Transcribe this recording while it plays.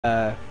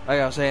Like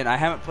I was saying, I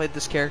haven't played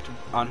this character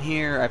on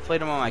here. I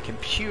played him on my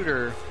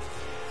computer,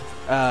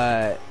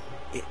 so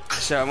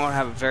I'm gonna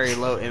have a very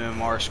low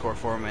MMR score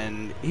for him.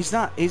 And he's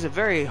a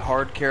very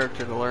hard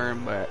character to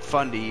learn, but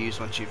fun to use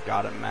once you've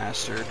got him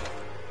mastered.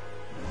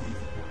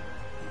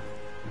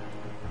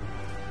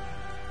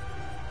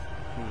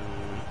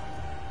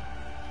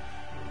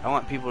 I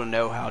want people to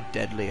know how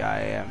deadly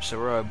I am, so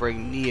we're gonna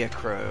bring Nia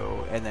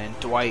Crow and then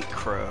Dwight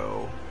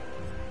Crow.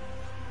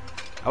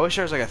 I wish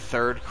there was like a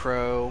third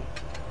Crow,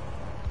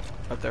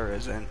 but there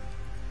isn't.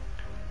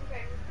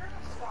 Okay, we're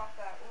gonna stop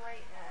that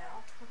right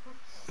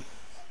now.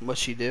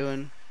 What's she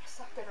doing?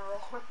 Sucking her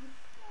arm.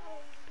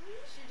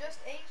 She just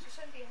ate, she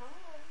shouldn't be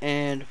hungry.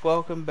 And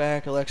welcome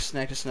back, Alexis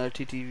Nexus, another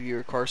TT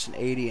viewer,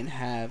 Carson80, and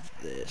have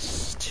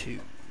this too.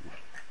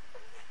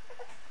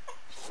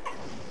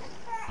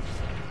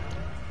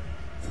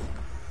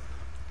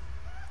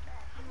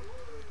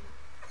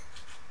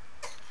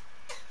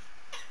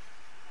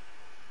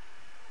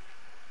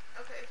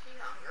 Okay, she's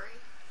hungry.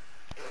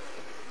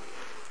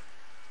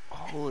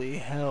 Holy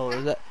hell,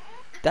 is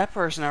that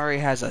person already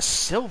has a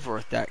silver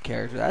with that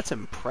character. That's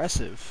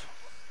impressive.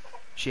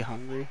 She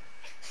hungry?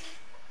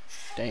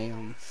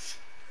 Damn.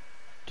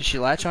 Did she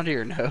latch onto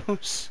your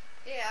nose?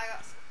 Yeah, I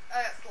got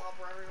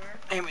slobber everywhere.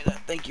 Hand me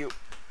that, thank you.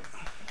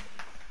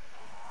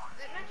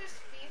 Didn't I just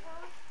feed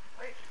her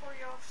right before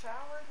y'all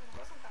showered? It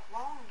wasn't that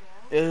long ago.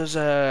 It was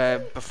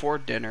before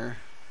dinner.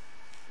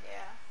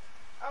 Yeah.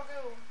 I'll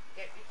go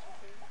get you some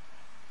food.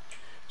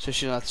 So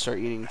she'll have to start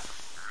eating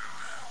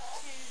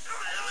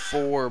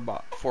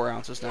 4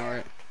 ounces now,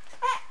 right?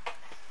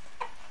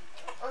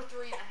 Or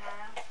 3.5.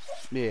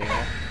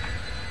 Yeah.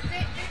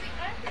 Baby,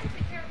 I have to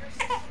take care of your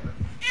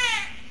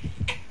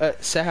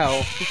sister.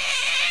 Sal.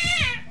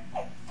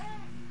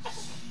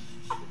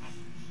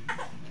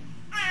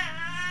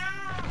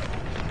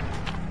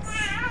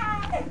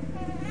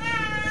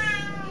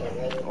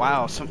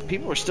 Wow, some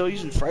people are still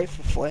using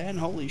Frightful Flan?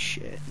 Holy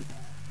shit.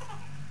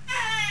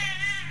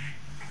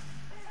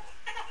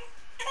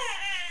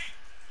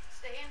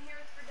 Stay in here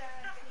with your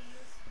dad,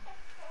 please.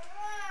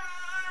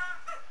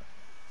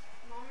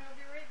 Mommy will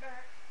be right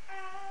back.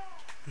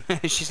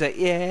 She's like,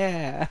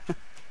 yeah.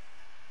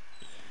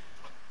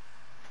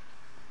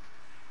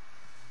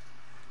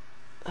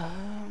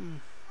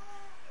 um.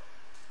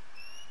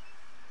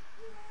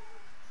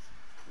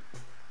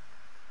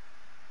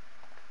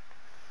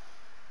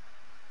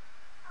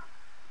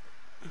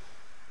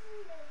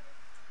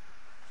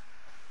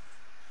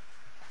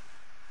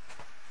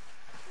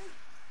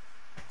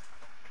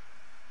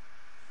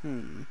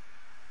 Hmm.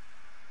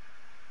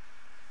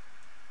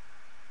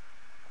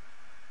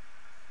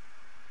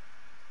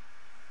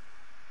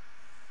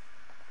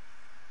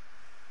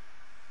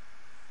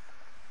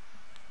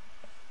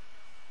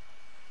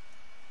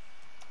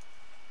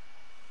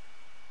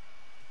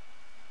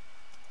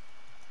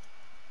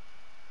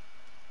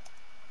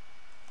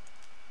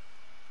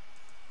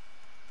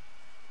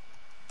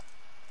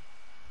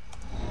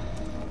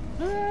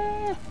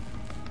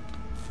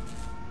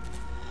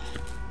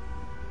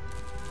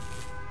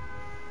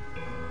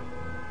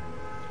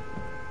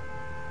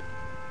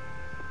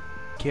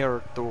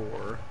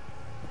 Character.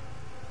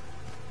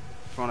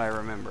 From what I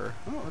remember.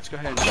 Oh, let's go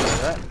ahead and show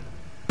that.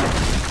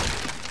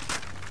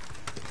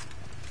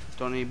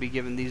 Don't need to be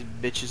giving these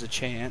bitches a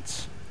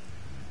chance.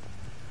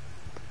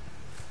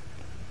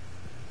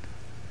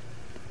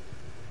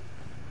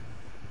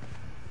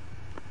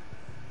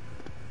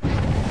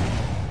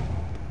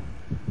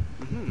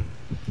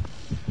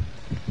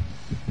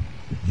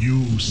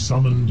 You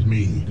summoned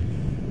me.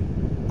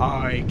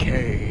 I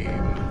came.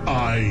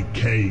 I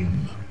came.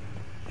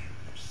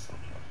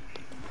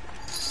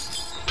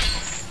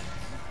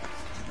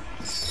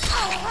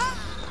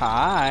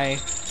 Hi.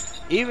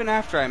 Even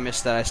after I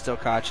missed that, I still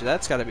caught you.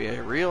 That's gotta be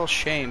a real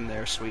shame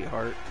there,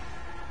 sweetheart.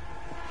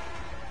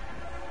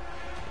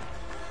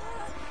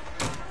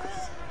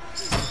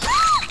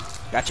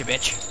 Gotcha,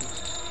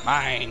 bitch.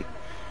 Mine.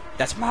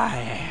 That's my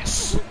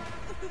ass.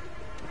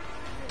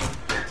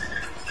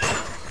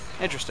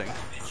 Interesting.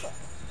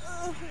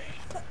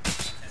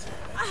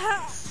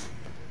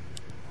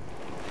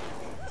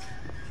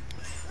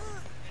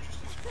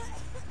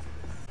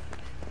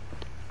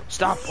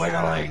 Stop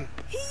wiggling.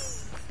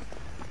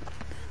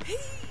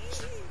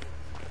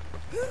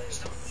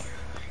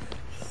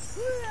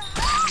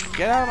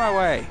 Get out of my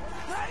way.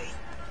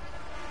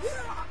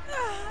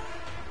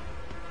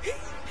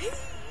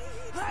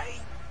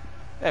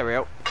 There we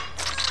go.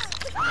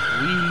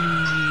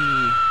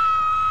 Whee.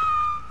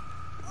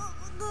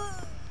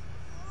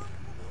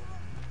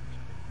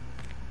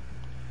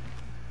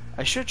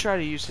 I should try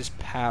to use his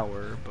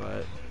power,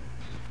 but...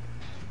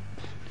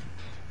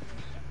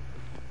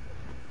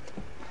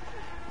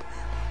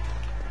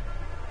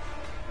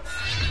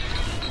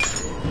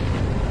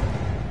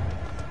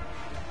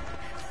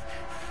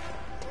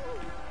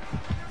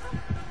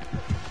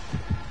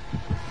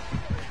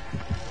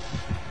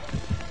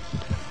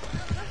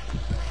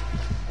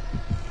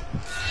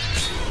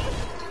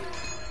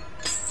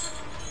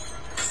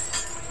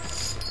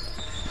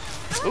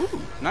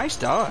 Ooh, nice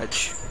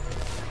dodge.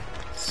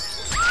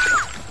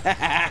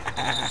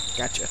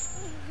 Gotcha.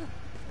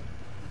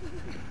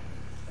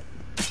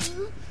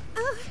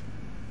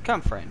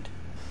 Come, friend.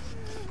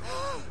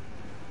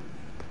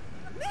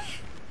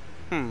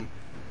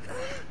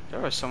 There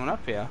was someone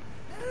up here.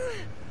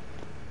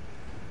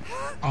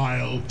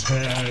 I'll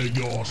tear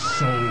your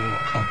soul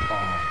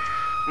apart.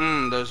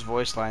 Those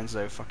voice lines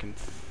though, fucking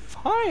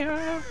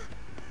fire.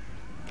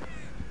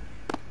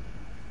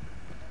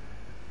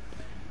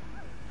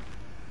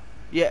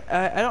 Yeah,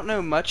 I don't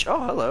know much.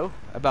 Oh, hello.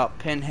 About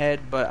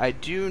Pinhead, but I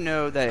do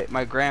know that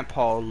my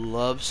grandpa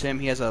loves him.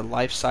 He has a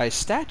life-size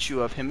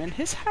statue of him in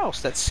his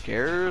house that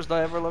scares the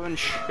ever-loving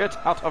shit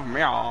out of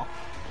me.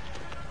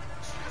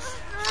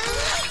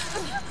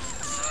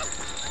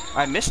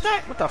 I missed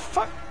that? What the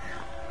fuck?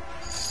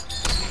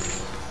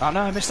 Oh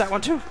no, I missed that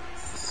one too.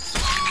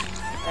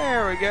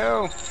 There we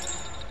go.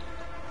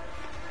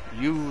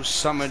 You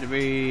summoned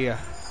me.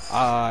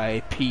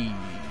 I peed.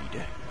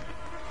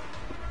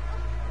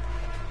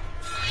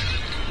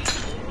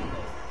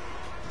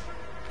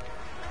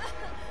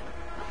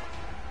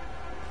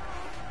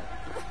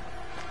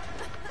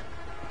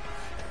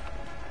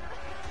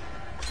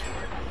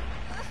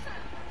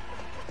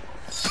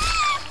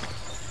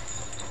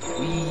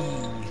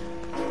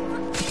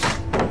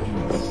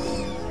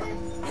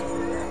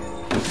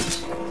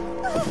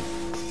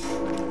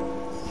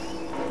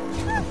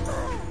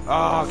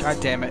 Oh, god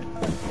damn it.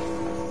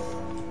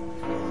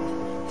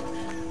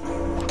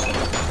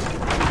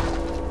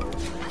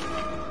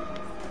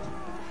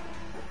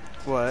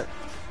 What?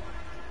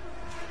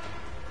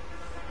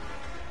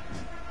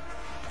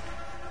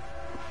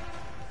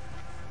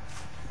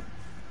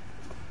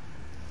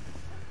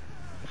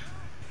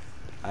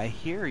 I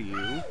hear you.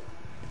 Well,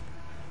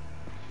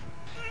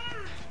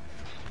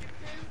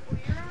 you're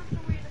gonna have to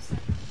wait a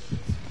second,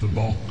 please. The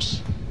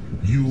box.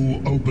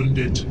 You opened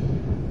it.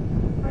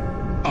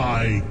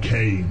 I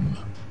came.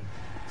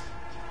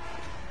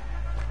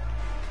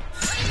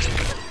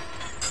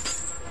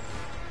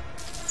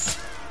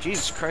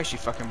 Jesus Christ, you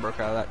fucking broke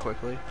out of that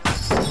quickly.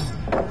 Sal,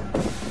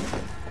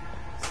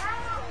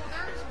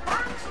 there's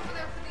box over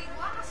there for the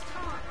last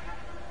time.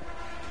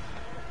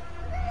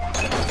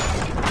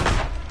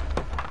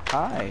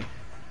 Hi.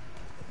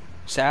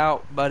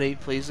 Sal, buddy,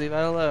 please leave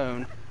that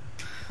alone.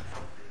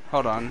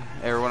 Hold on,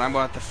 everyone, I'm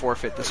going to have to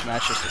forfeit this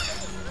match just to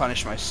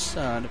punish my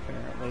son,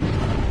 apparently.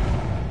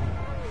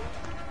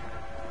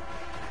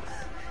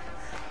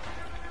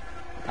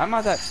 I'm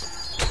not that...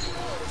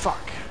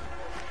 Fuck.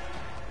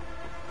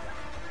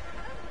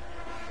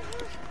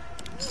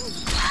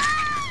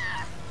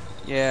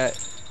 Yeah.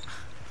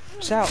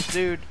 Sal,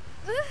 dude,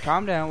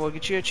 calm down. We'll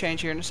get you a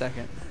change here in a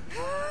second.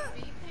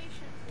 Be patient,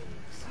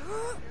 please.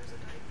 Here's a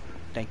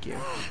Thank you.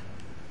 change.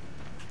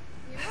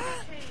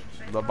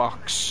 The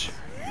box.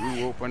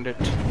 You opened it.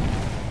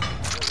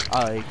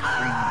 I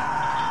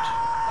creamed.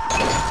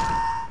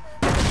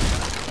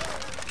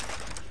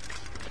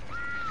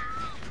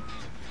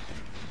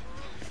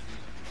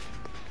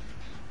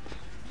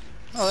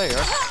 Oh, there you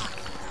are.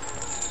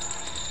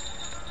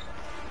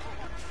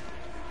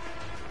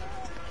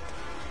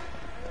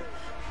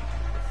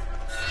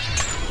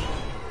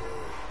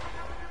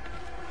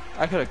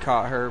 I could have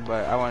caught her,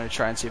 but I wanted to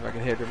try and see if I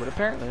could hit her, but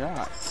apparently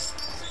not.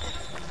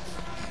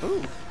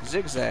 Ooh,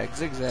 zigzag,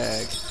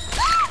 zigzag.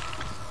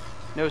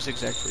 No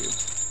zigzag for you.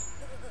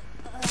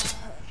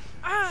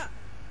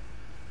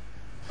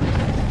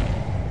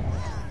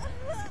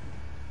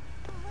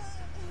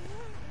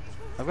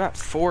 I've got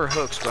 4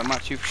 hooks, but I'm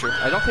not too sure.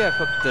 I don't think I've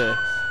hooked the...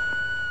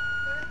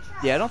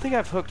 Yeah, I don't think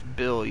I've hooked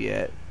Bill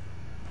yet.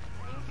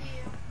 Thank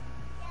you.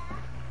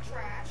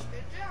 Trash.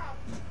 Good job.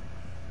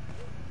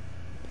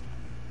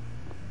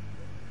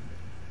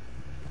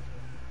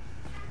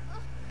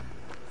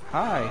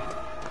 Hi.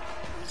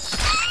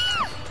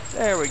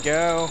 There we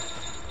go.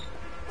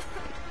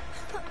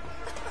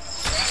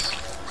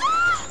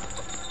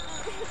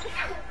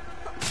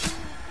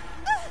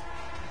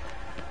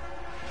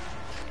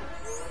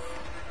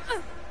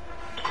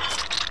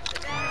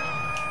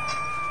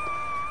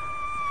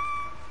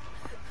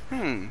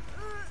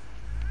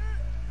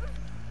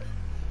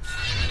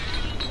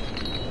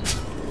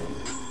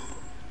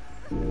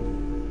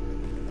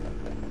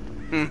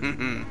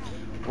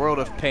 World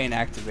of Pain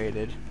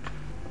activated.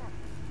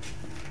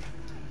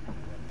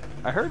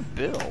 I heard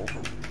Bill.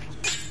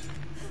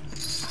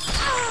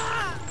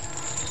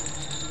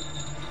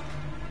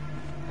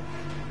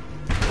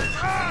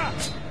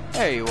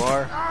 There you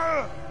are.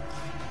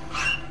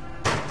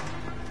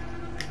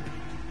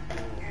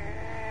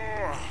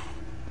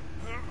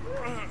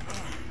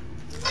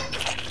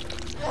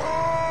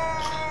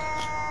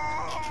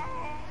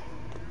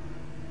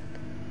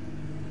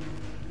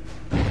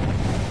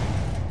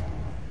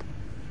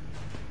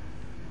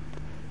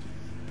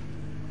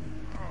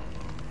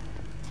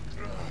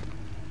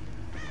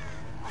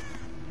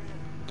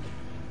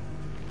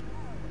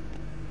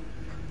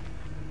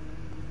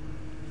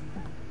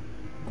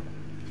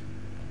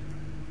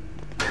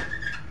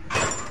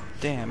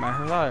 Damn, I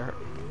heard a lot of her.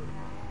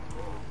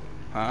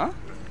 Huh?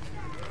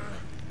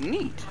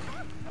 Neat.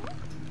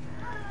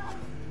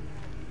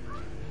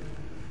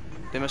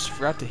 They must have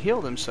forgot to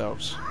heal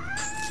themselves.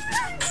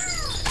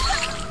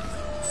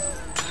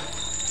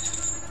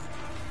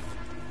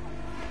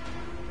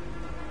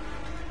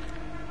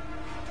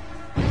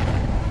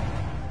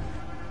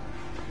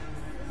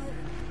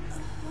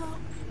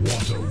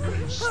 What a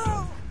waste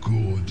of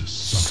good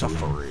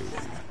suffering.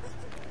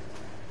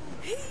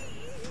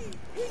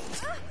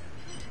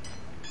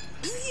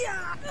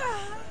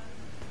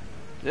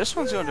 This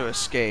one's going to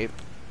escape.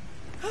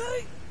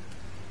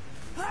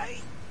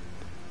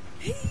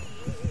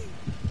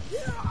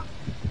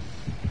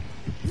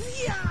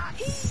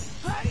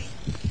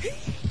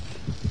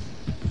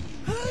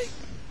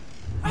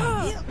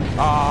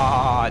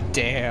 Ah,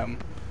 damn.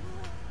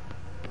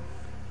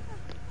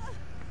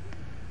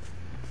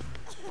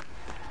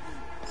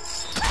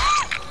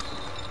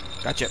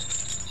 Gotcha.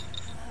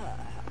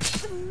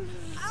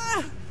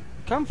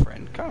 Come,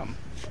 friend, come.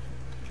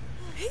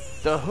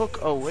 The hook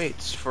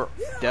awaits for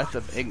death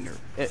of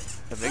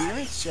ignorance?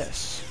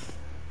 Yes.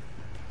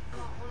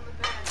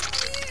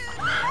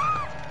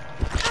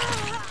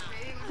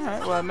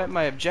 Alright, well, I met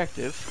my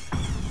objective.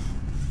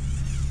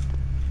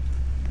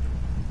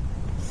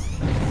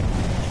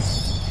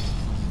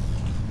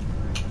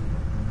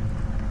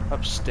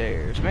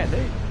 Upstairs. Man,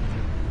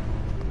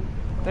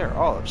 they're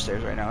all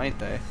upstairs right now, ain't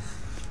they?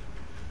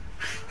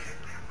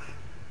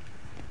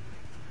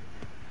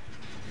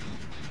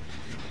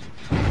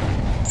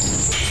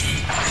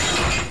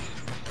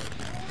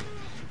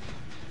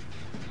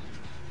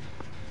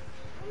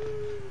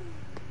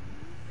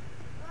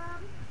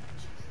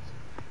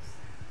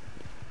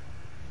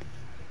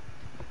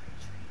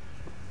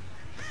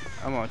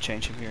 I'm gonna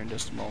change him here in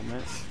just a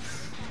moment.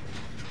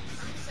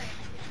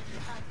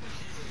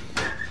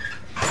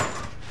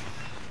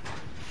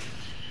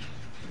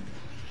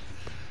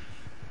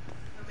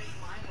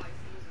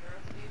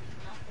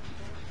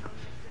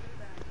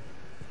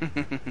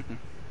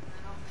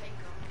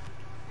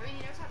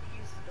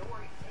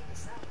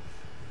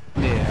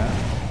 Yeah.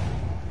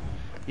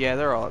 Yeah,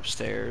 they're all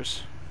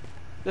upstairs.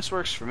 This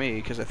works for me,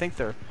 because I think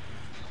they're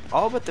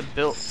all but the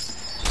built.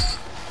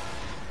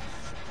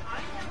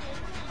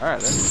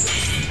 Alright then.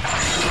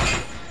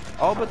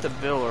 All but the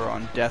Bill are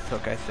on Death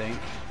Hook, I think.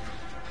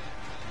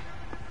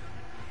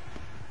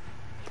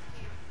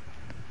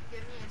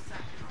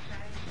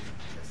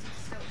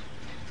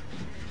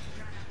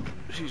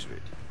 Excuse me.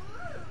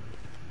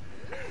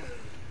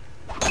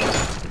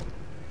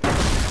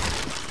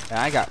 And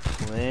I got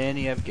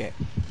plenty of game.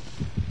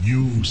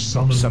 You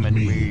summoned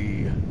me.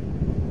 me.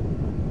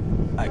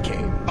 I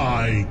came.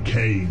 I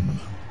came.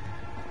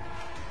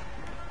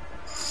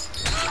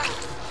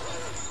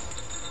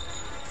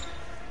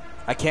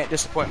 I can't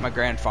disappoint my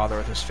grandfather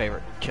with his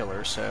favorite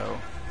killer, so...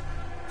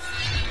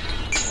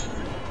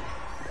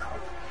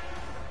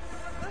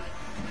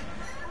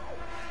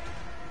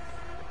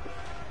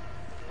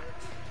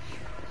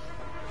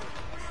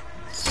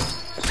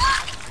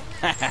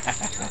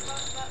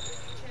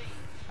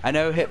 I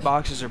know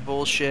hitboxes are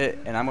bullshit,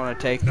 and I'm gonna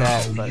take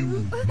that, Now but...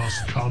 you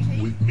must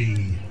come with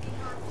me.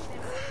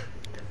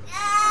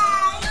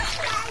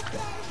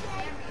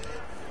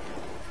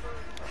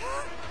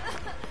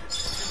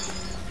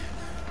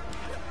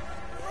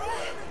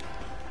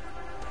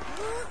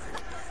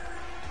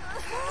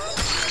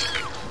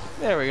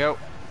 There we go.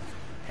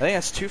 I think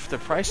that's 2 for the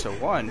price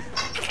of 1.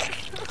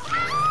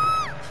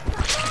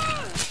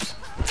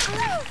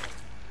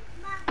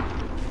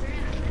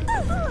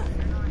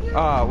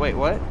 Wait,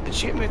 what? Did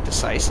she get moved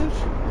decisive?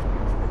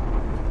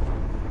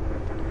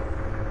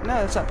 No,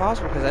 that's not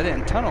possible because I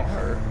didn't tunnel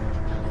her.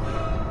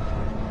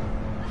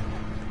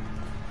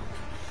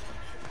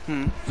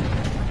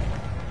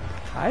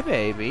 Hi,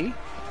 baby.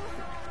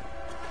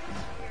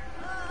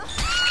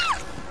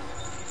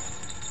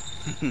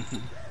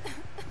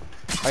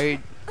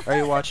 Are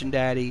you watching,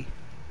 Daddy?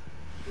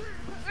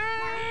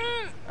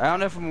 I don't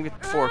know if I'm gonna get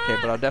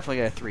 4K, but I'll definitely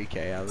get a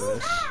 3K out of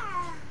this.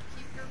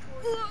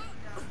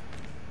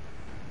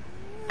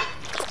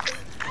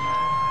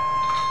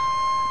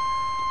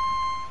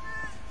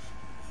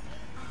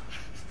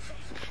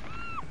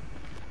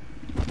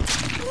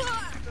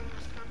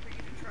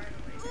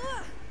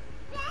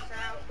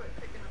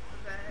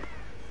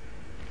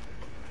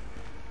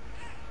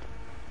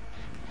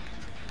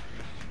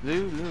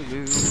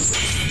 Loo.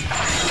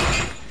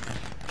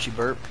 She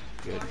burped.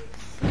 Good.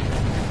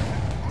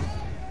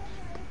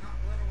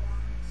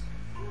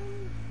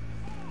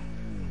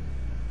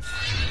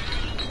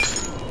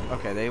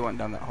 Okay, they went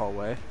down that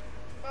hallway.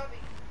 Bobby,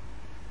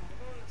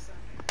 hold on a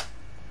second.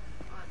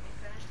 Let me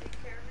finish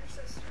taking care of your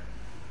sister.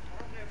 I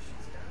don't know if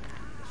she's done,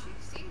 but she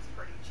seems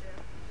pretty chill.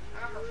 I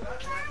got her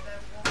butt wet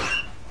though.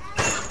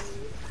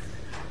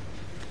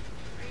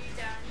 Are you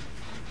done?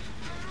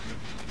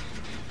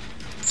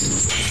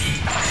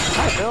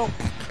 Hi, Bill.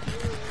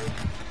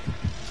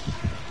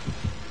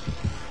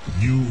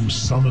 You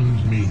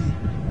summoned me.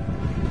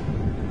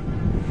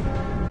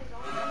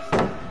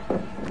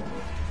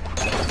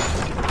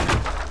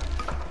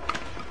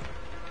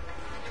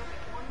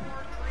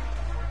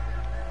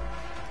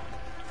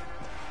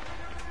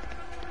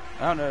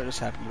 I don't know what just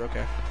happened, but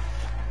okay.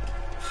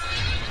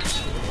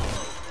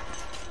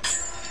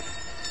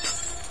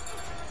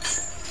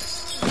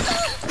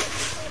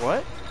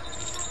 What?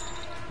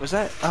 Was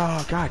that?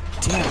 Oh, god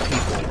damn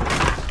people.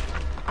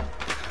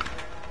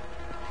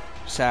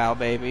 Sal,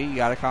 baby, you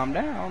gotta calm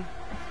down.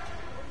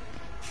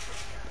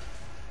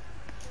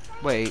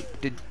 Wait,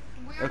 did...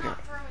 We are Okay.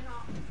 not throwing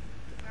off. We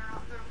are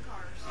not throwing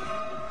cars. We are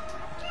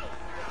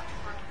not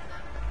throwing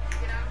them.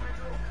 Get out of my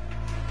drawer.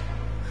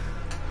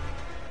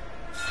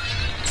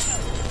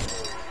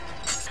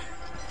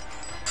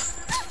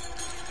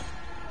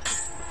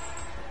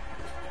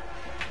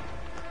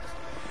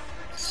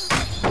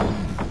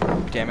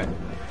 Damn it.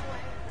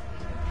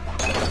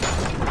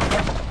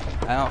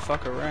 I don't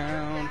fuck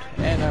around,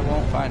 and I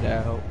won't find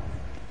out.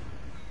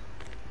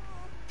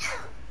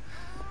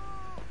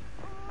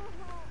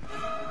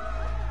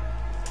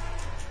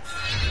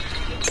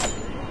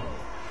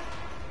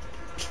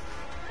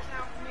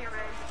 Now, come here,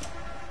 baby.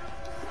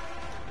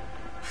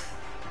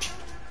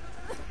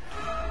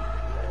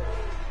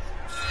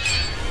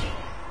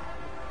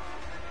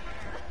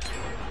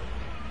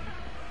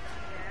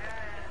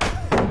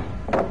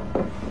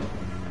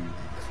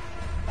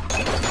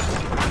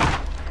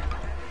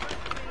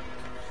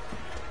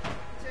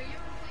 Until you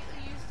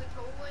completely use the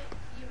toilet,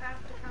 you have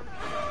to come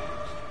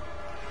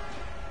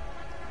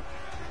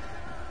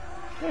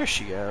here. There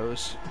she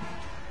goes.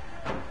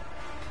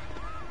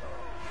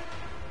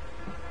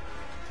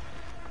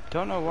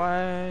 Don't know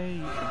why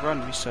you can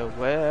run me so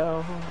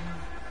well.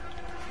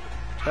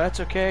 That's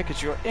okay,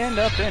 cause you'll end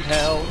up in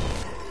hell.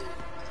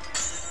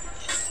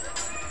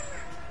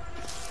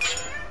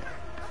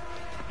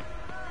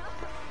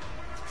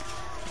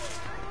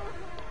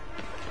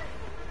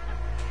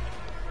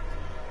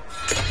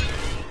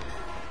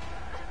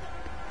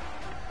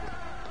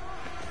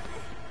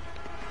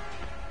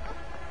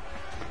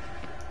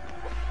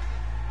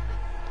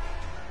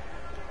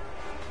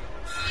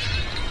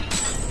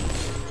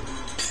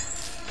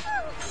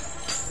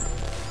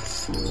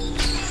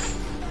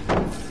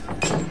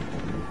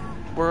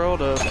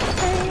 World of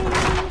pain.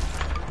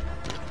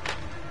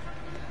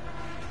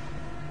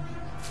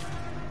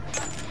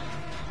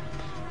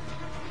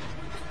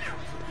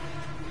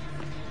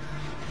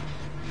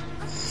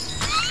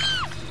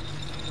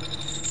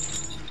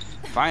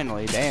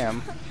 Finally,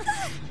 damn.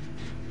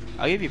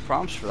 I'll give you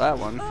prompts for that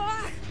one.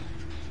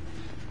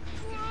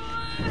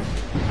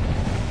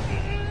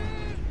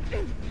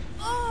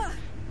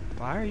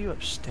 Why are you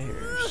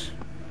upstairs?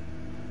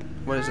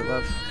 What is it,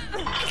 love?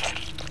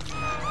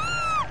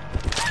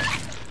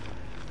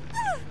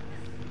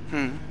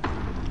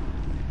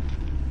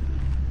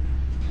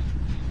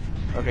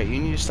 Okay, you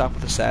need to stop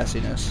with the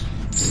sassiness.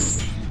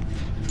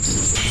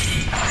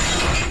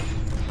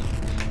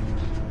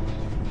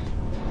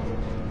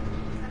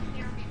 Come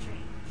here and be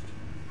changed.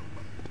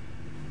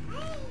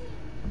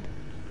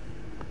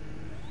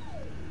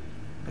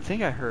 I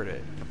think I heard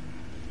it.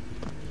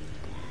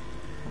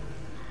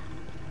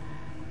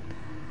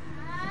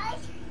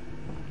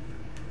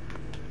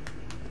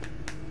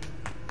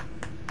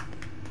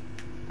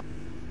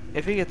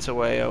 If he gets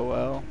away, oh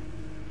well.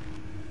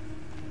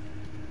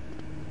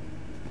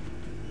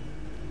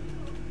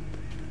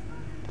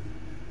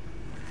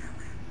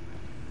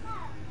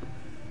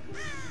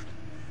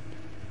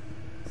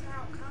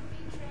 Sal, come be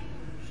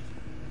changed.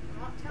 I'm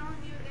not telling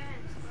you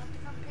again. I'll have to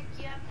come pick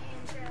you up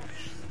and changed.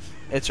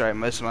 It's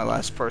alright, this is my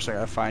last person I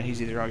gotta find.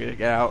 He's either gonna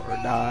get out or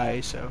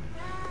die, so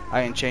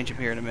I can change him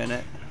here in a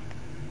minute.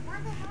 Where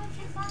the hell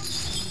did you find me?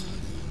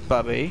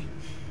 Bubby.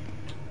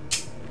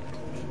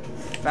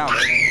 Found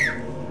it.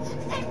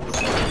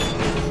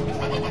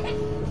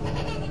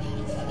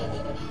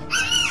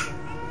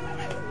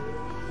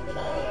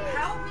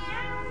 Help me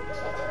out.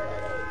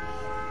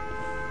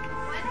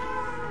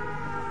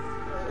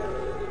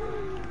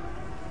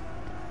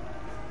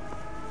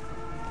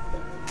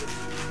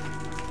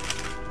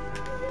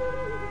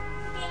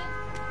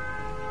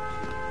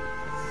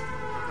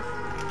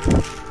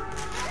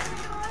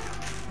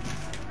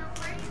 You're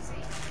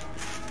crazy.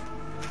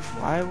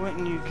 Why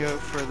wouldn't you go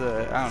for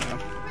the... I don't know.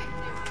 Quit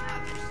doing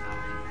that. There's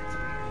something that's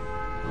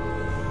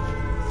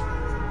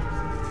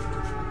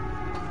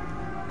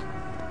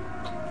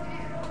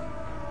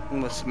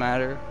weird. What's the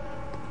matter?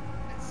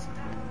 It's stuck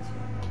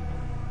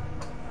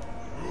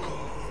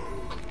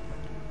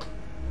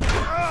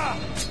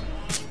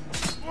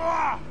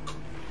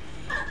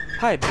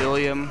Hi,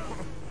 Billiam. to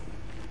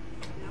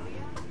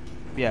William.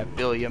 Yeah,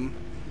 Billiam.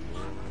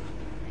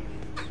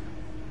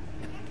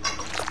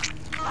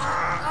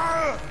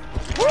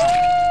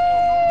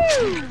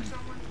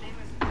 Someone's name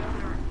is Bill,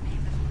 their name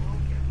is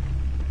William.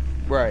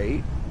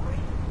 Right.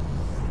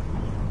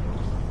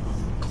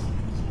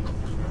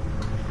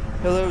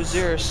 Hello,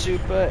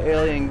 Zerasupa,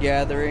 Alien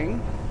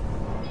Gathering.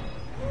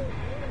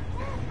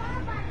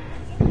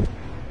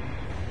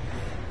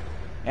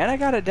 And I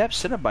got a depth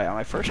Cinnabite on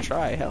my first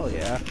try. Hell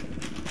yeah.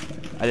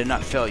 I did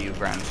not fail you,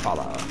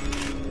 grandfather.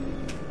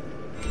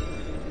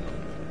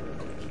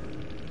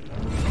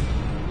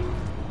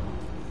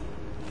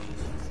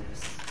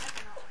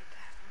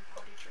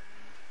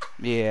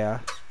 Yeah.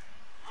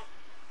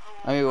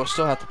 I mean, we'll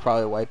still have to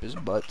probably wipe his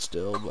butt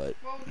still, but...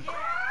 Well, yeah,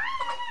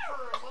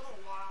 for a little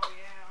while,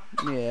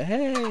 yeah. Yeah,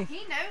 hey.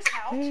 He knows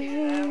how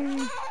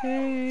too,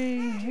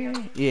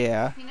 though.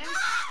 Yeah. He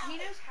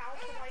knows how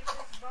to wipe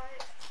his butt,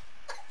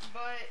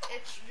 but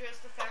it's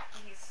just the fact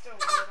that he's still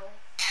little.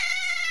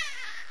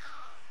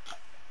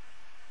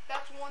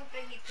 That's one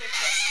thing he picked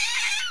up.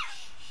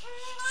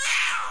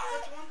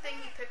 That's one thing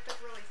he picked up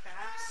really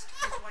fast,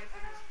 is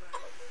wiping his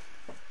butt.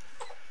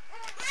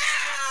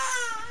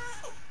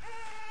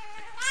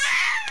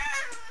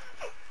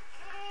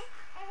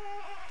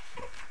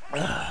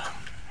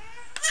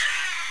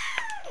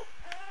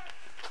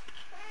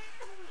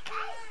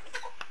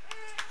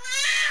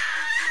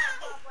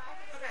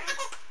 Okay,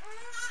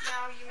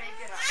 now you may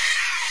get up.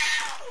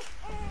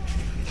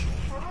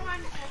 Hold on.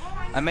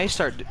 I may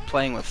start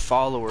playing with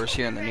followers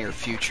here in the near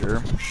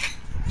future.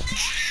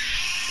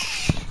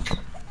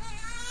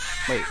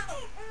 Wait,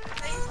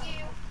 Thank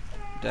you.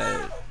 did,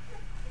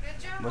 Good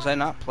job. was I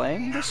not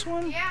playing this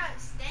one? Yeah,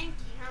 it's stanky,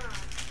 huh?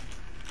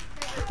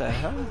 What the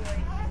hell?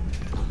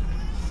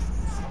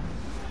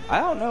 I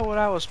don't know what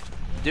I was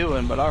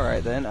doing, but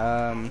alright then.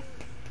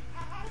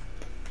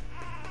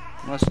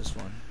 What's this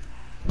one?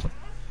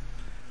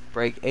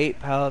 Break 8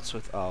 pallets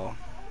with, oh.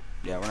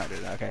 Yeah, we're not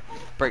doing that, okay.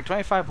 Break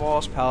 25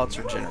 walls, pallets,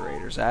 or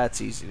generators.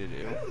 That's easy to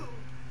do.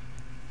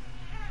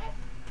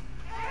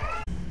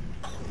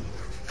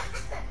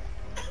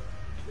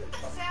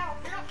 Sal,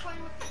 you're not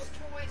playing with these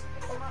toys.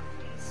 Pick them up,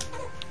 please.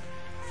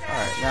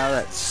 Alright, now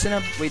that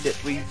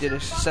we did a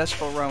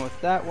successful run with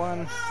that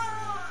one.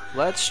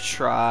 Let's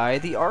try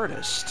the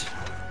artist. Sal,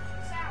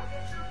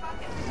 get your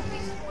bucket and put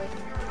these toys if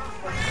you're not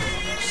playing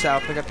with them. Sal,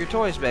 pick up your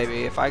toys,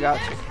 baby, if I got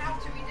to. How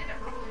to? We did it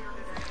earlier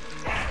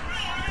today.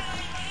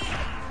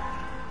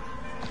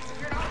 If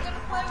you're not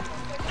gonna play with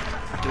them, pick them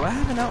up. Do I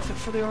have an outfit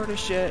for the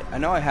artist yet? I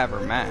know I have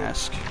her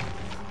mask.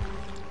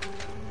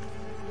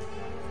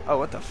 Oh,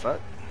 what the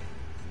fuck?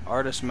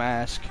 Artist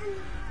mask.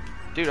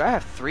 Dude, I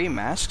have 3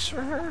 masks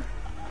for her?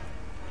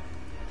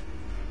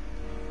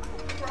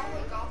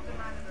 Probably got them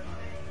out of the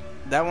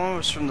thing. That one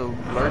was from the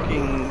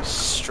Lurking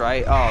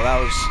Strike. Oh, that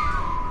was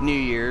New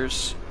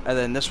Year's. And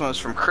then this one was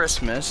from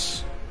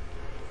Christmas.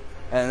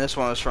 And this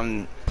one was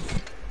from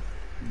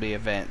the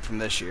event from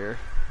this year.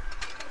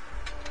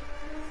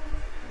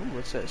 Ooh,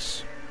 what's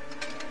this?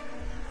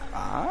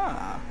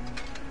 Ah.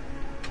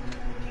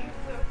 Do you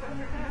feel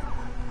better now?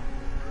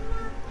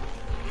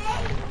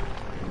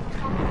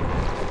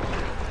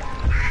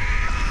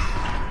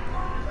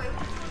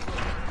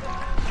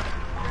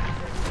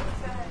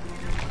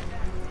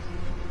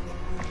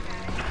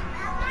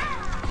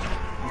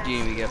 You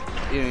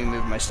didn't even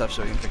move my stuff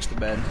so we can fix the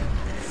bed.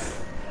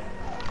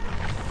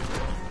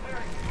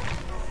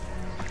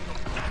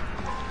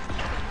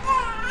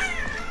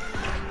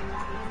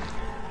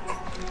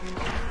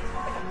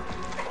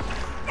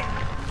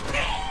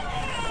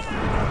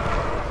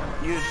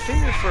 You'd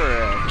figure for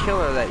a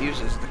killer that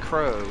uses the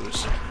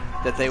crows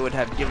that they would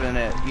have given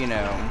it, you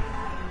know,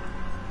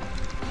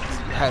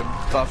 have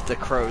buffed the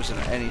crows in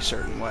any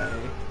certain way.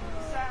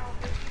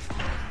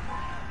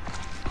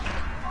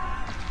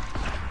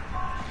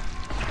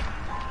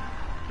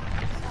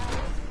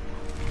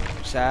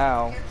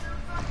 Sal.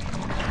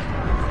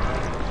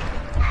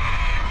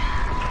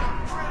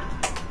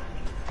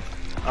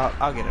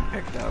 I'll get it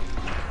picked up.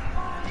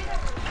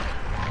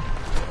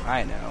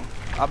 I know.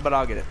 But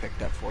I'll get it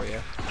picked up for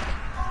you.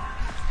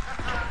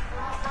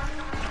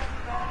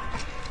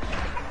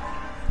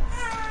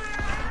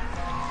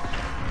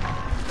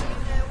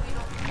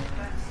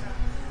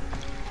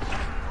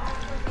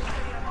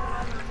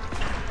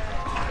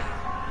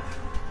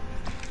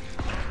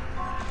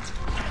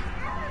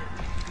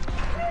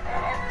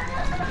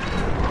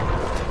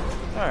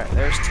 Alright,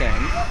 there's 10.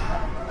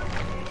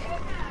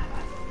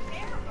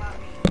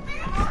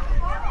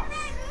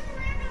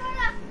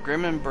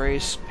 Grim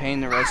Embrace,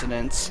 Pain the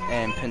Residence,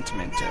 and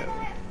Pentimento.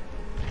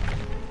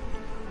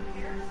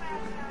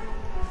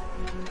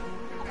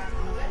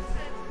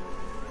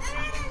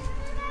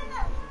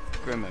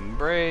 Grim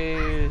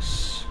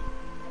Embrace.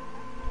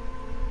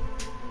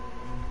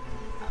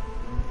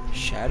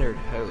 Shattered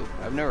Hope.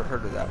 I've never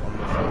heard of that one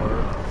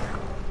before.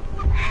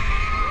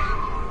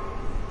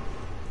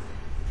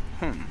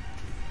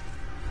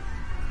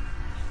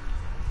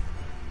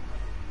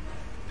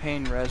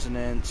 Pain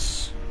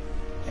Resonance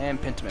and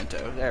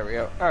Pentimento. There we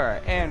go.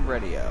 Alright, and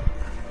ready up.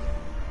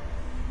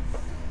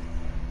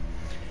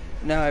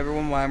 Now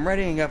everyone, while I'm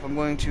readying up, I'm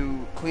going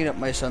to clean up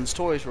my son's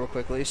toys real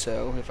quickly,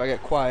 so if I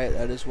get quiet,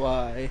 that is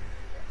why.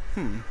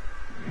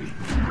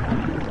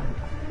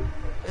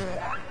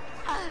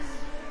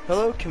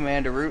 Hello,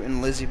 Commander Root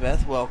and Lizzie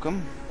Beth,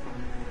 welcome.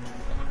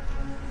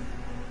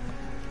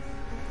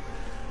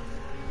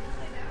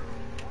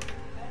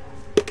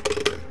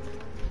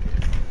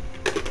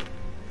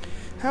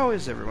 How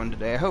is everyone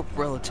today? I hope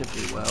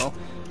relatively well.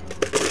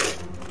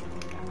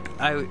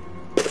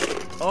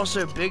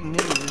 Also, big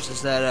news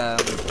is that,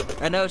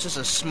 I know it's just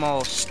a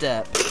small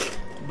step,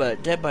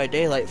 but Dead by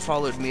Daylight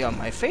followed me on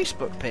my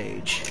Facebook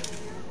page.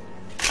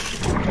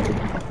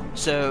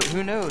 So,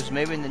 who knows,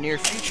 maybe in the near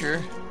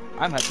future,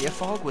 I might be a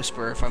Fog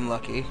Whisperer if I'm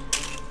lucky.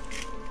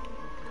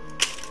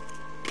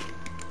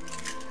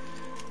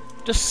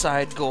 Just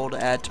side goal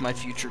to add to my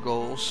future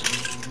goals.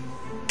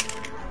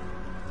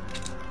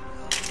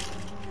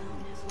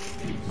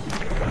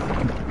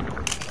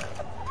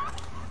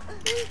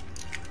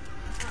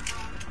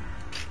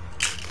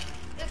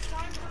 It's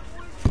time for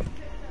boys to be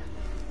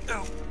picked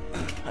up.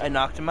 I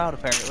knocked him out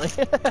apparently.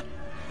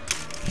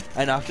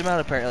 I knocked him out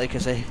apparently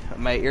because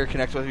my ear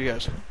connects with you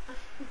guys.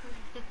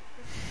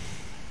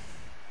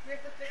 We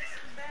have to fix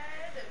the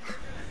bed and we're gonna.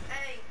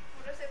 Hey,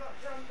 what did I say about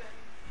jumping?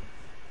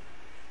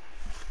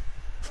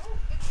 Oh,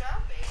 good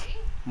job, baby.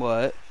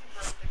 What?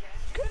 She burped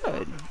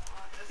again.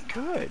 Good.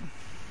 Good.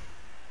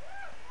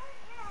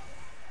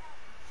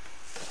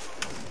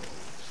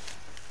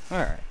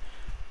 Alright.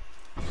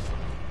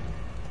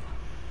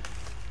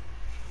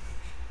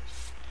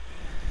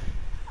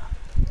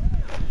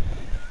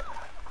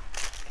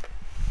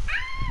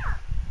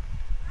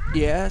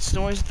 Yeah, it's the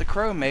noise that the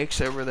crow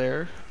makes over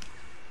there.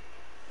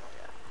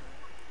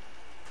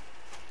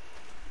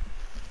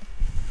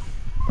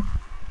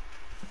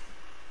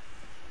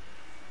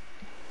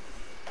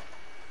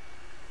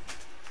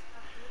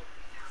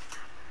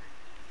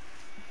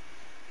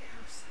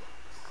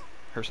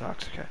 Her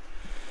socks, okay.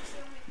 It's the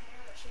only pair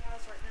that she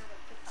has right now that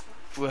fits her.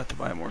 We'll have to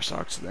buy more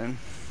socks then.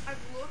 I've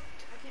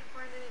looked, I can't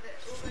find any that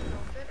will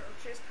fit her.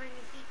 She has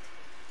tiny feet.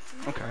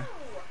 No! Okay. I'm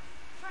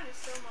trying to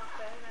sew my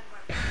bed and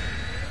my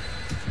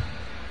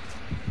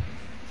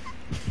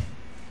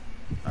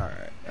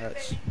Alright,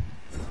 that's... baby.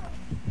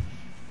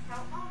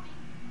 Help mommy.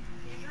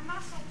 Use your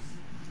muscles.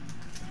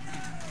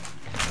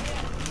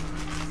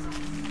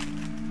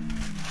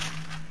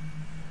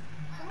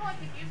 Come on,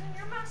 keep using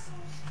your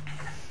muscles.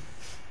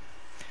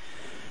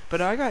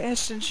 But I got an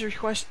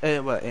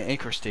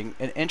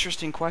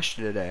interesting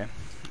question today.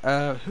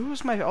 Who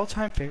was my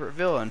all-time favorite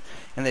villain?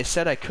 And they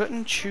said I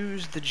couldn't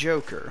choose the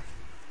Joker.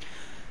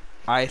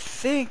 I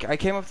think I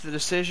came up with the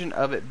decision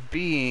of it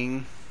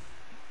being,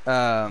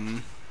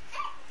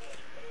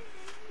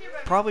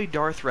 probably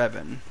Darth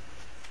Revan.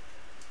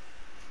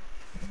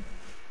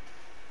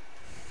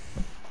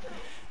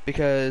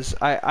 Because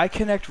I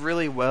connect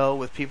really well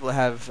with people that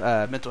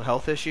have mental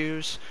health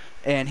issues,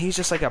 and he's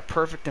just like a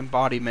perfect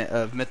embodiment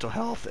of mental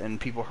health and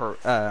people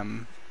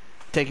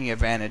taking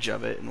advantage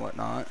of it and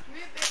whatnot. Come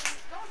here, baby.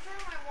 Don't throw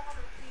my water,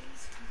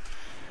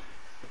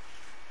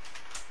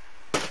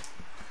 please.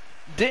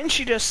 Didn't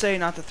she just say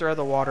not to throw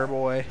the water,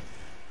 boy?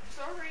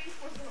 Sorry,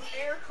 was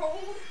the air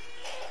cold?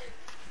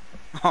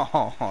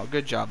 Oh,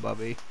 good job,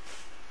 Bubby.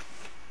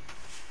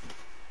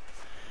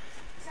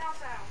 Sow.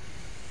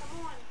 Come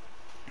on.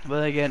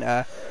 But again,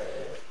 I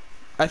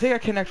think I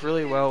connect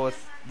really well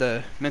with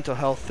the mental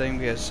health thing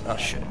because, oh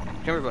shit,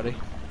 come here, buddy.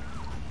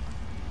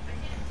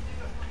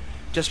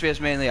 Just because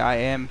mainly I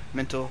am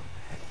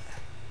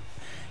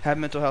have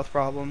mental health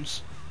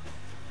problems,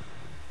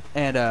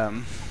 and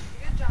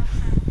Good job,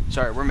 Sam.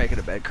 sorry, we're making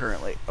a bed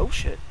currently. Oh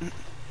shit.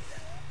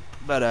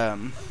 But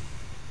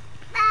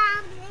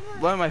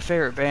one of my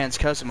favorite bands,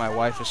 because of my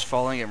wife, is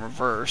Falling in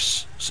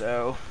Reverse.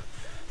 So,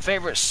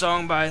 favorite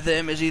song by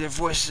them is either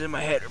Voices in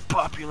My Head or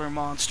Popular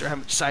Monster. I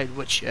haven't decided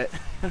which yet.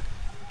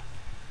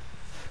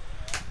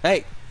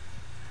 Hey.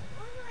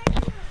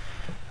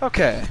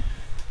 Okay.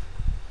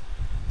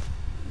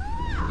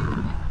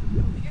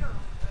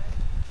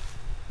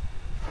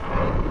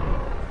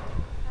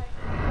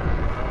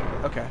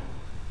 Okay.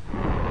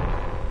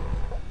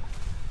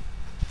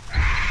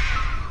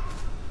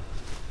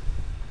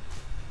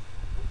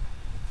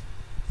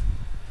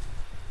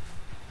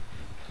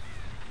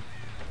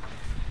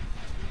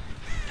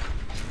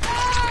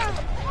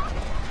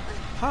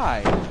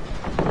 Hi.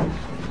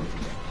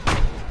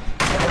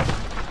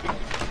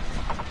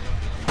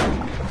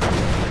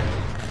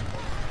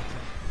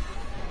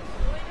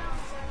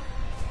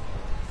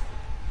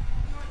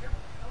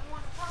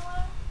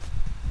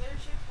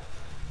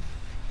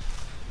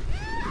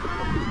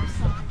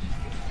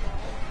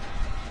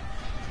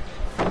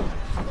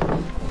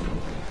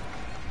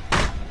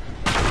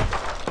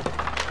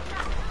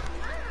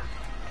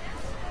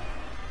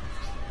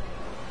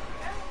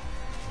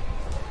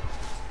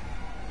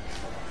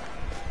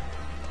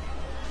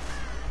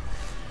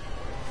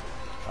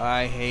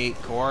 I hate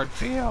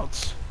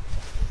cornfields.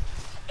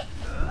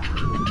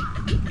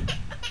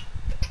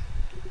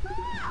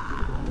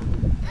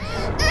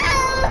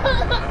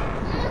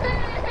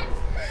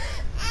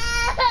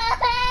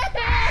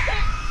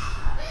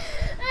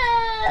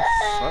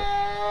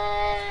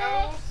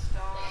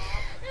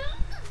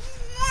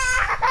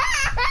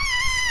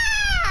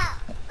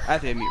 I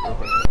have to mute real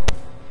quick.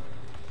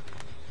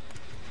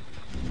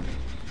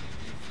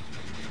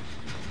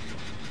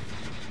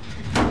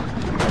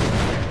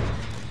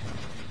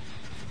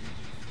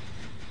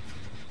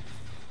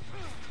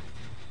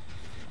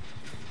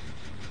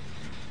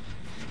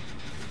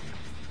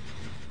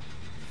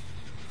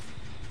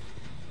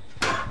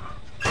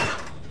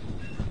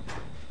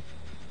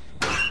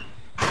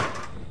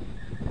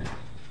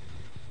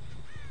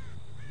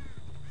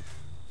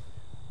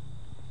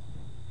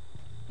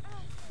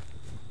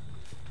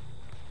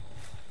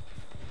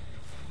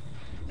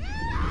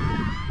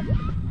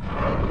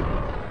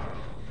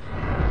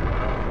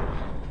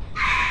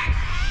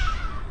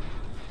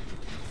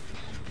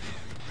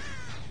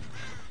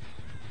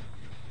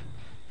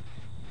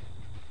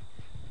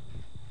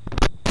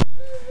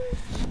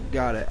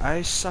 got it.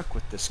 I suck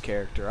with this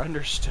character.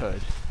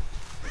 Understood.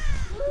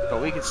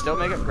 But we can still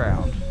make up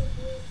ground.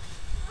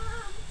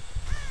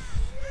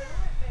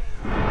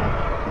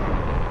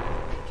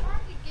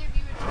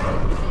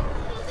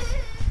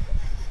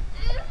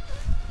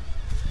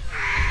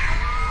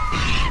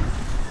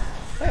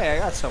 Hey, I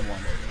got someone.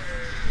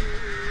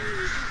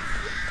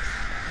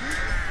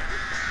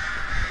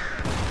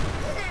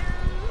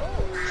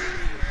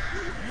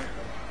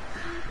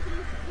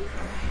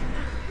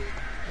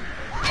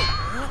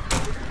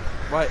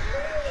 What?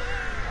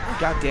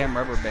 Goddamn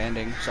rubber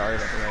banding. Sorry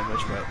about the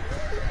language, but...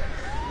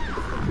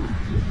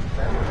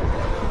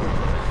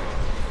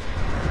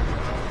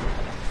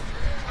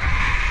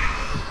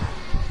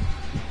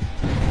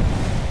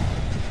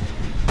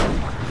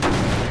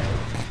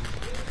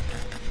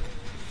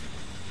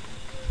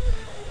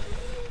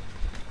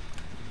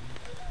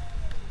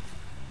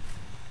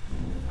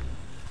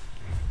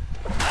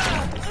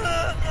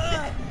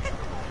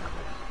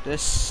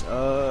 This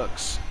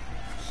sucks.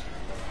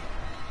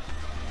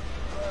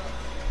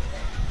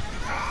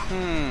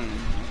 Okay.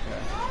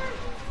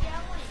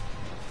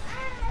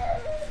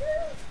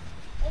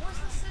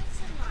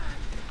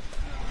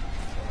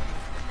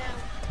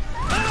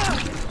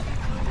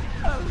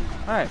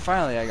 Alright,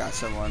 finally I got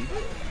someone.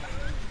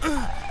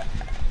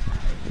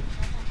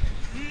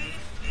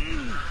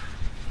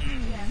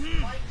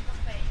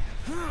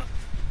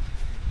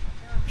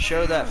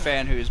 Show that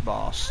fan who's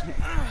boss. I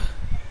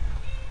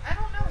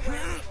don't know where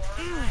you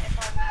are, if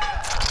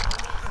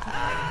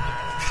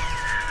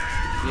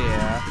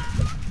Yeah.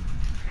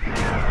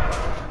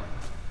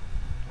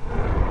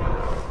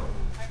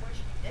 I wish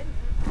you didn't.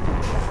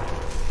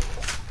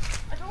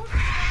 I told you to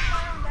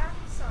lie on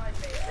Daddy's side,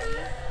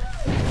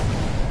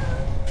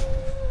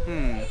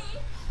 baby.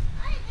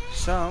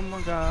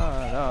 Someone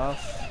got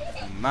off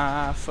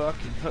my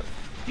fucking hook.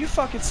 You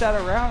fucking sat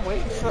around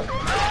waiting for...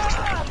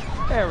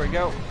 There we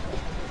go.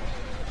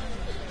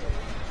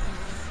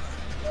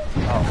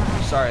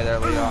 Oh, sorry there,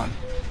 Leon.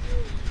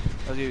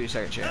 I'll give you a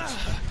second chance.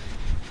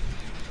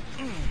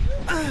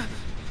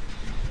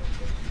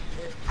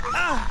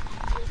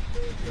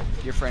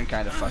 Your friend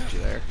kind of fucked you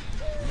there.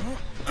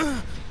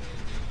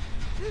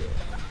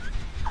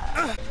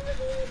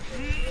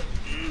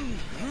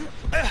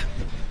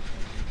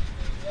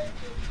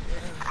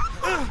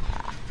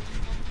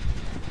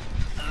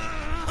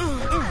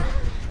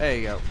 There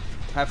you go.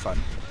 Have fun.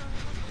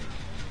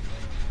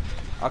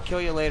 I'll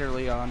kill you later,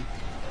 Leon.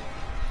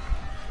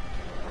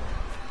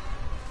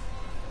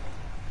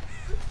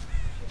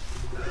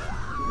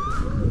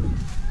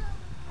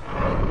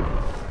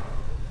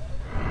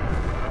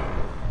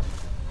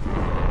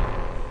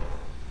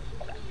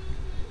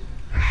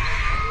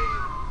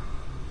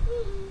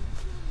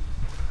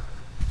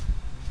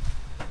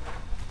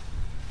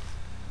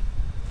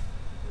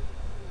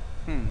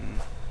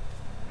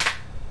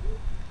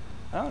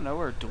 I don't know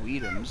where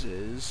Dweedums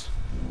is.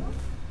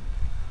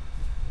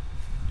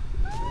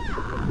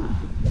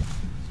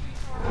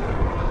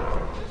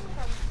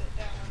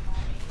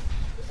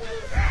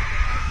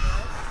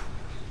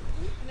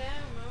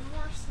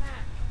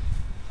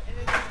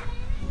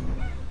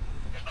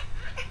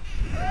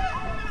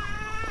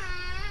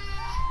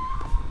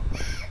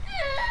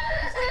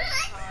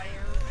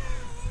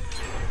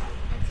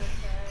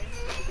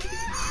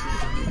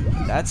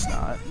 That's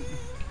not.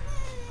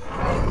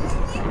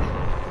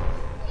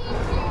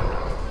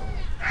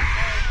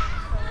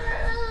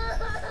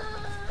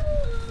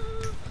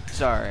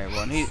 Sorry,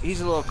 everyone.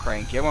 He's a little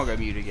cranky. I won't go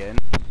mute again.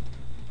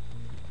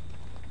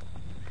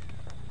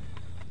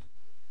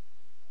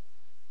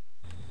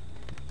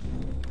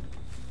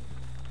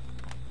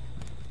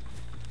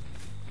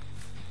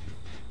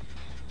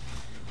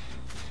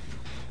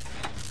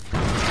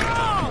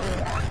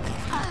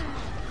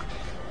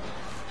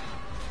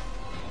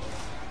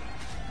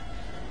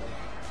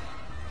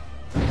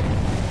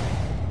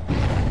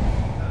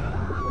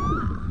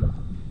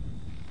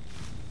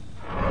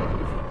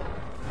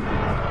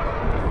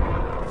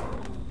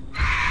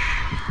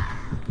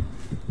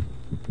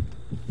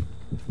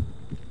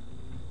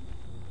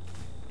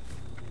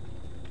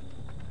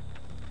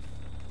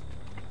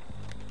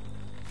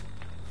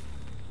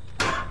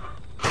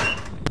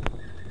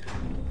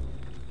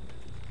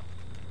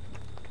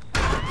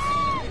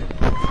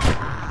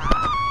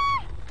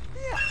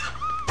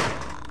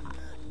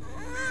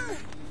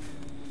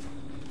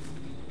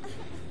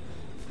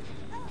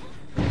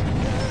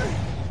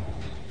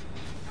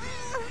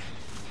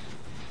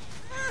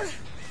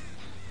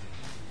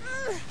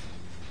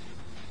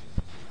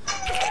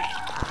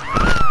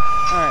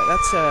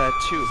 That's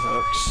 2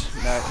 hooks.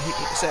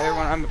 So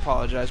everyone, I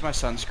apologize. My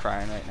son's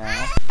crying right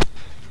now.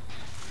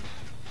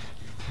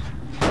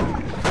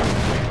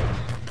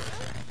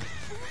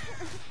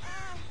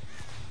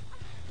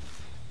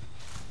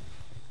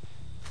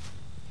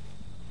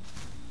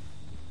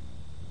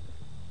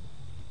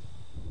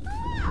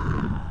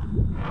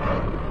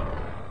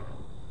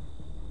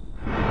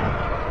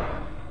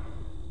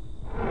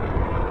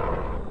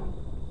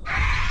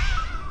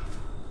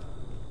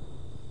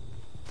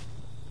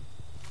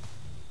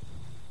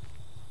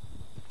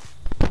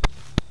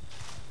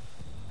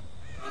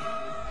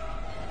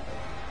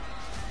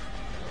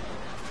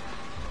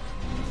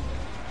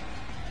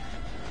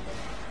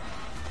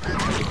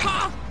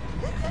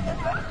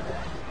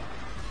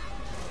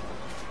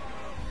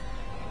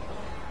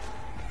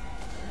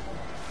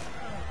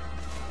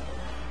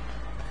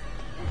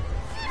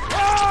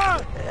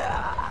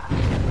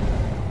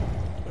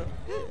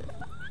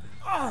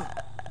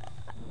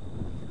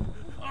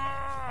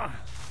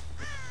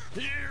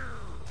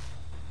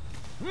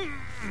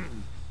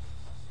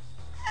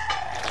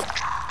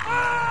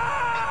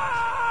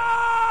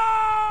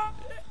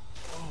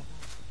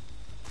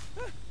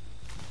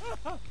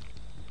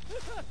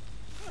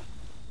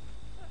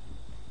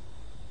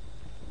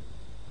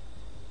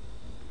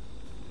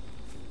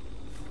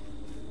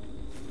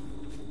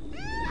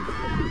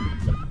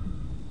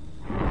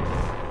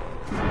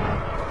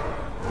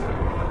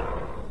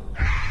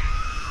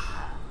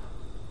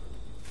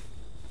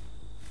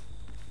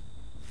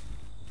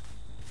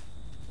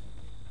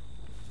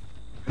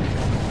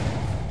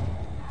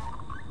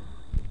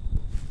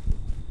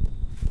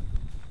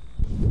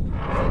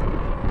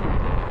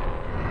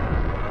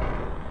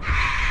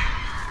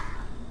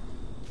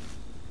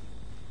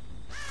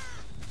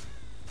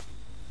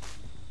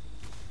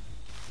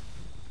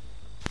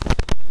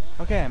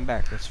 Okay, I'm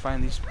back. Let's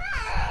find these people.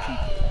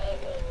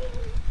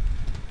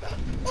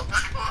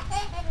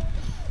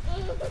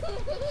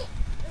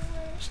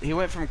 He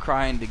went from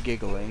crying to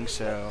giggling,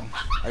 so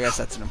I guess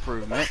that's an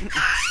improvement.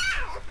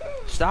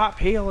 Stop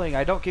healing!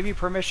 I don't give you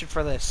permission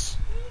for this.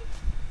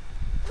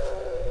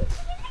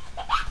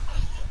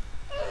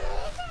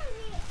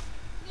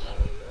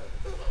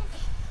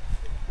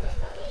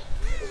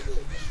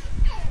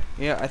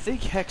 Yeah, I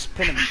think Hex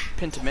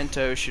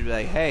Pentimento should be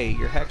like, hey,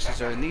 your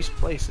hexes are in these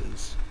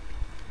places.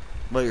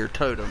 Well, your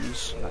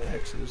totems, not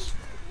hexes.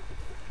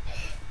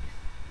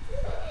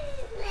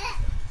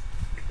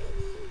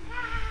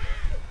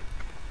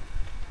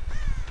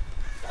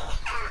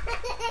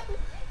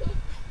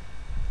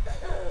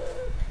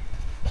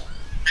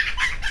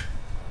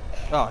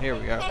 Oh, here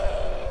we go.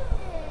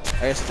 I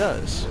guess it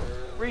does.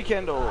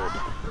 Rekindled.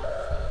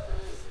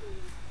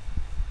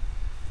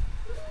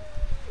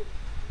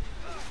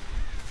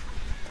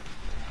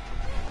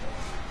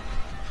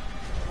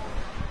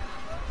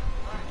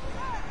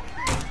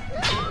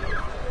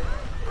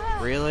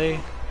 Really?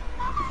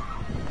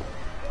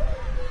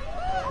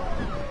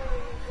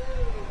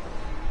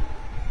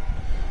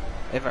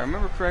 If I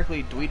remember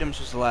correctly, Dweedums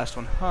was the last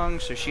one hung,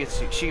 so she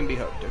can be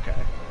hooked. Okay.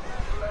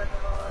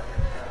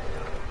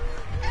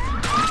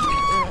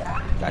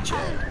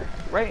 Gotcha.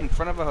 Right in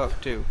front of a hook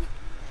too.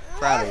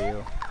 Proud of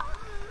you.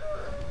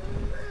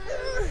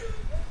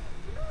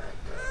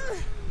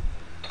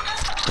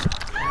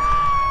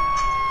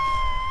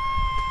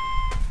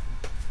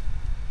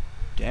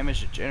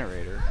 Damage the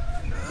generator.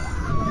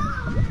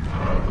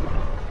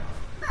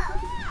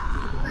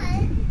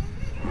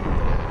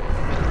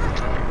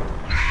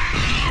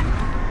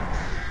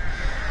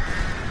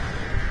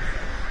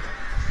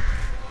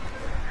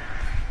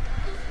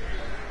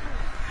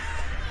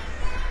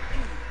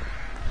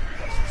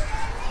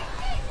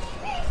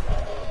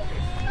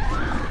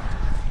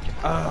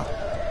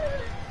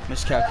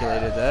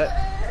 Miscalculated that.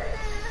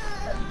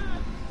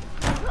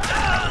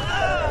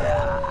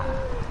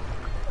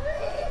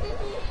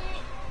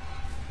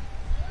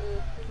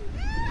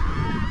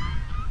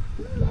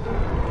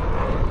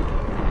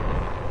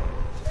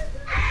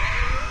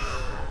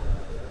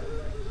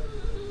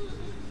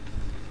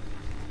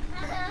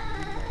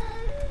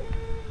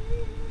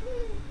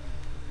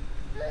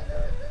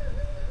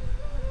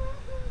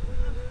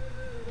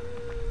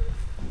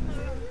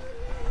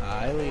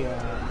 Hi,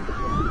 Leon.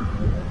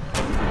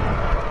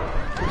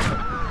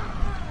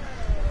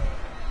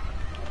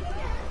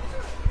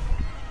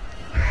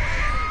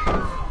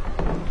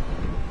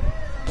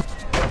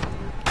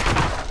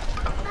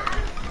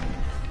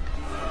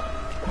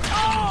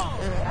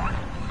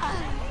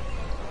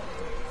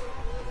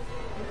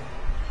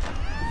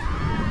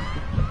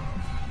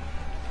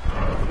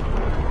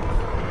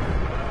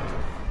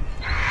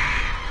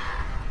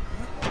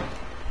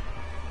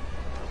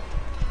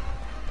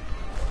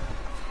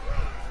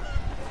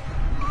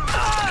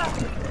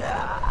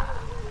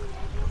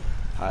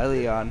 Hi,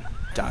 Leon.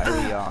 Die,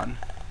 Leon.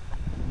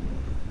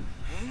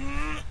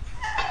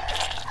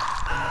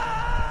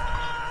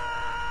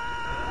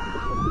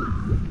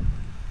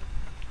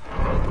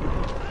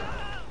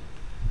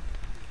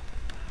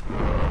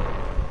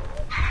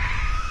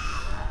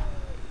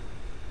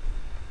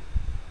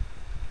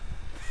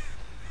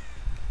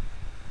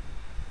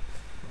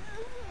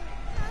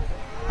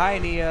 Hi,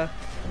 Nia.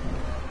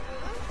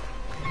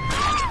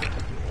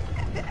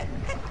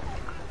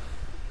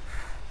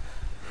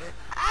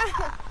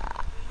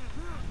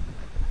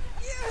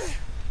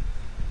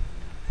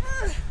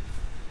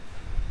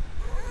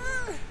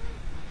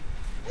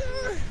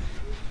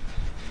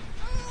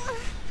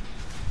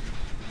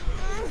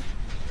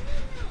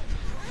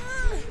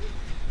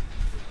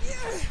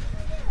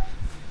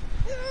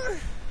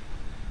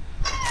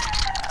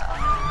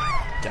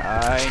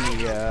 Die,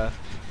 Nia.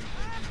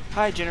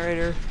 Hi,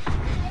 generator.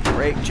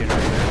 Break generator.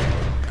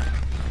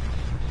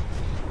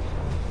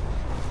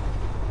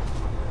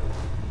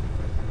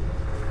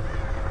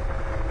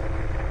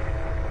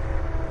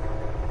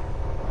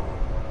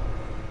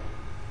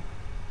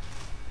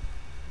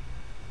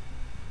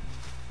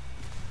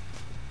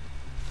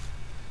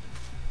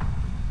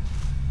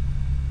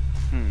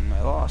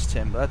 I lost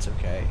him, but that's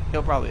okay.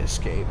 He'll probably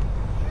escape.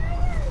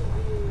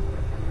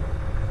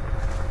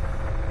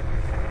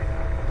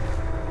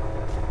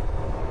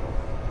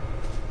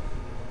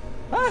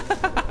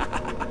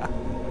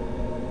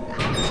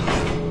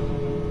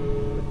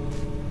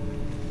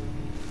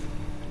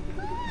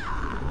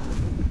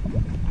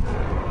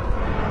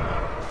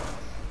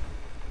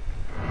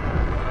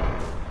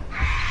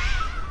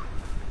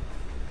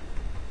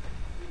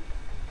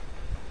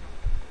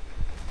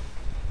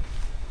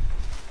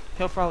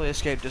 He'll probably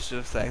escape just to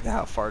the fact of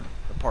how far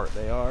apart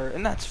they are,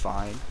 and that's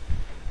fine.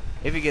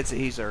 If he gets it,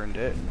 he's earned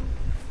it.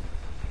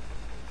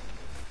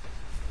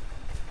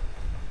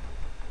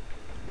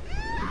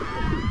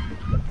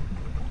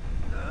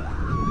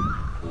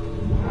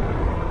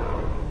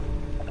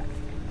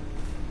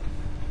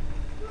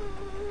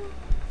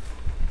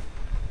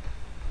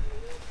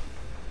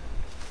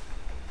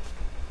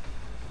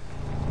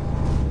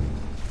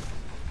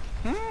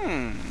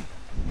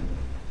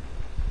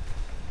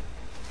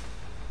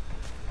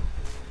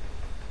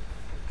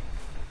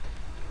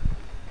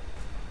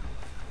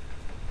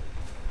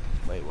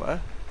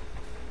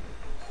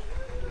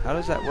 How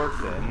does that work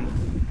then?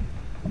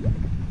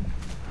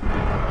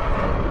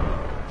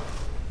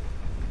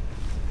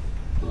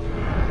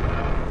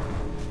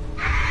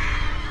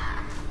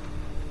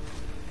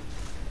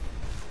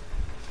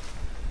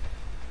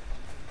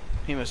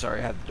 He must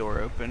already have the door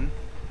open.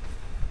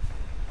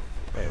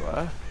 Wait, what?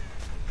 Well,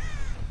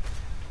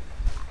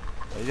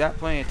 he's got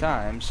plenty of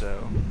time,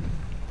 so...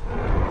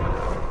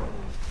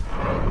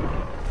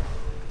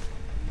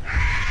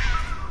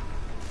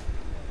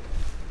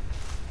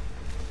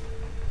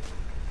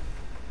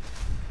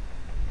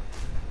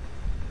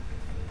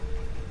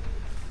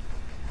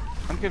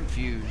 I'm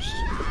confused.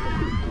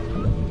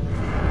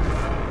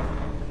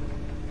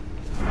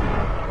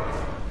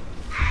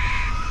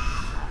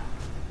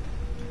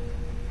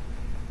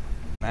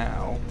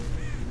 Now.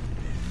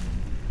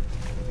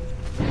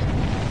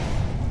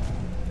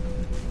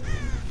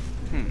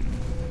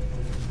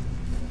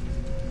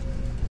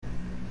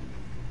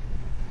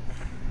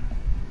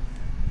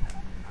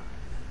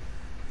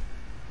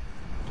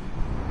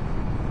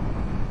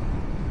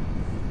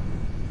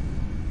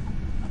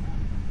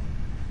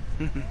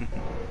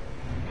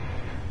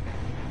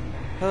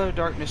 Hello,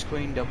 Darkness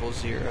Queen 00,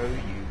 you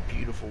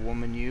beautiful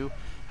woman, you.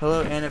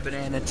 Hello, Anna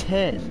Banana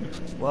 10.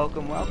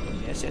 Welcome,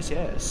 welcome. Yes, yes,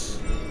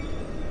 yes.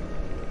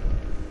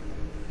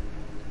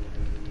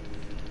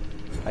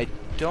 I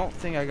don't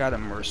think I got a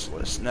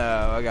Merciless.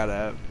 No, I got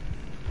a...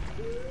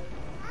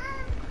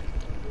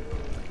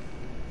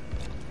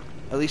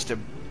 At least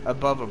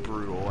above a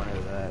Brutal, I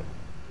know that.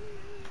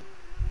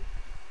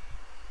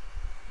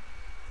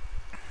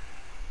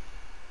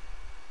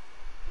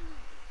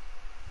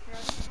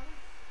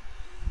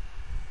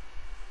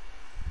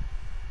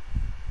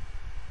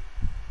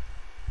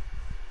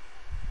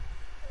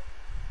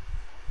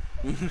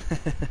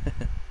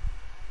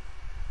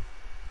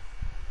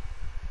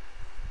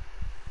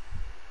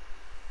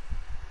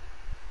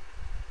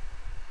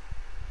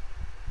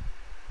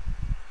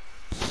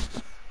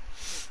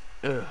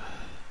 Ugh.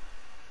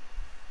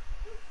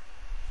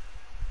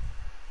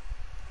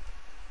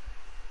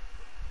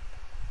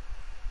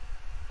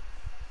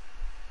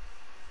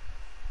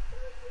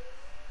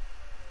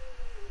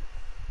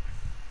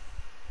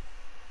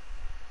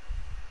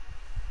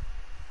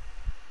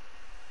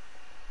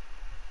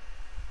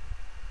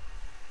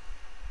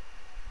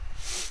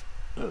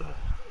 Ugh.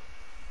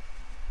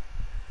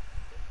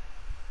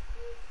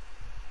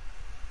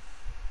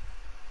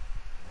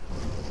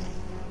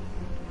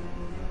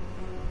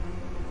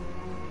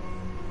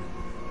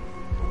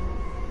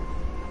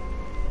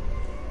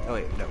 Oh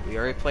wait, no, we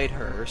already played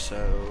her,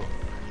 so...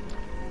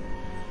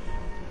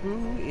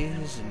 Who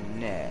is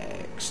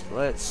next?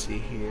 Let's see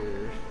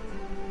here.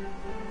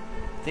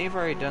 I think I've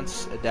already done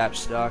Adapt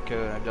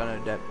Stocko and I've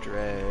done Adapt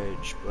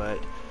Dredge, but...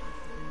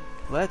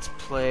 Let's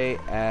play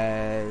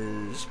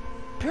as...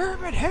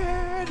 Pyramid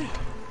Head!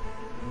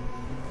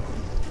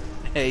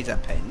 He's a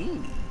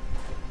panini.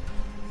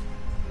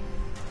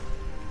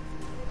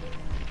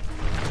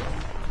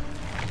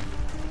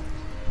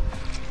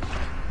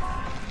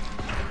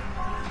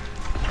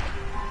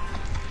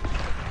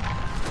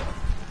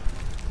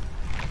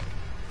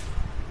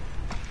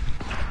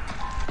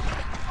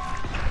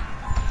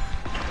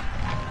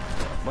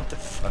 What the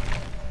fuck?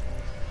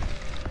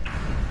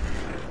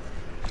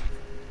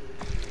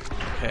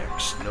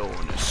 Hex, no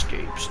one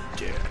escapes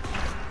death.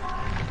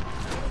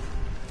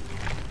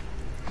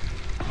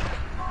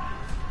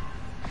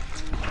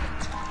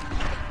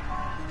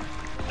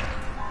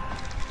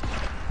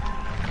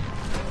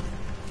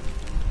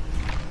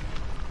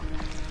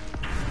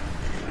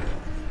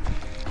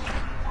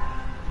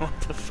 What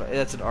the fuck?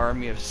 That's an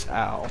army of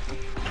Sal.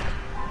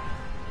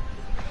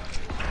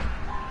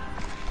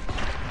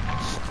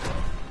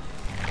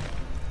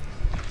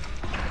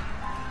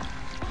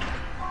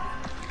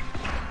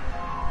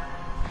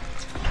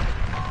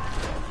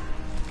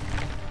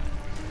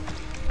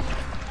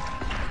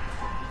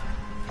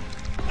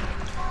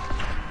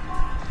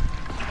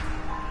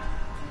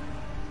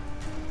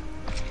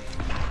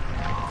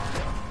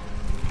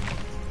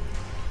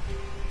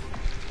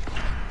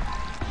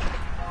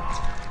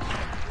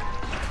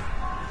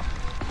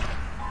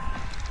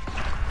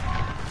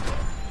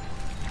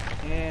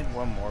 And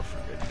one more for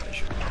good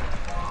measure.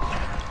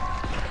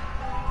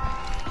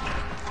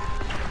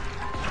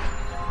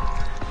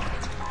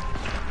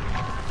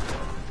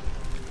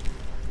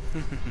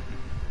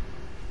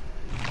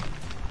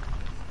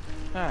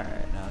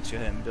 Alright, now let's go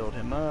ahead and build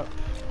him up.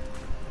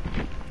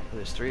 With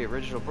his 3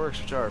 original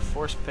books, which are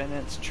Force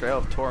Penance, Trail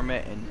of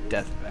Torment, and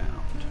Deathbound.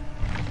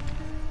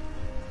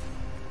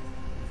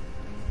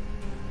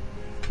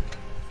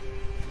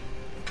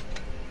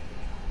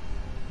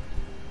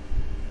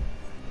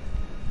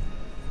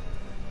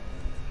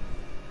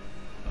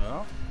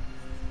 Well,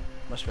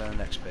 must be on the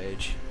next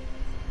page.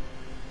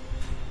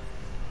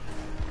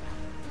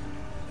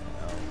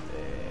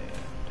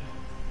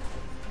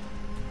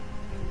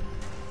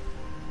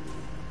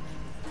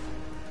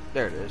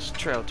 There it is,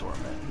 Trail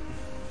Torment.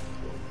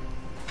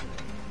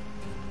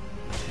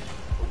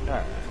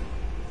 Alright.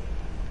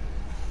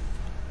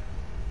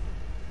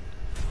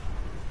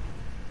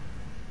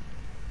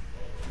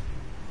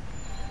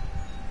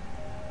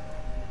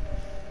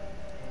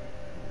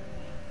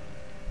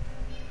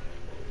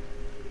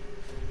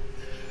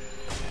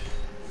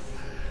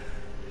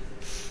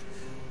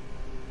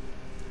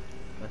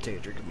 take a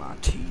drink of my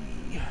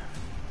tea.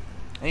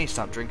 I need to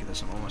stop drinking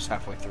this. I'm almost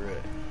halfway through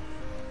it.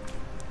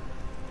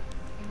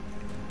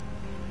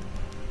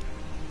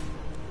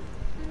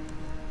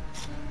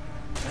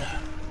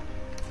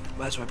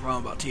 That's my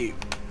problem about tea.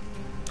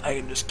 I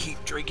can just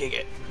keep drinking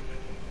it.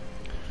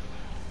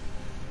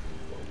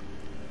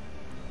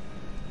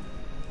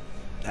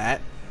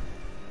 That.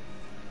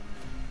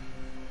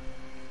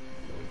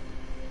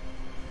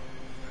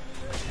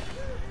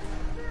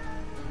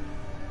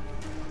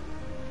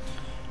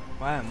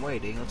 While I'm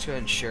waiting, let's go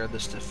ahead and share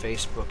this to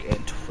Facebook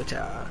and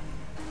Twitter.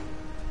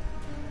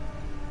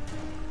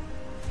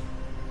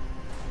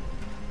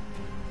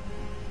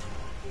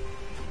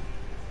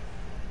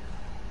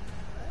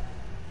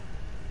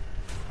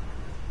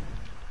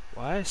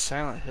 Why is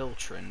Silent Hill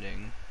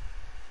trending?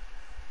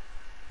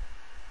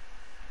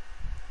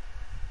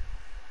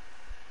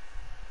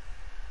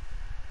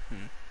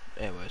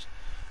 Anyways.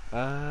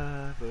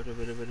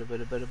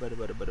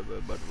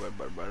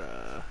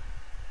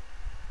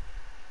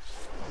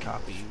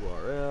 Copy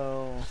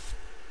URL.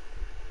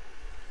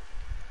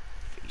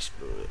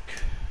 Facebook.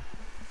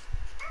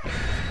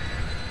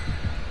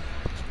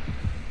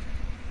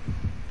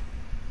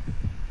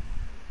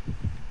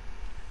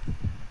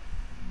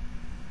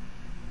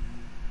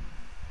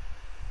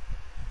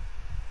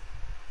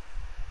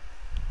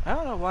 I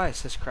don't know why it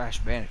says Crash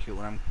Bandicoot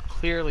when I'm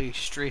clearly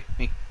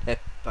streaming Dead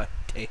by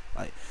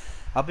Daylight.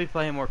 I'll be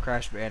playing more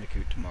Crash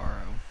Bandicoot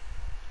tomorrow.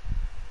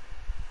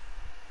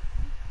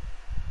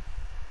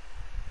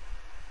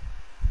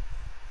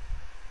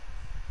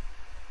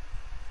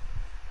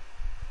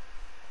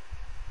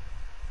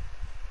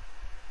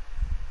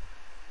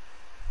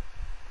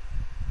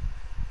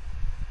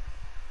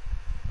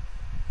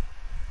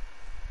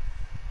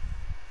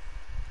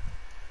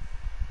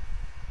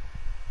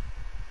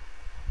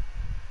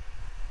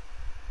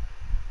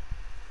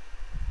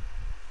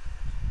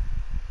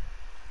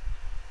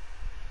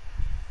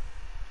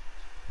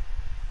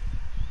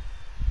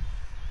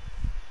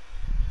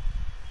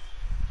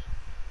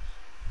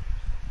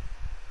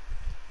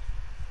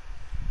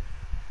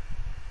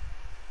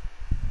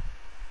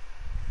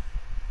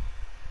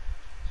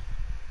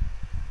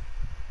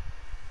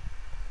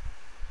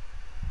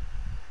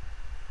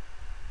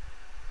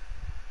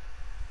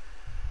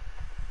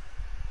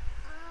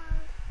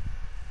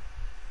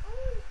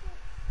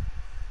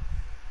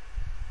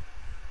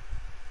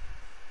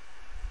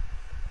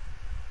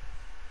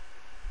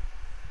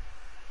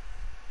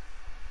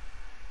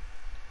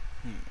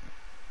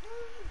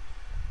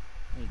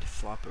 I need to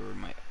flop over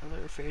my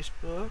other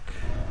Facebook.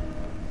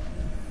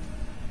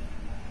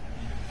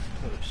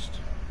 Post.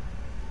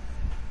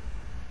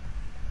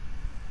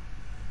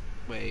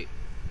 Wait.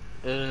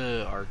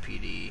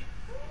 RPD.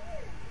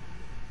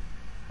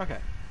 Okay.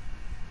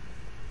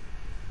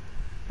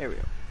 Here we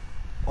go.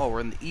 Oh,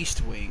 we're in the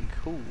East Wing.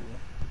 Cool.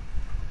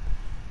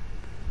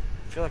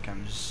 I feel like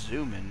I'm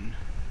zooming.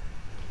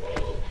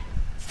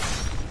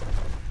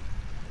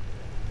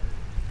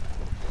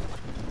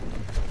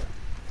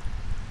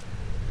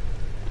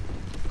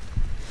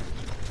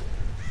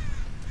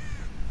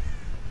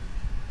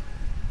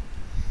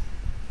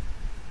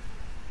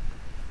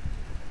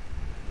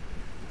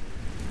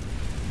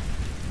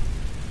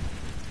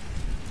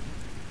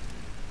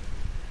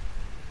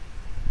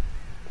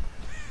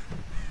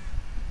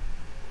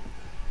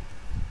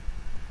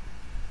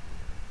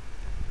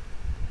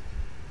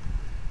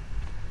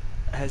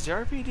 Has the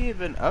RPD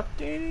been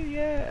updated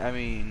yet? I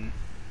mean...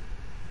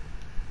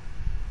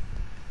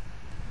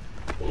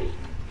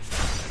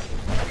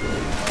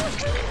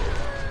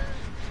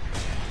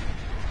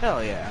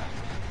 Hell yeah.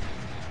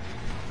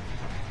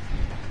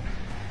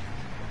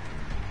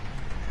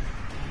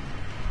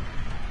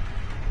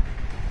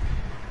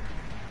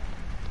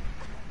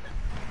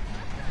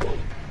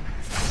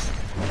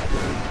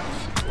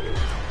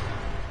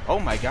 Oh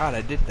my god,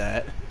 I did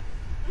that.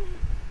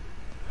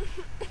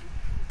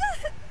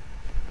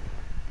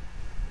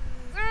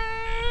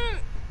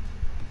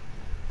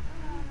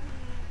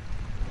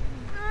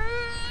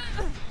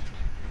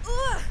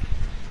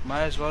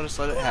 Might as well just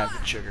let it have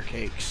the sugar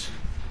cakes.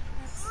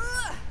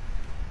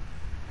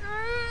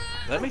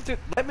 Let me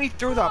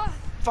through the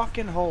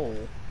fucking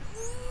hole.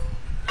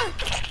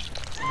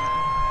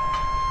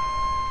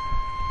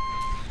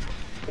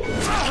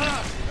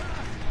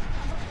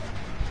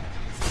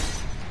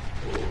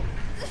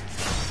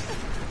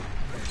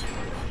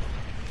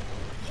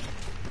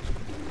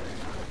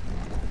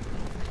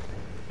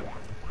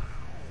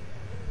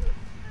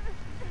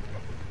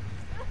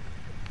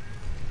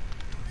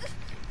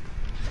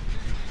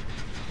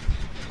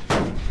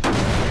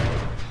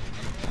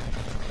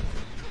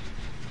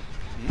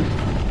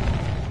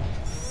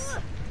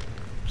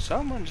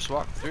 Someone just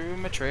walked through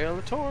my trail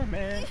of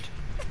torment.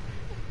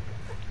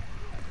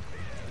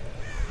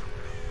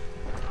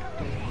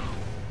 Oh,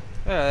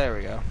 there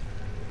we go.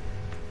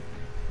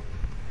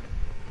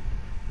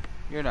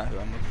 You're not who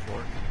I'm looking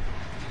for.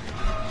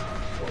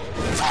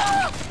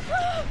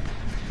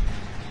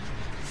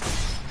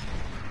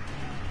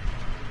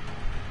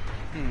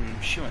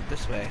 She went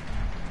this way.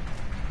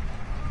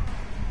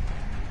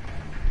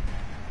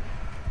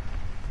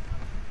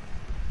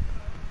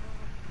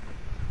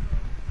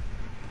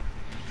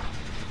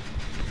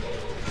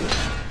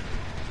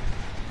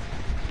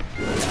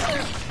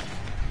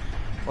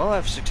 will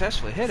have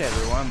successfully hit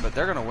everyone, but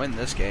they're gonna win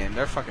this game.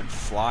 They're fucking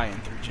flying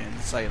through gens.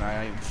 It's like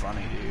not even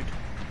funny, dude.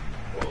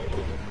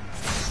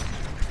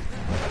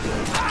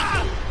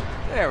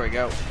 There we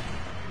go.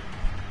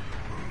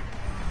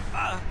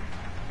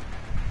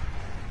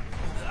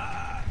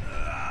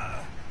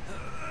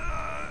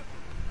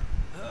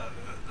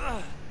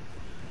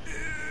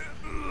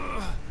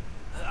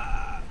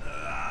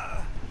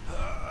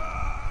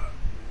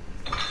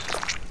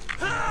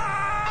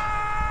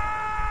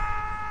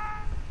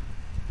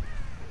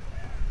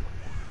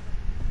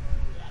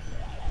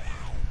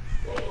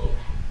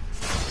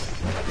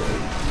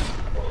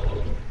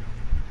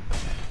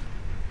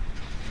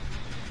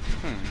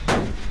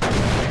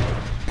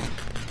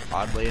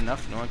 Oddly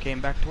enough, no one came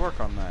back to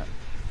work on that.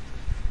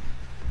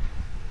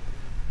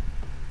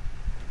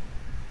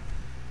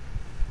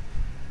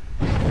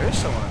 There is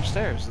someone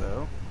upstairs,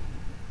 though.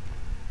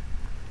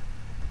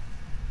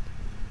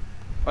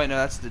 Wait, no,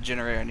 that's the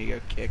generator I need to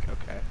go kick.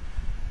 Okay.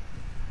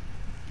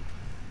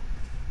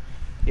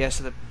 Yeah,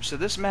 so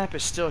this map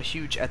is still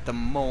huge at the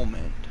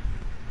moment.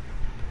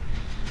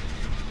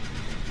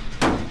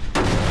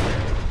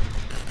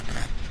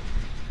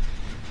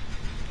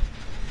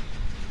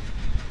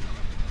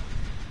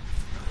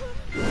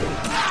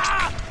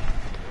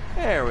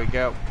 There we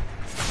go.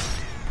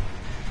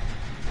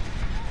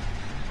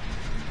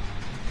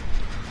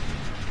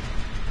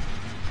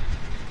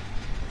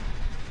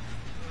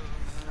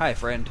 Hi,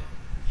 friend.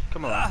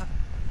 Come along.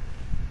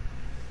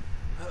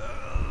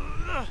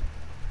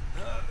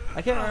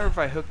 I can't remember if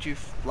I hooked you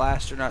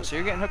last or not, so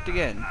you're getting hooked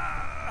again.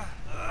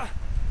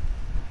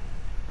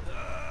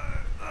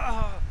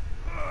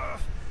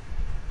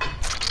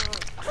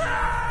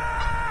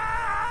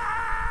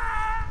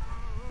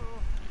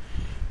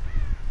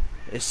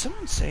 Is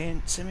someone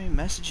send me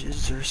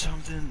messages or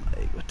something?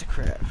 Like, what the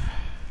crap?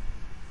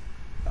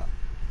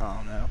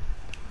 Oh no.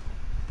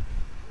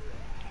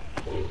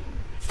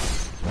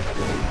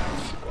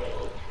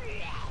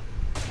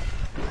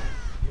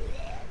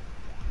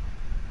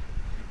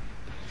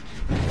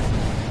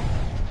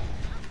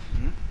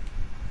 Hmm?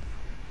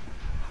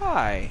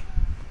 Hi.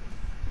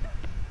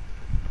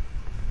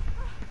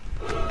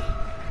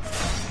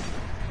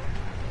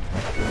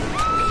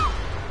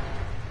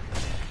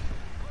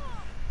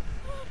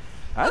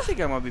 I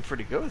think I'm gonna be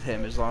pretty good with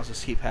him as long as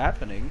this keeps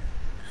happening.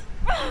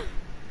 But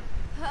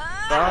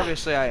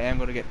obviously I am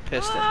gonna get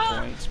pissed at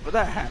points, but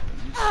that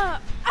happens.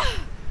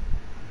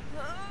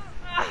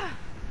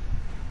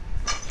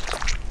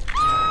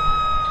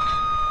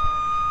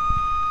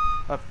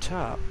 Up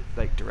top,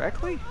 like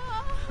directly?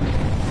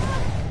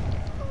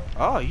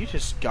 Oh, you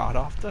just got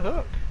off the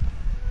hook.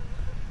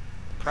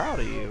 Proud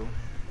of you.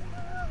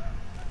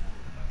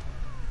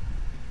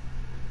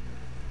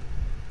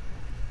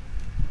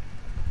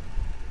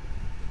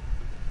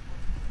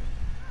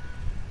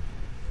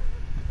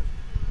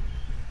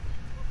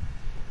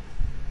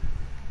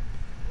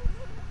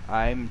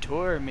 I'm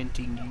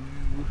tormenting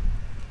you.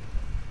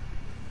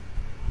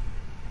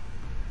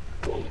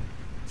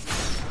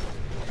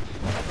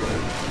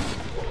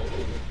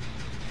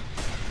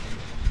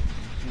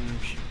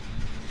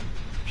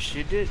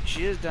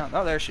 She is down.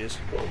 Oh, there she is.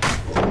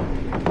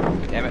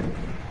 Damn it.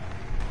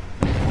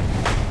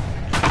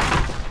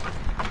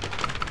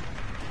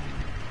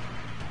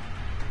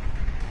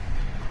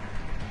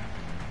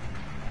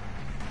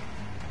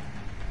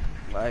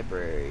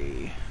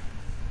 Library.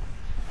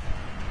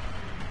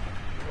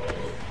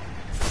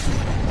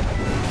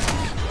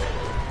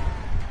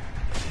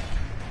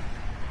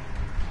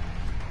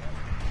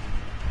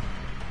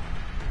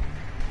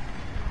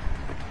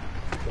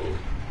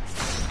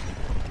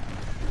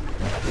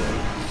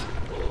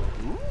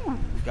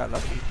 Got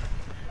lucky.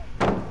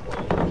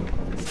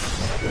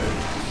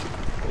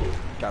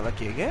 Got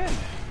lucky again.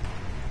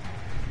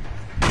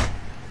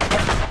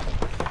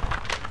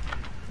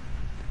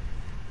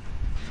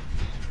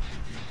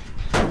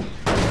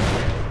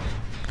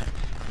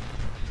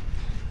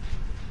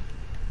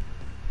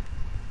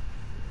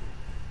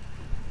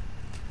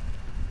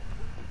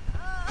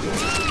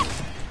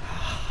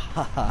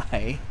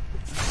 Hi.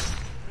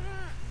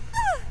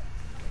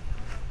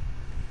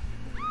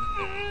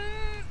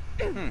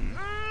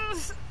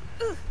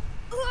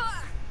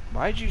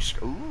 Why'd you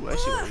ooh, I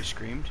see why you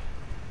screamed.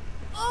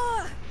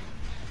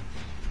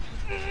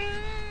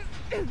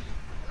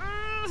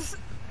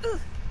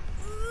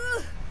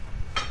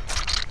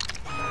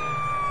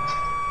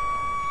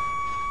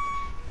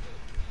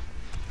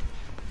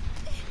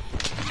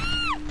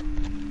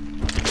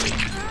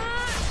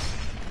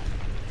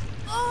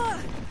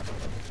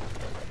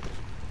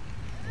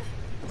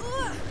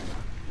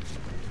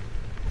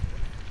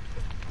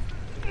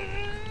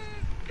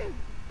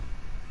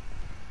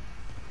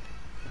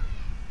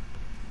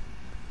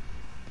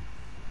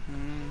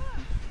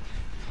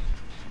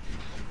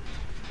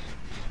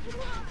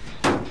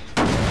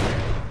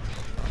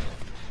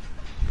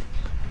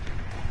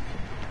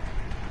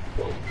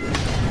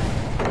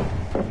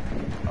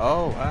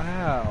 Oh,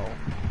 wow.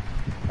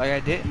 Like, I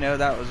didn't know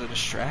that was a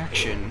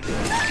distraction.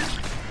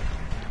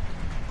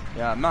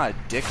 Yeah, I'm not a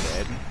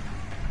dickhead.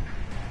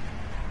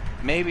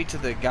 Maybe to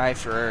the Guy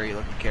Fieri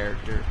looking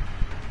character.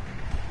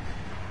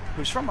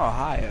 Who's from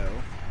Ohio.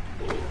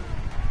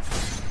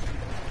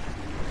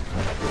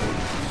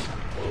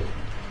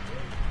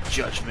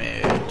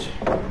 Judgment.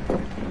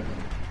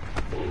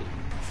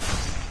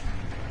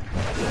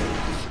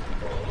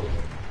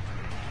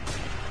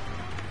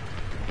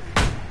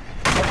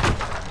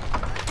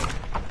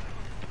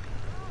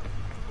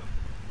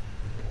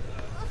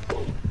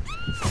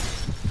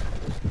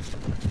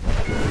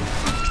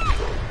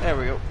 There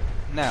we go.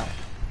 Now,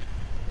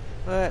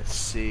 let's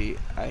see.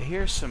 I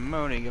hear some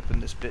moaning up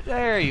in this bit.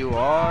 There you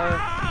are.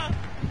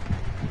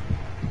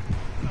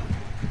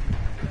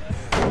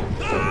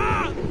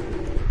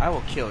 I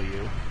will kill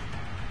you.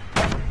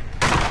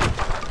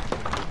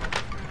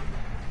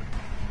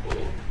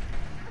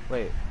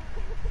 Wait.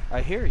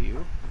 I hear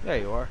you. There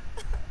you are.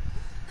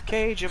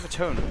 Cage of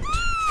Atonement.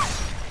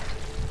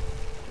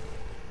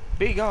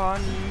 Be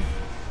gone.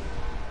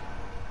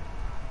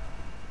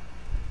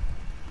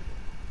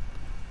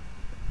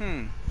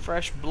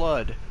 Fresh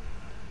blood.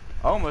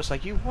 Almost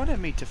like you wanted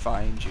me to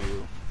find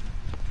you.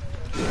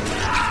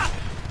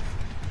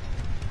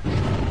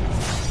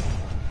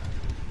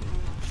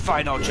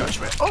 Final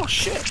Judgment. Oh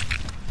shit!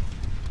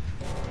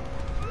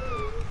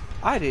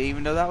 I didn't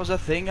even know that was a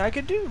thing I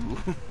could do.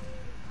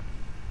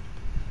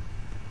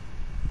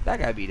 That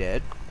guy be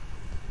dead.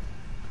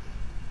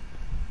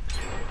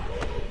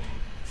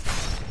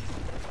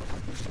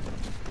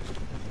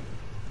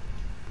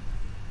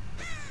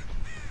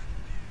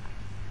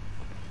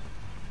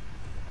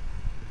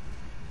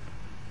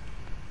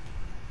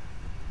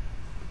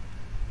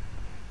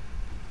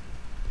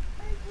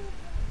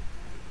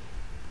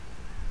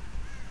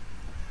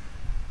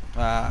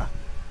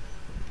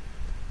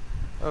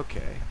 Okay.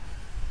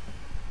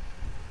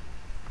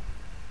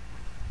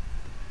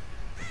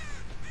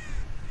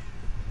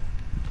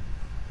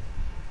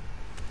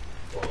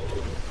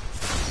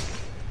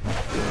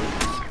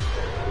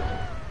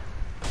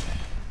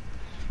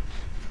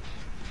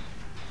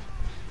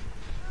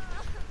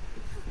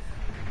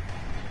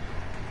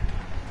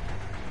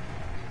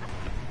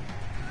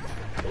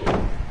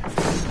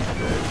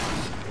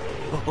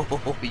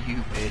 Oh,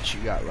 you bitch,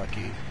 you got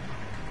lucky.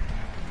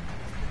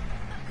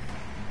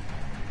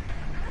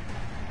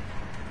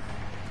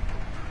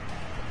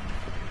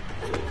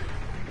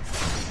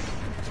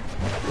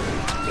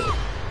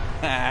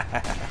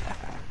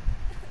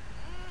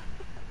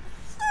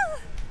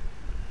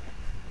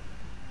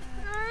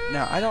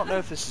 Now, I don't know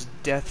if this is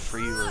death for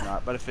you or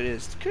not, but if it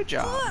is, good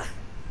job.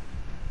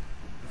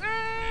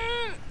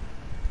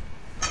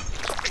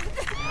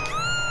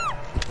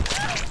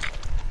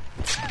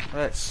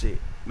 Let's see.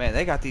 Man,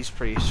 they got these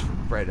pretty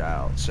spread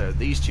out, so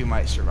these two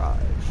might survive.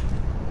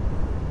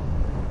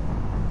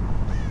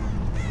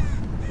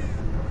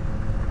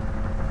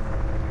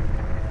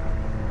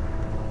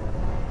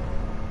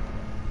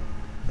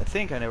 I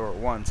think I know where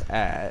one's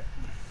at.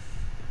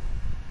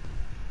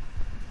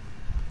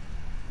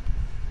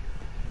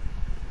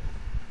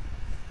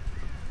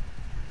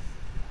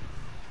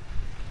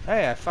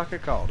 Hey, I fucking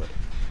called it.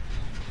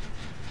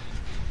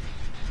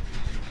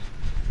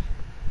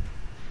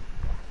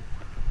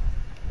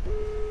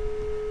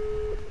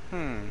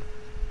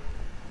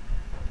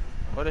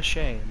 What a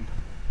shame.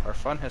 Our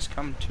fun has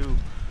come to,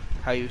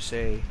 how you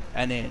say,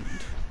 an end.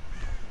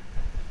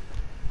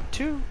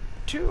 Two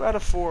out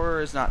of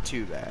 4 is not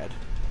too bad.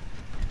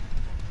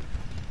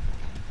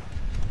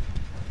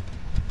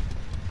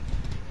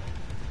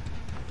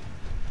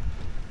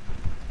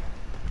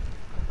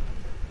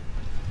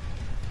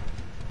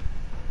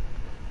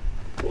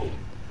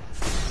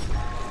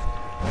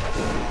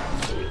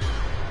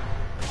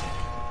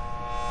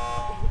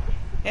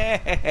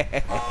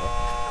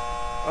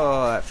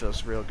 Oh, that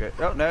feels real good.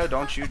 Oh, no,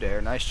 don't you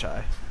dare. Nice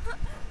try.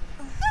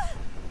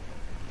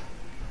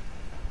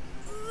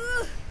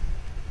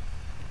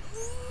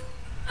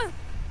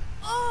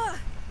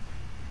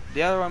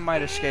 The other one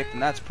might escape,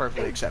 and that's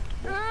perfectly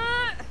acceptable.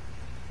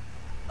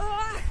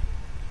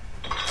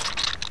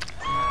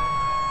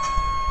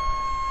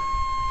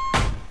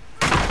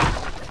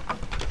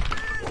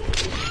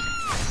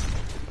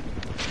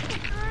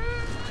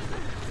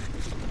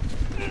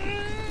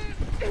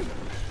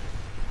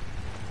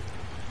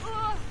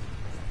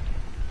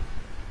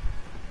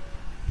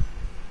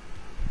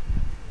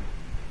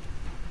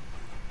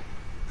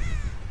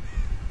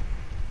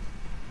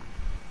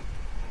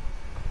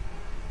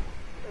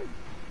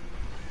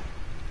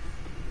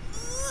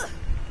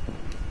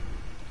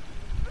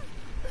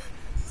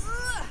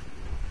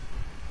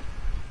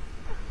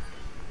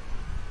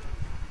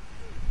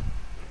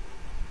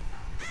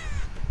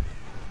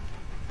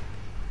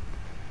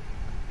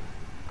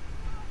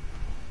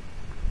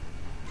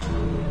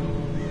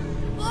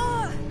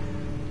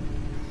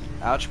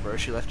 Ouch, bro,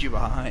 she left you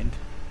behind.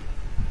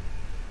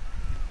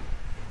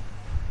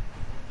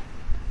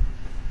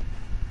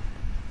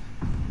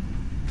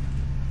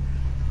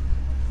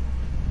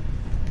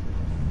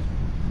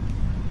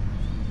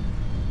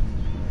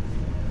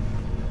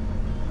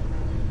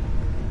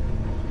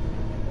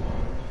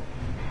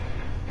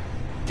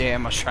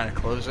 Damn, I was trying to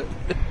close it.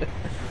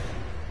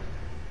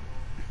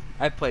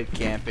 I played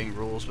camping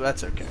rules, but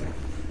that's okay.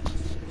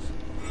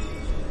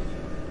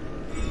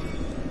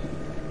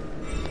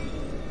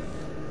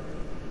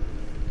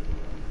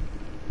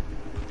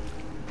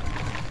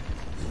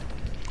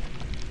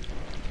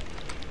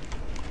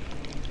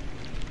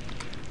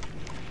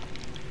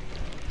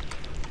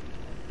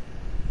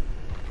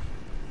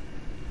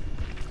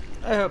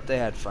 I hope they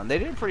had fun. They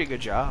did a pretty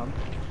good job.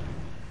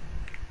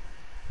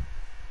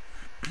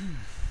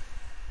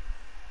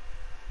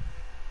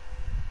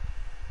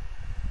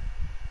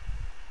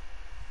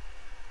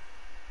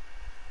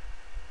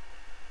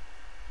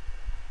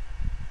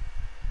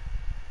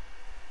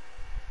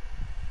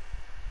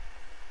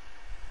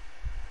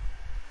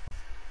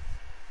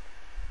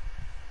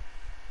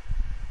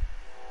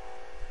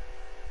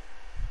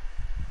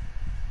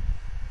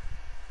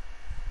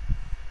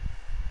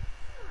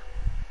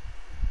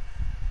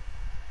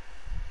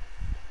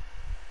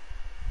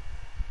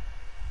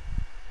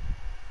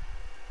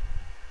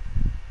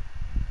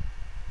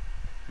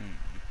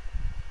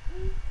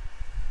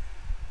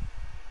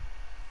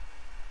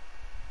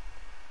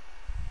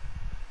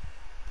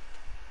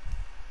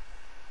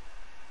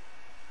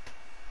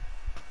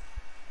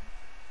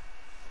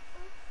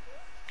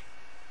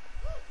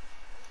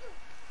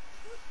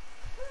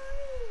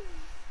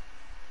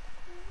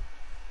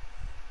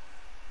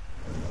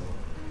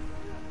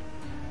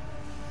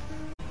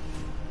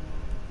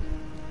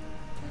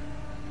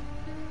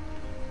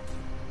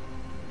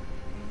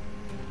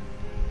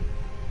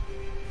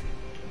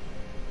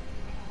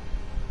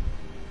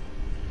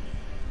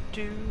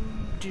 Do,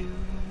 do,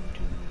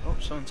 do. Oh,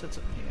 someone said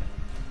something here.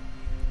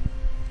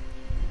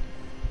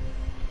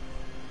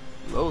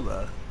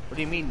 Lola? What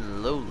do you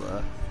mean,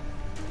 Lola?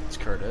 It's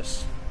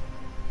Curtis.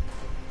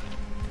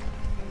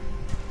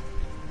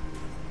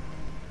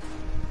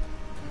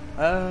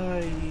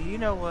 You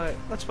know what?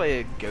 Let's play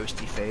a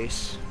ghosty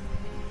face.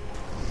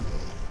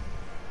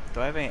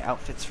 Do I have any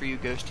outfits for you,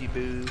 ghosty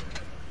boo?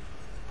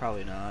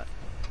 Probably not.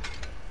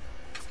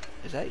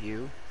 Is that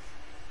you?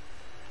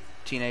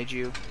 Teenage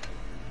you?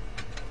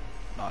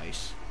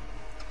 Nice.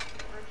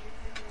 Where'd you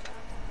pick it up?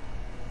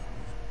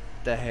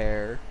 The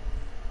hair.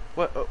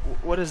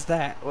 What is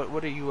that?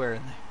 What are you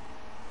wearing there?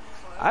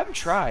 Clothes? I'm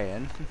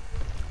trying.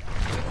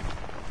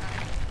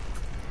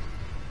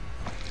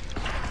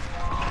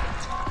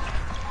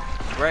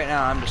 Right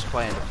now, I'm just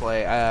playing to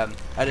play.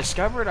 I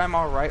discovered I'm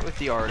all right with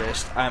the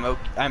artist.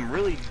 I'm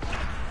really.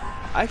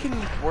 I can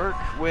work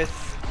with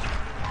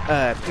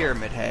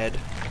Pyramid Head.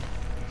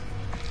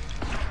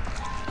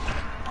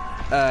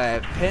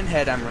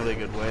 Pinhead, I'm really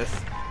good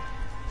with.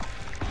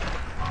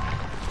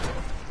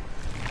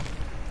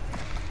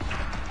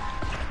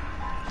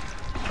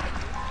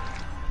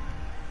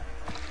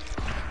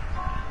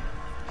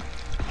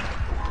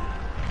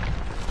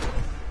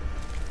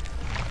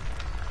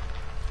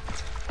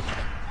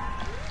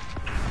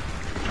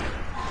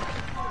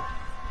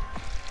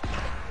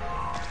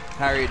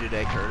 How are you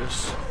today,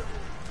 Curtis?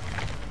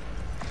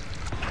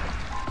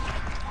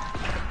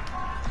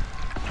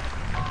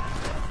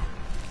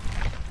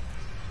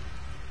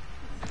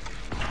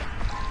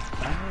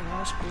 I'm a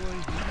lost boy, you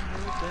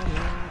know better.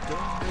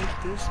 Don't make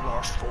this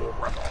lost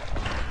forever.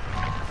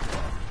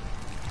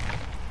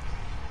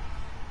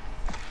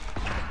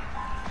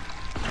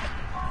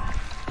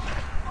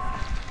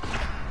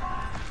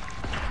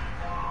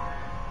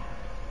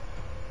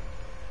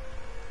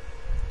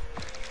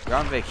 You're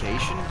on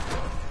vacation?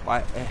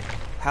 Why?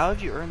 How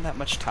have you earned that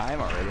much time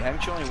already?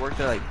 Haven't you only worked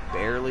there like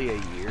barely a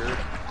year?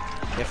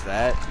 If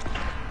that.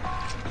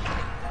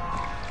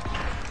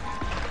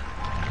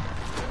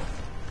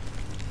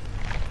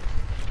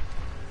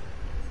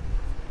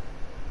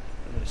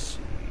 Let's see.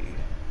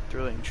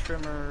 Drilling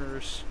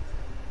trimmers.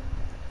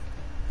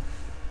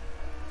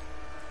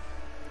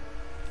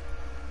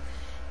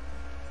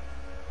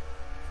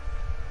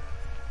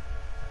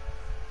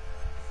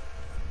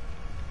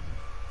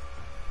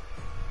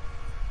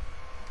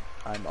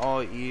 I'm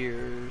all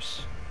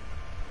ears.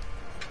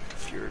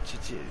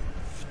 Furtive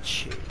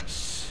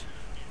chase.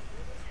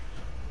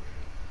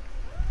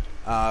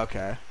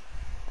 Okay.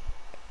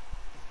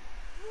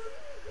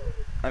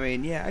 I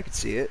mean, yeah, I could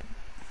see it.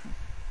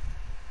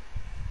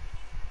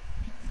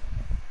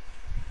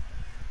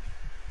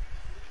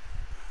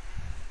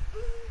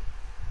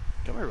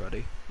 Come here, buddy.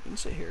 You can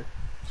sit here.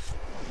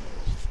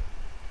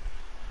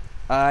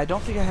 I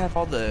don't think I have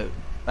all the.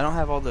 I don't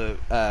have all the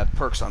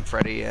perks on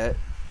Freddy yet.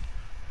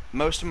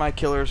 Most of my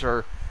killers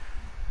are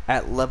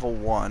at level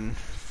 1.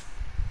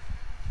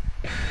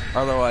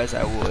 Otherwise,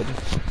 I would.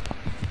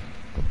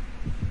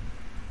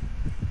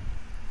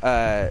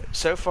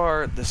 So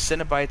far, the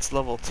Cenobite's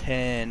level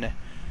 10,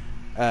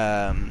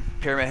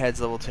 Pyramid Head's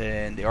level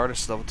 10, the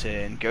Artist's level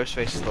 10,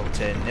 Ghostface is level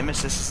 10,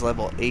 Nemesis is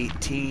level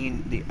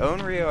 18, the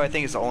Onryo I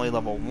think is only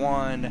level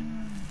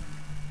 1,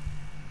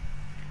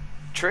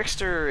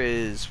 Trickster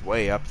is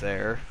way up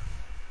there.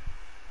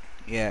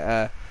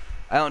 Yeah,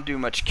 I don't do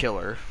much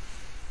killer,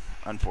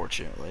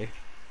 unfortunately.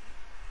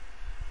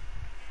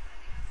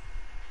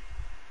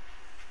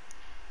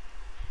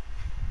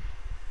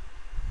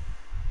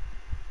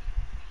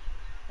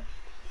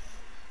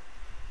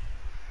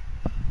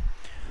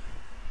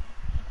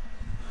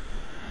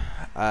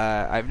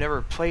 I've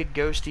never played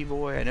Ghosty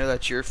Boy. I know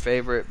that's your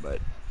favorite, but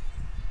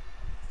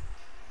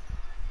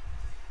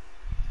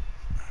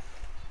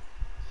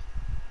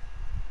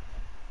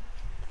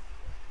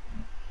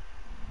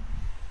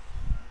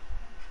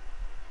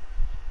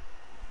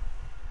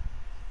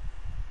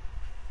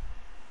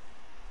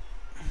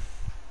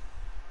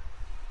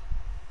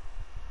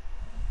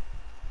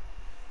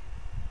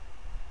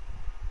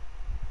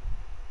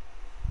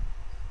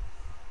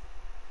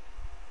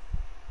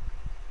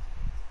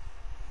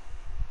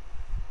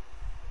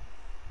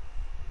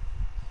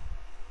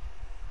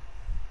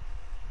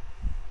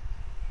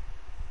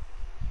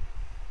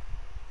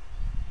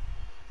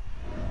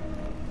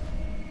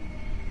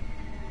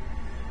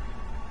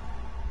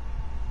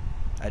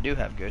I do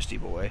have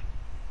Ghosty Boy.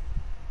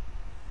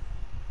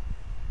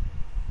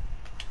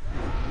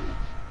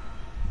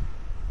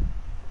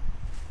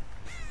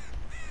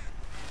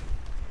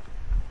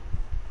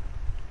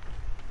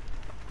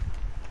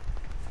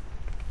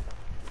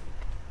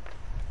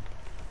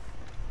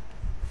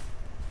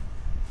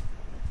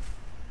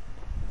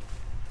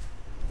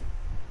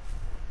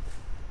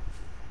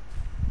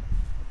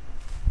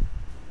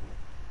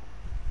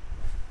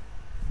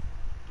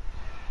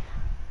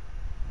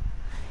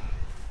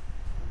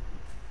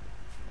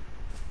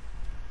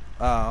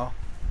 Oh.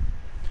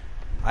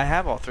 I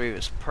have all 3 of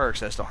his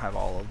perks, I just don't have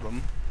all of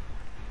them.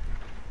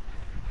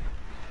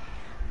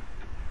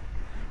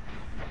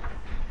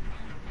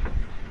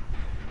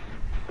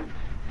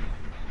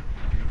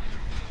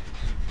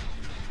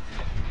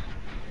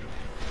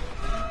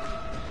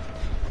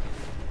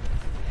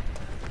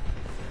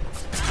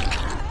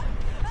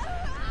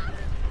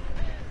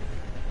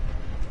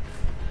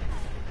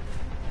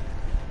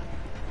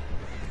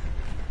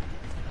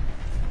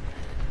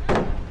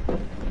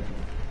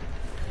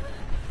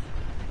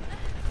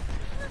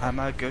 I'm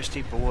a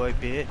ghosty boy,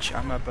 bitch.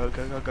 I'm a go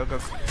go go go.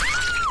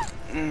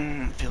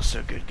 Feels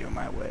so good, go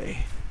my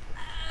way.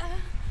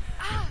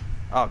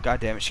 Oh, god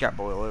damn it, she got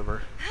boil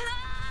over.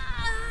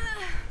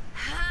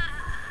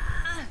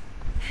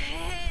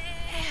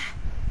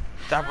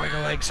 Stop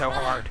wiggling legs so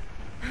hard.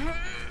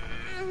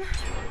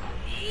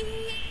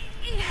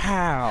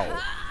 How?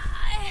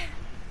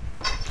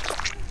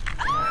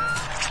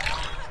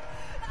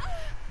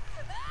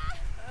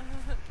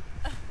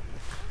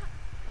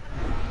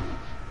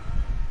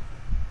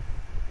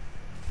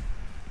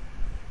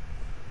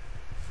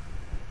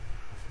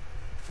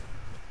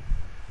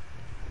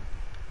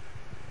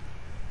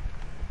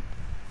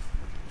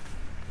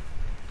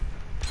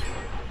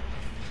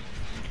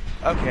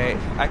 Okay,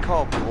 I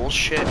call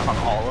bullshit on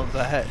all of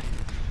that.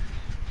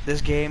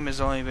 This game has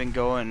only been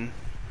going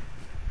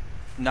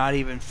not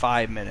even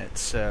 5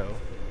 minutes, so...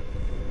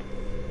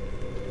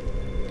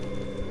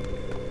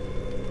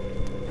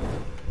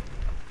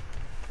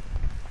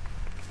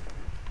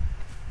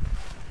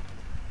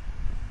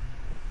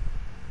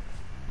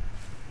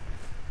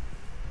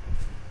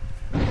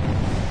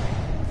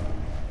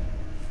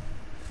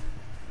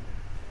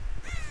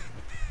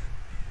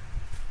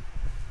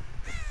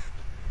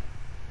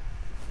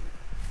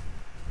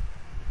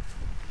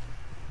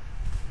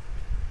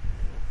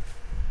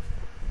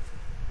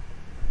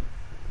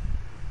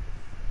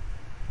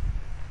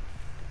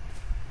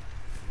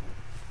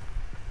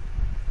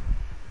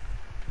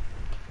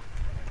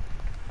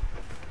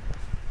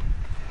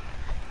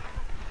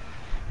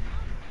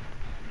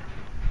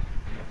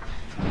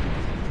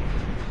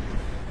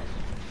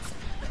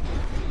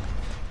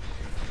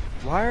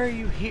 Why are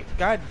you here?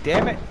 God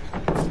damn it!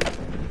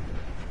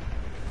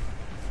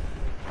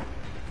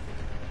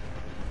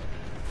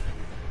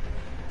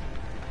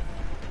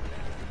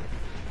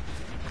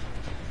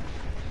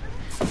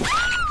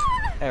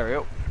 There we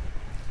go.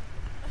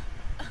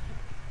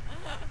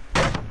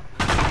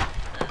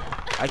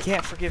 I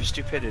can't forgive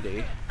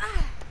stupidity.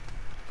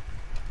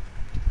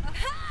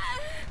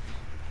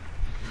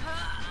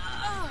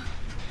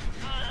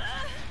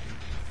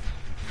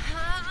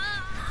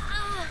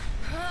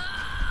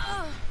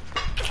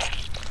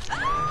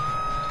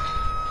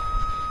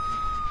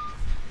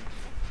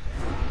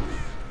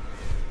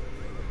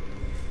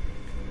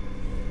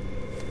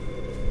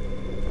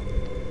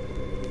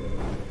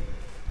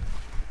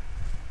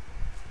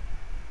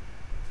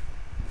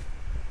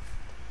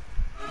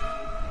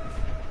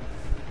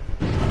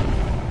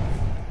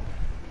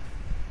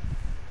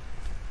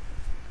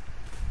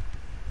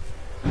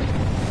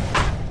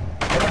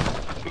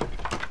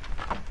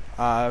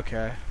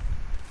 Okay.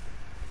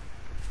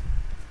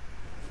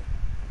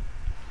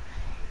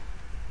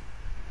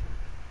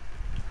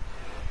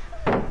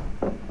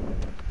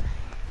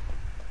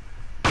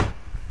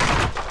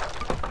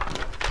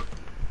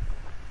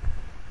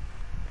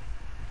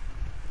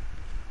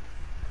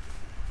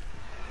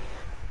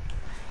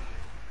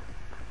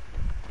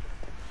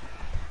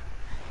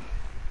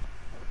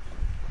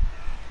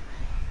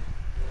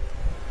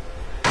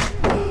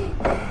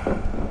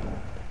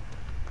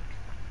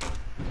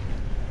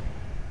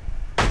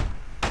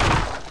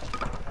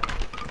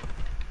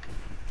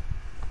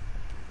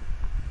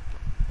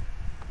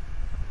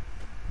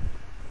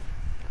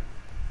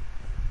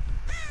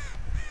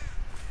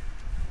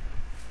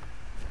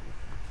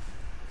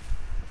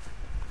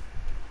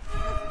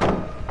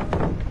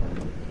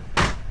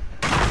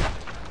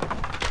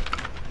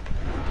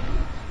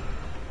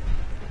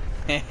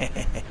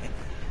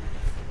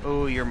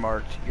 Oh, you're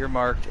marked. You're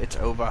marked. It's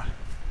over.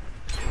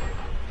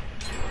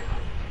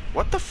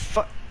 What the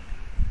fuck?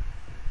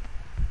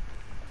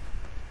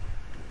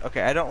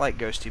 Okay, I don't like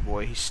Ghosty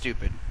Boy. He's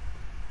stupid.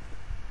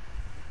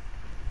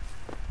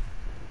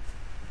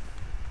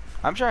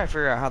 I'm trying to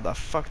figure out how the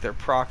fuck they're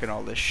proccing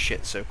all this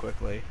shit so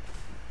quickly.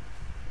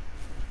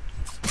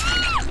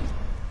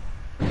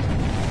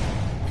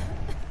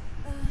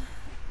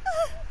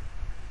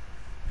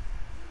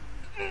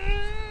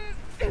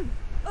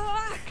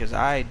 Because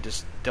I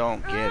just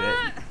don't get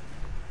it.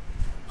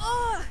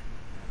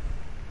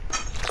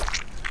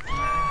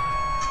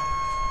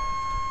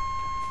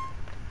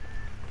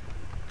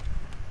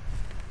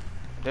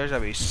 There's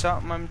gotta be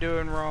something I'm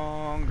doing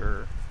wrong,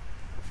 or...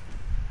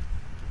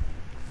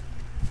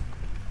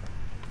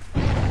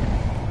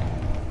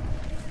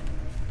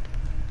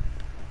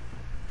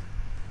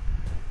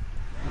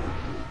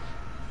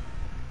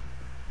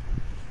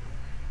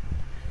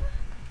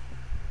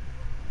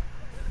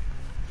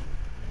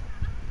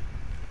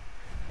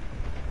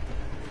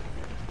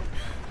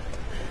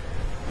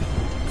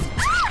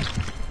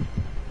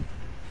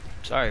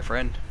 Sorry,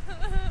 friend.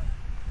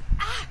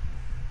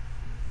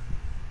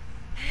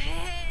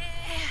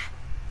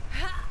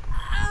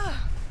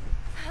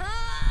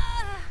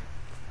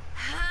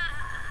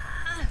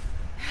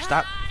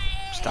 Stop.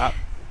 Stop.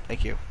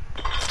 Thank you.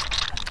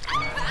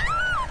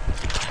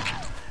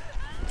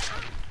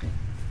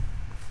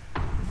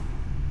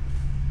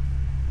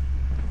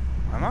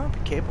 I'm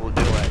not capable of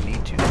doing what I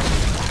need to.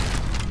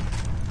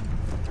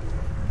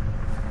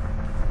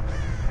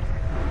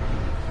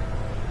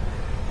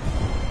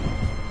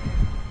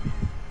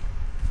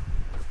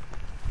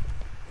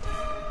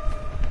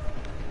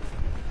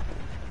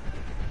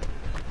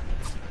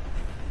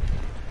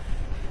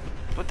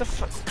 What the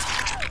fuck?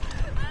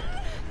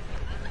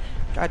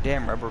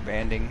 Goddamn rubber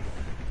banding.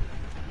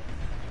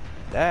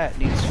 That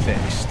needs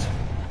fixed.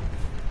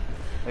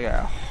 I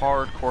got a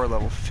hardcore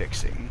level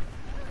fixing.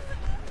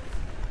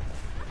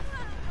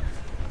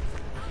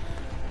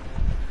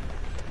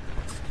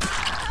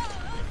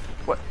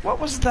 What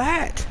was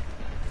that?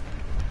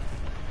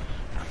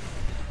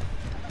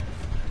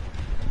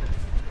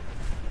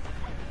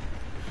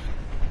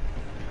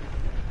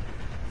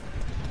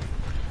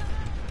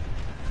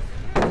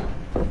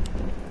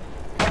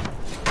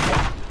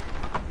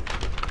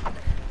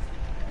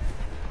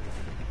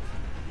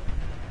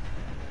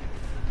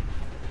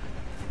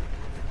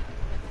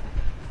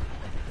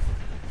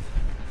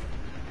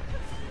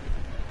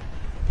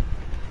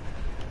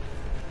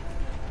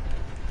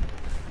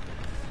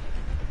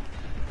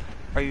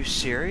 Are you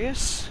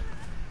serious?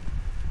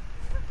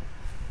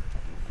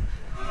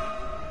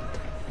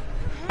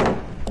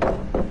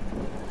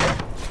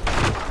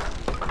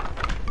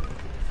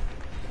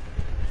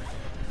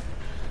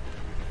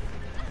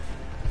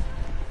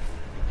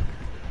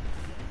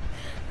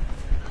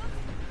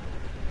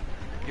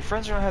 Your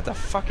friends are gonna have the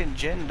fucking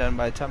gen done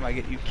by the time I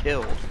get you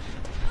killed.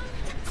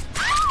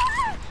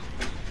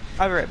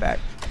 I'll be right back.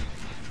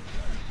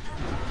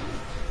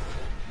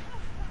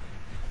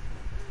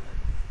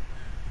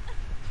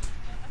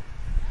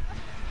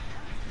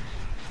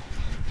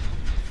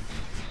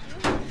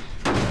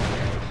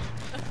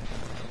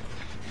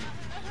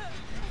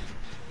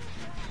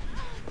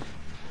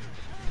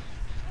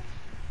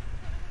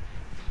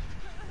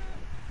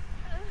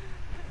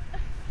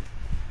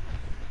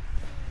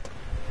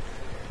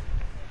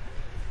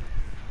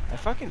 I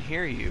fucking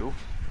hear you.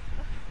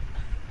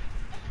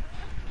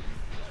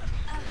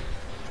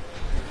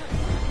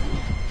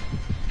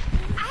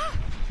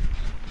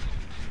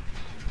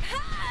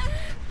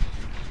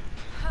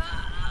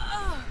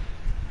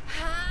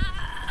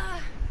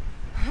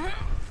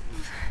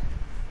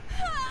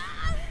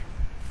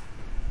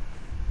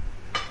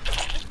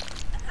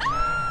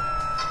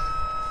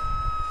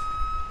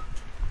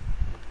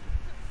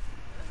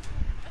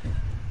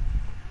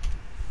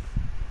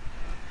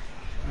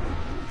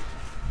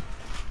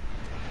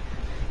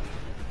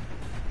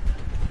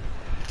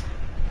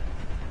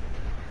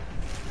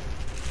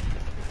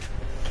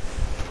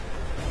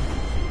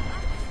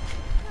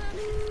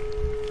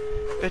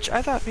 Bitch,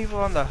 I thought people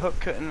on the hook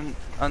couldn't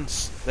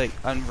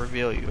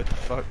unreveal you. What the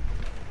fuck?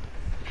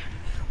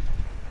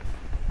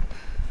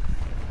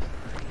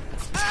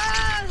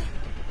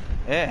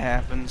 It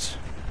happens.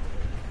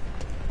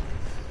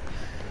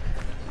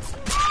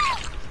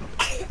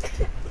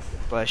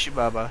 Bless you,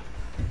 Bubba.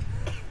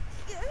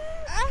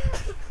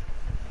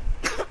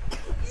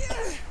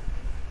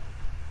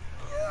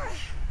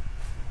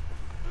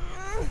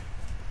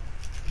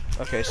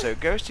 Okay, so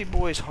Ghosty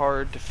Boy's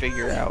hard to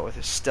figure out with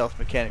his stealth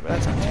mechanic, but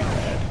that's not too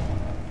bad.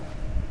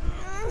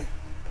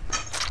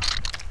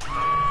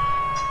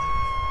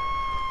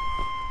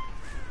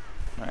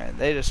 Alright,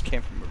 they just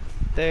came from over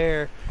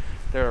there.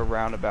 They're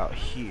around about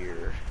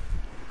here.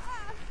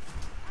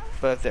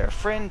 But if they're a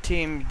friend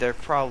team, they're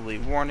probably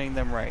warning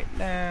them right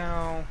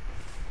now.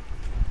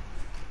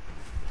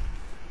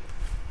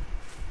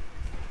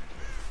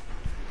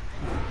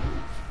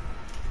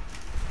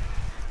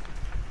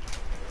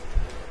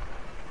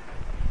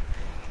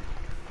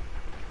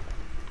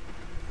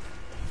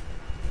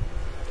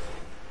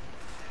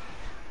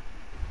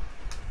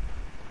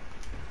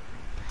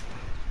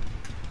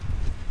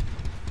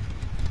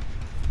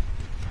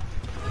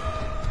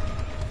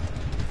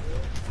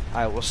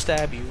 I will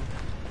stab you,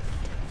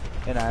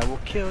 and I will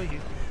kill you.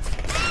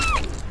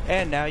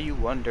 And now you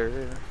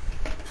wonder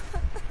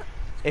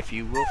if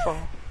you will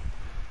fall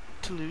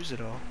to lose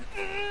it all.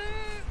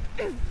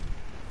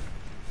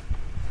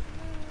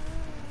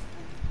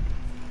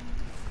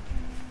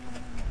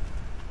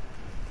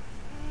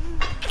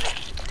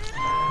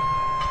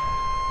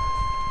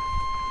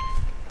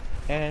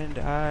 And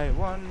I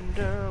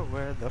wonder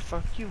where the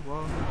fuck you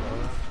are.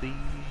 Please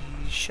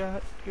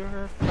shut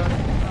your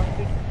fucking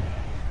mouth.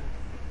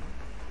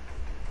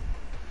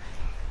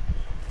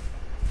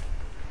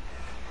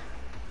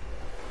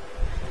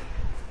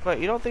 What,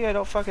 you don't think I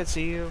don't fucking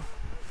see you?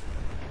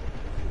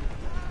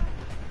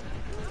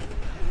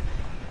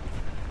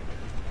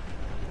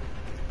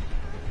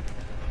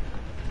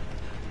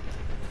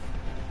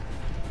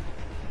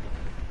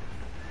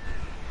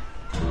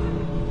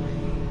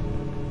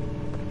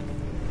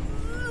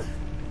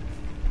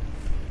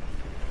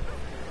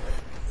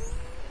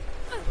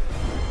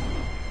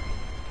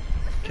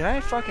 Can I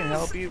fucking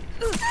help you?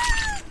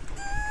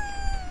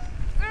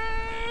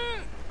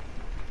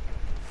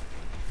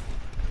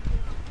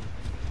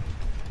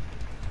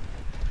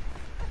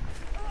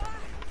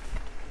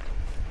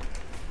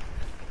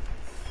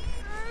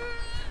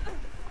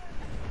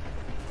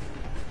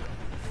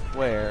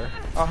 Where?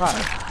 Oh,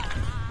 hi.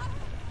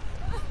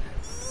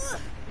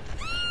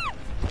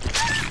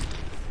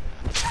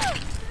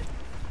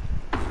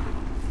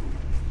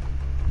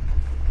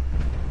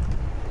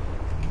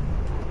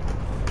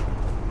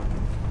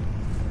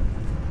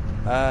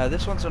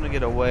 This one's gonna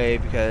get away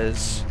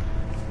because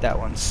that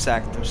one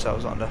sacked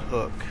themselves on the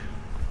hook.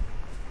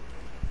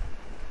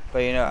 But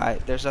you know,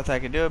 there's nothing I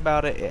can do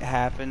about it. It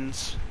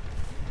happens.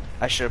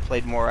 I should have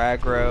played more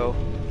aggro.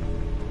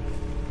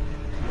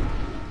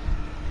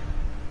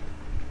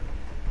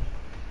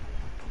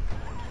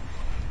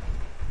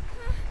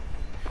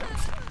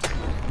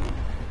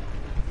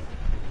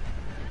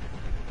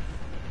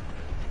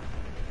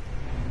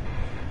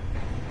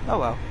 Oh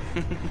well.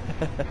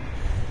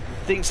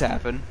 Things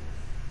happen.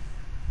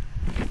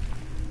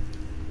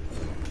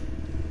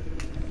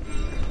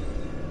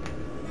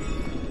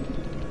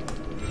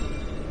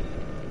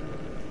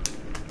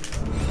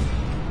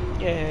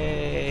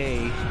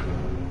 Yay!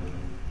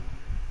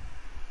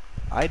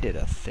 I did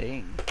a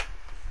thing.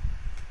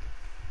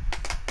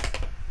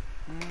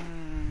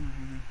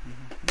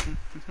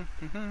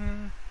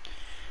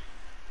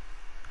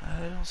 I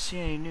don't see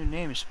any new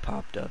names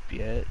popped up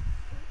yet.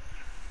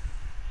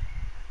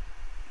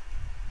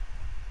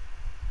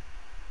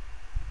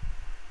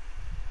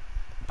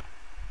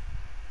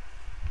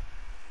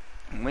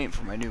 I'm waiting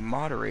for my new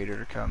moderator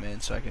to come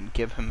in so I can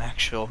give him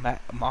actual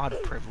mod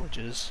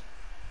privileges.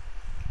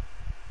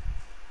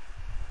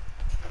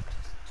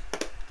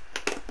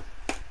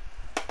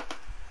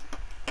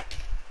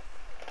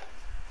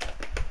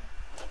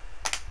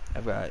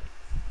 I've got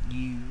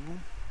you,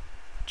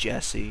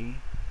 Jesse,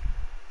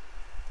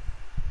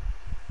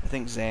 I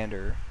think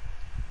Xander.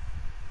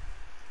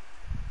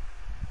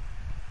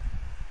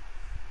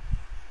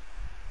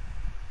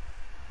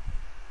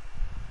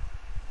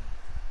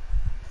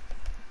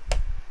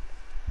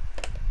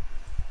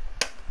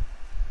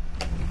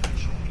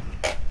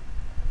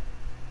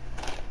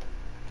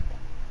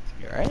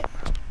 You alright?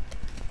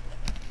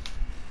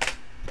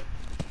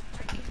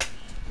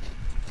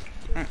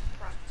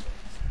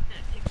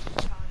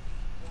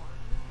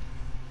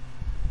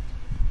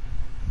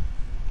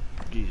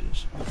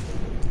 Jesus.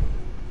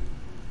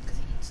 Because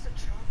he eats the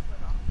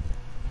chocolate off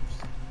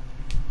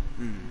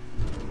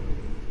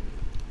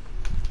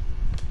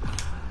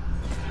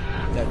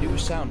That do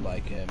sound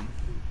like him.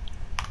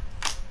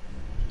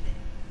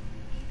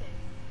 Eat it.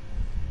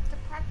 It's a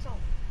pretzel.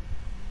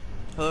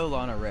 Hello,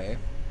 Lana Ray.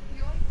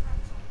 You like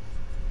pretzels.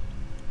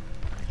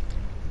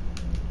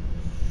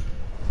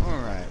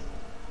 Alright.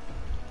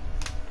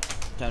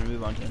 Time to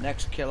move on to the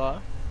next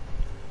killer.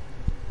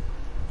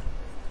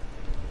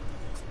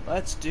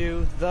 Let's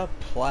do the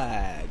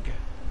plague.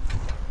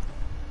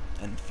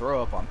 And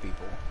throw up on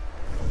people.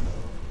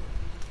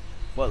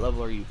 What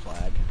level are you,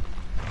 plague?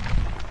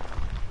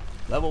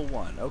 Level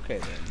 1. Okay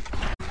then.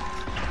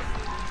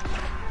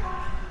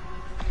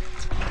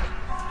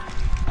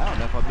 I don't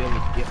know if I'll be able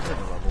to get rid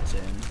of level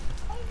 10.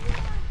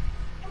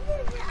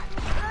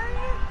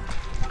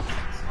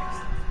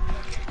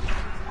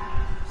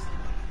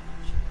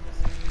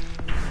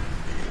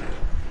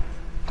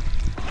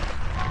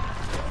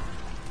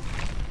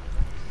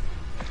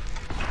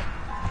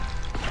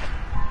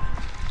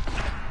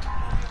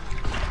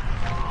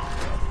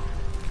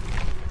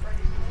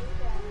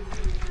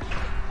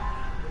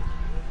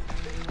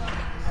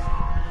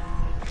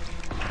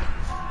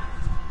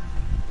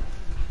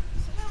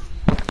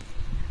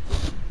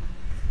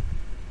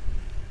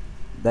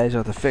 That is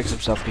have to fix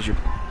himself because you're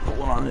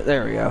pulling on it.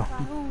 There we go.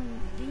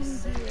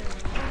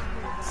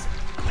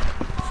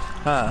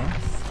 Huh?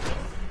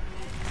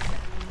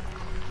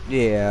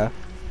 Yeah.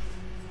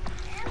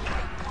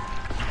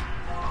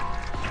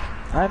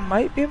 I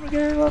might be able to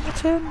get her to level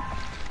 10.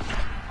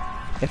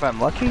 If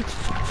I'm lucky.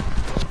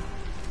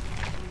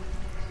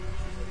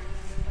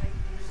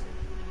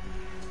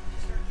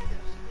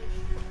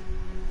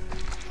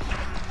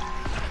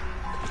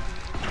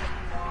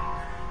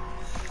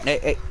 Hey,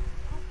 hey.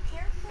 Oh,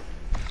 careful.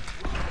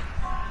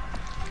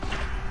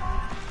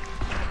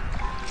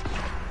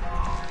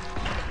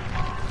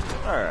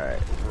 Alright,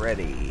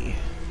 ready.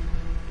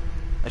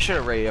 I should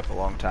have ready up a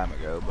long time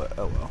ago, but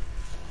oh well.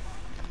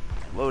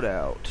 Load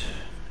out.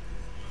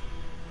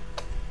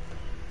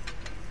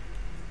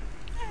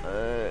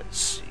 Let's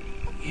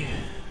see.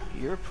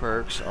 Your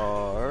perks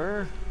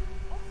are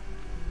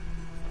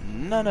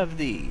none of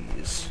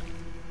these.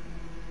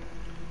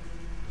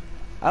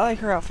 I like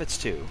her outfits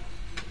too.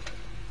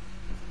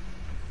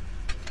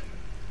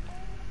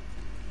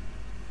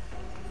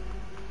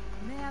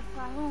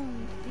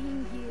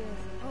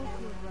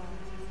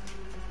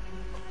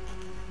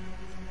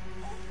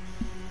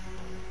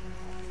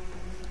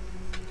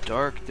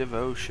 Dark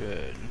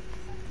Devotion.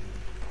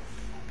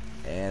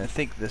 And I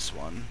think this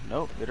one.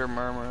 Nope, Bitter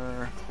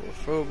Murmur,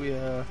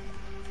 Chlorophobia.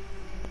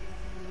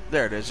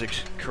 There it is,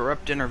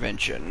 Corrupt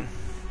Intervention.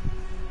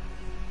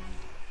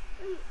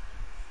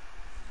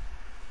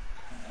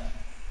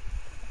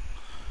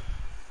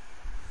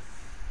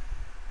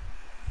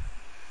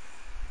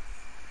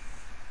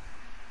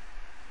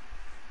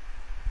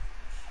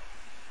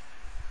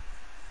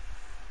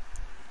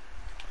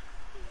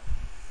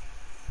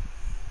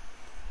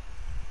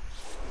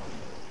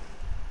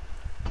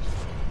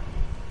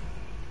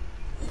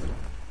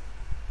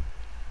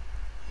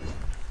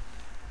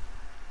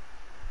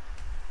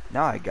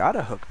 Now I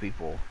gotta hook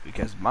people,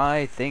 because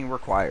my thing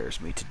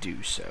requires me to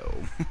do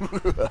so.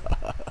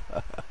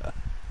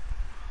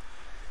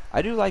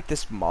 I do like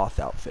this moth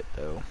outfit,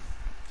 though.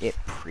 It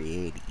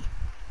pretty.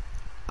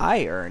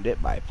 I earned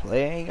it by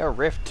playing a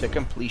Rift to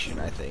completion,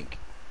 I think.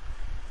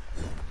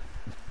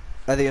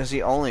 I think it was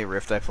the only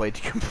Rift I played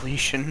to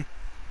completion.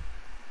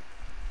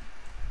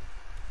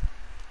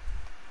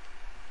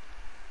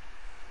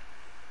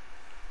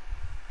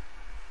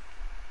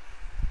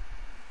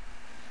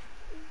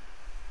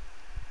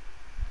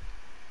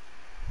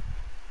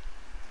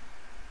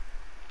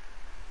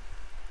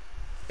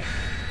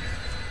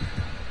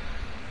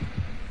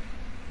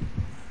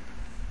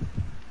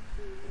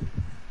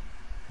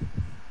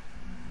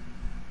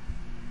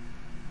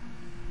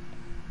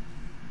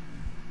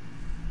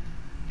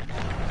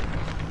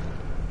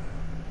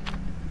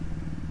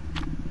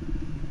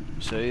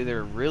 So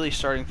either really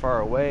starting far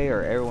away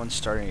or everyone's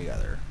starting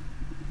together.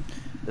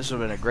 This would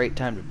have been a great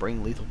time to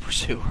bring Lethal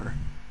Pursuer.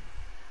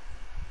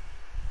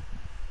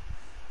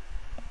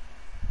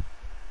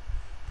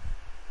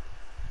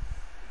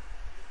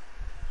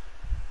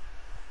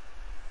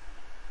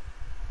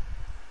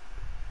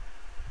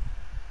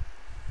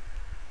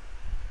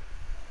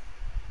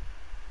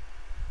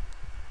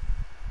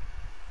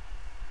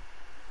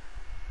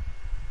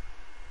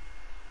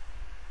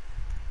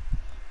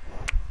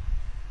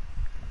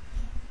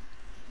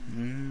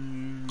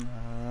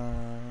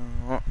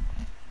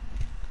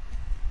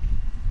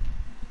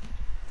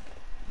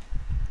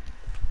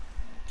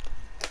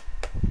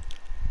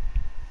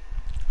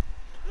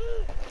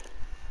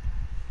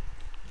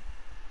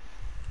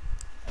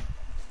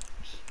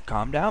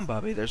 Calm down,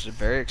 Bobby. There's a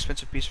very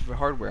expensive piece of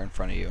hardware in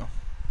front of you.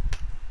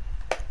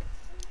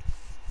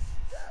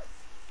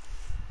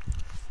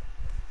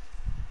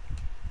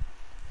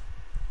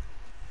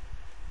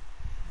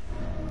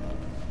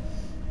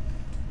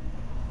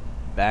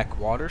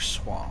 Backwater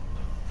Swamp.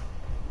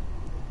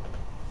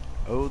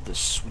 Oh, the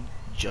sweet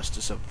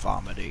justice of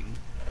vomiting.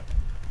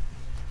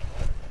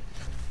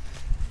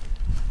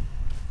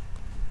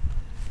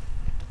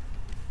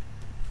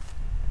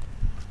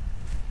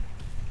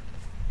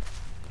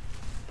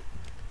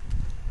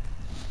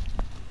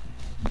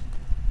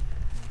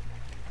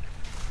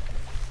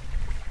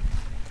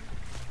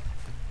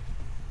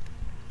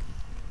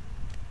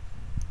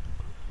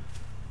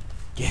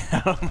 Get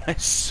out of my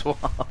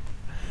swamp.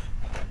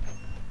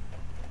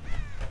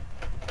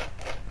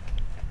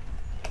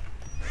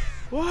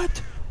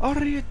 What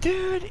are you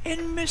doing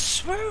in my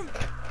swamp?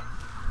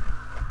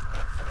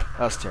 That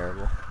was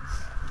terrible.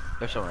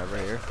 There's someone over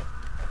here.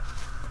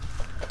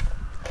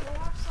 We'll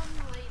have some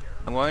later.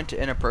 I'm going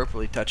to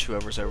inappropriately touch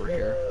whoever's over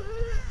here.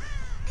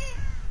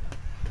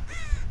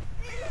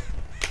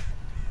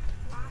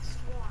 Last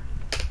one.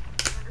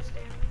 You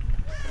understand me?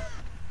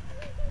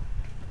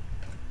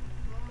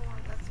 One more,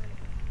 that's it.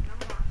 No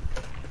more.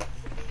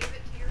 If you give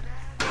it to your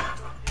dad,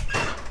 don't do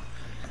it.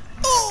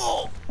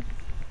 Oh!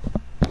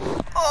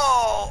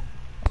 Oh!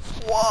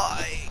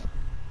 Why?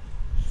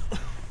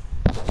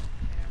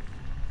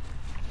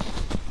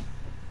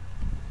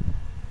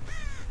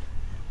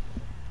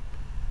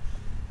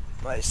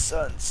 My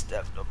son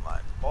stepped on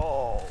my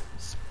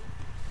balls.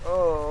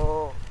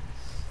 Oh.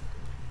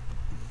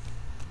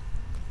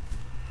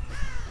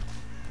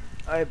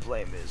 I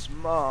blame his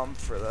mom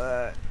for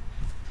that.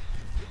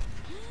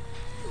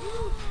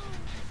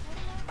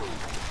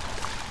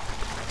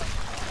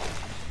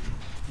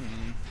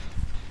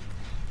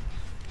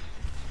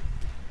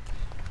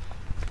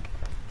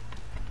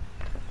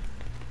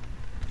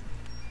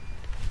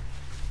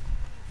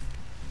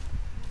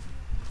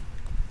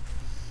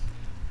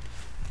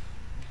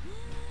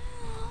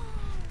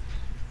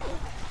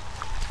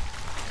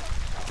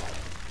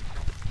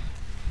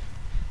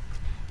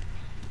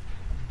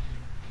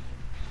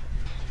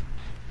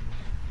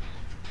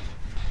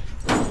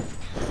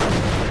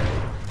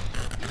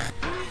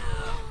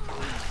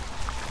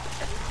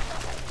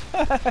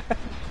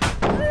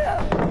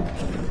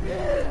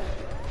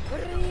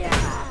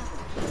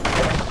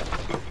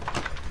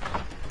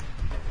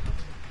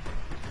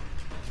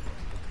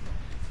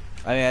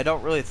 I mean, I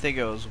don't really think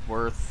it was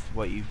worth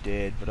what you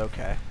did, but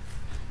okay.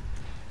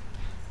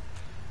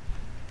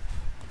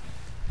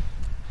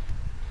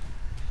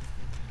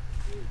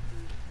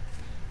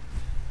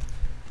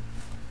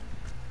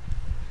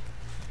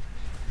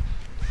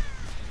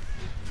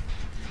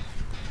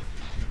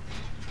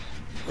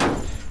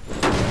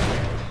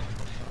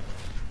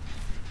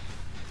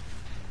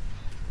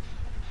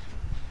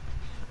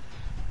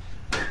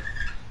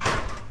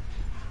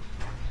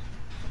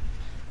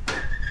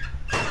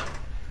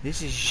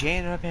 This is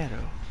Jean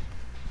Romero.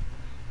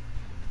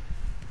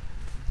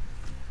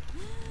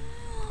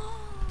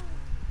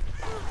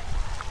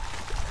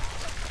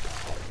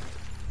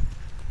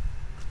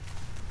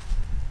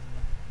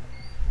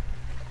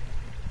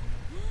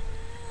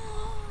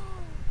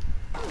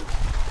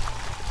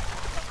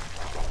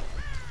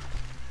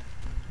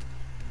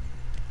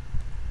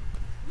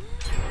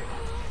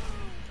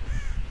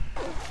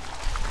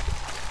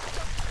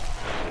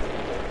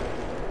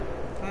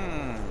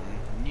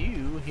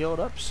 You healed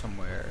up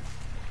somewhere.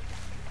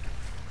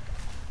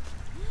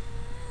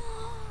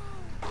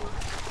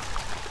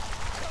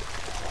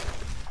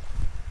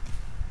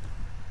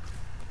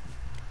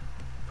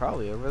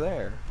 Probably over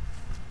there.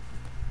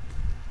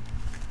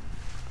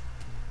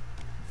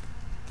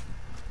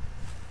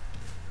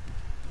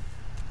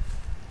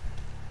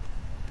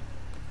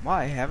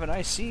 Why haven't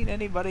I seen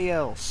anybody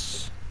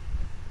else?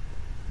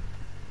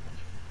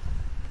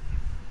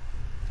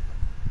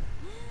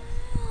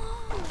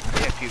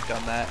 Yeah, if you've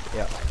done that.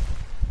 Yeah.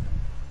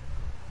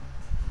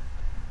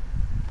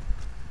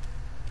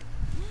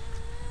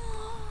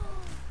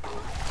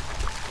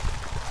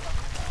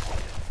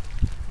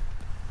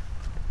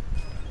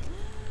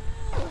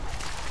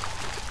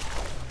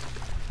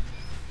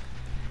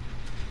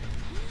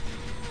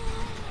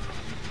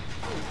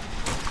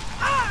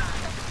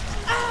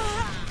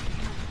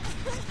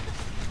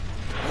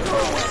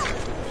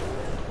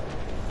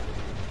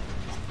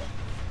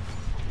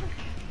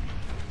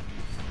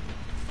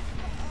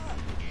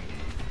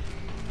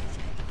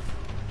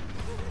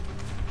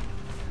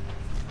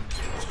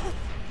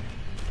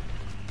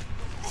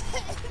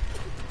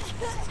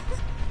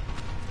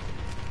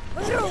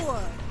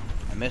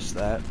 I missed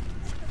that.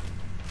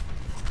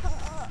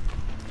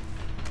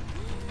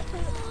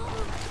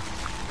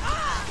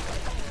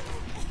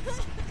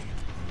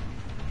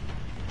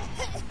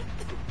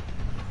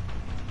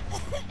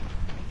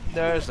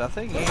 There's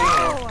nothing here.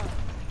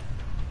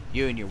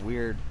 You and your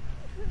weird...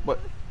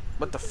 What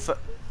the fuck?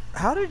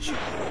 How did you...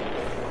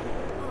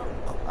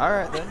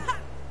 Alright then.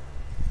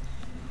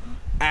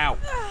 Ow.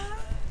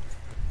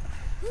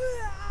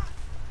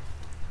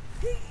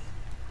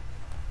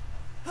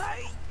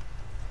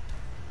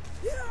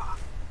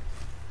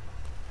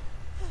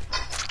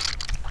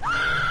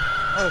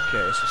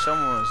 Okay, so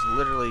someone was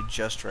literally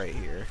just right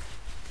here.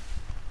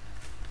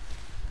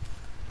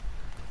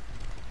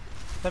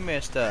 Let me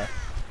just,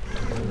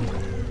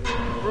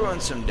 ruin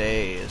some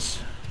days.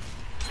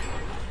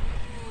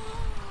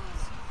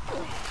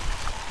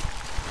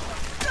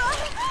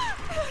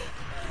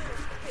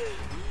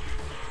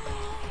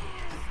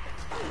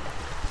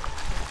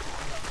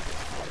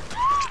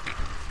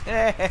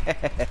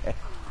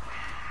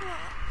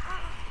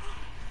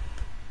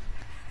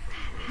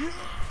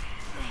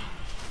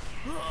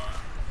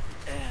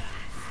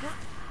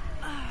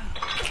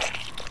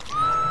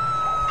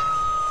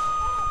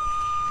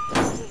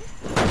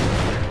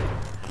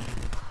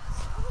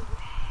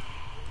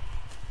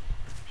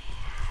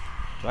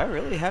 Do I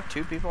really have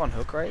two people on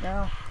hook right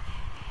now?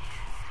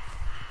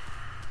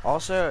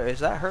 Also, is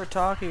that her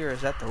talking or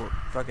is that the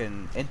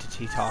fucking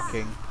entity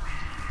talking?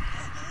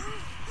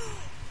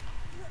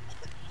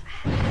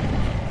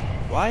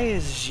 Why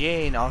is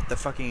Jane off the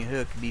fucking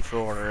hook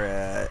before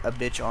a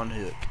bitch on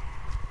hook?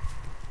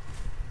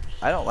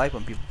 I don't like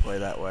when people play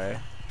that way.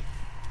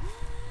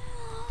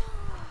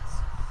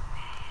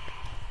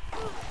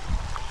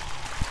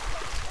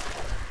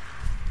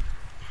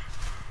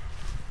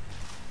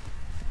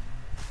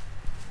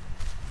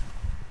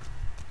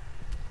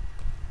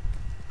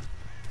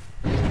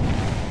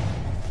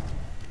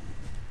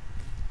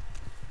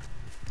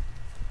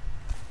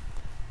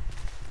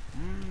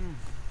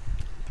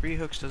 Three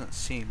hooks doesn't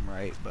seem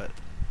right, but...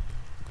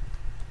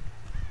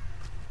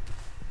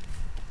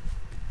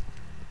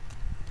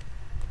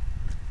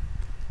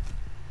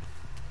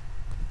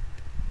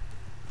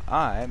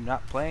 I'm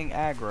not playing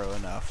aggro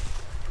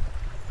enough.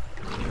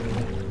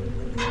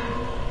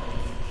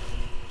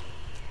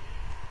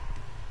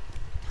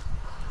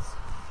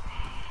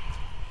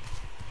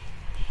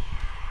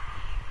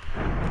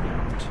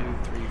 Two,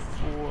 three,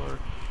 four.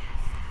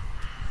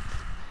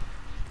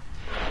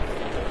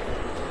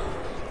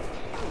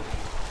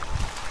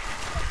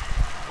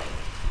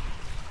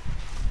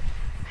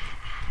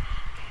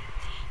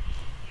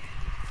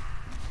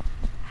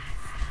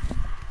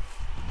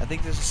 I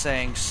think this is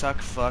saying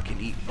suck, fuck,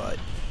 and eat butt.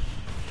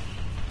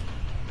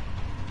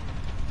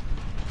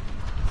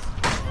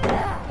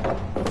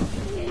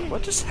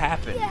 What just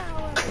happened?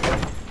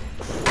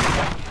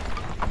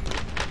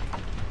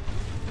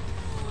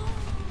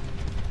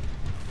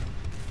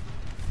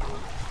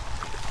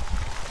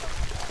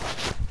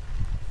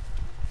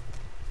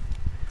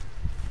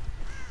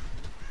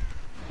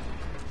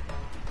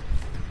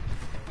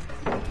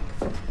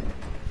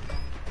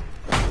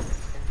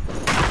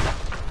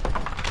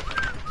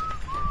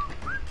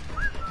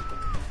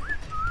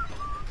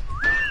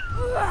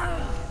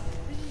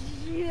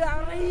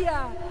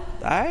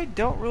 I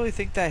don't really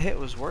think that hit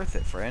was worth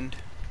it, friend.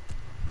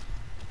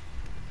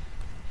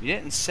 You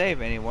didn't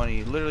save anyone,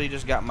 you literally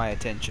just got my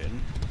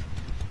attention.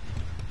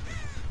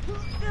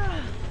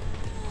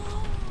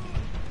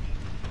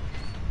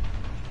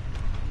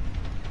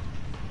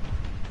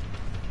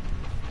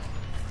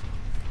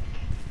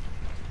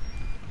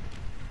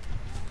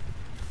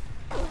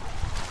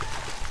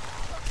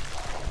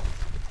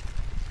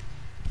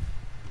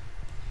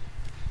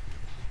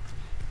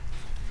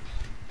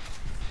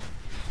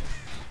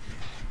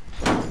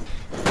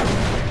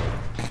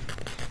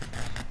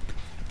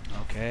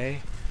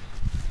 Okay.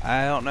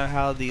 I don't know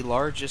how the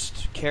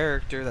largest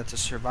character that's a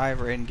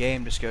survivor in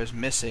game just goes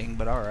missing,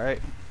 but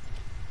alright.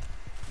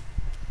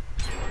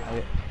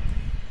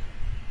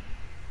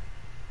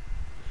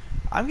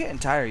 I'm getting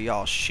tired of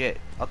y'all shit.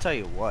 I'll tell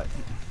you what.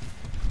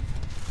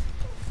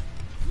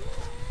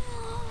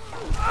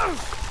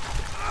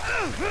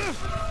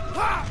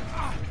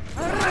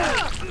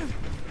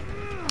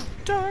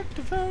 Dark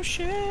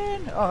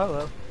devotion. Oh,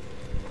 hello.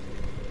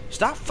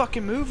 Stop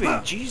fucking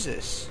moving,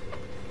 Jesus.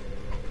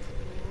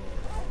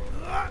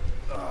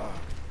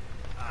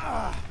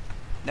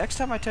 Next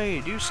time I tell you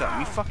to do something,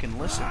 you fucking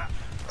listen, or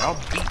I'll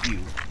beat you.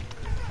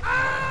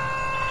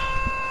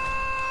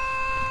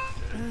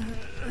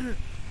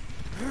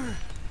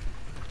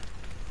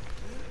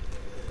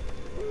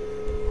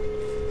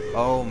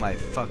 Oh my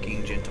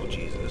fucking gentle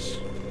Jesus.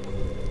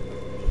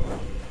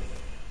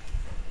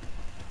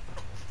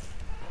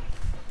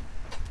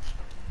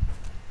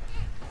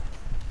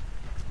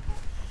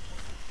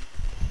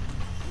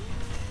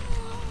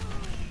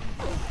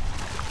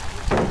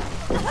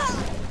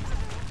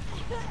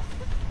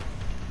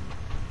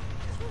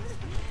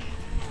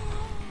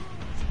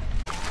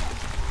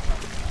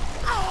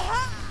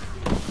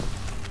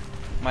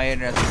 My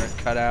internet's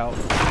gonna cut out,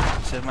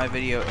 so if my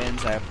video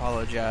ends, I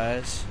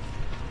apologize.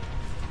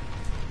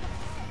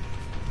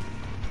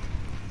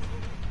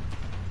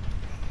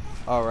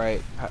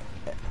 Alright,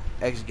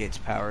 exit gate's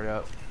powered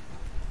up.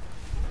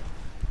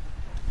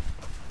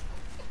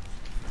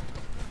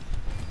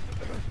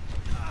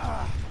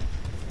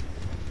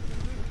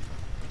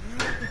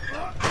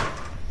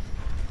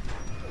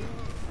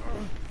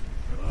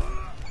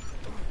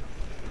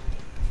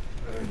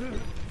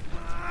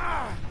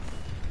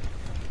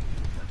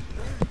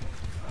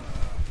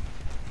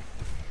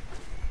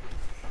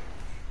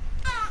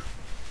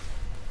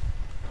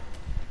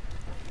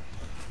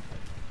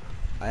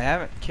 I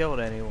haven't killed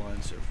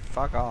anyone, so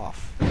fuck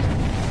off.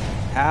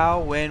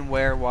 How, when,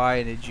 where,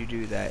 why did you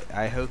do that?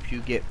 I hope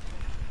you get,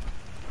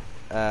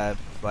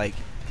 like,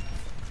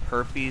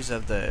 herpes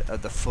of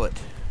the foot.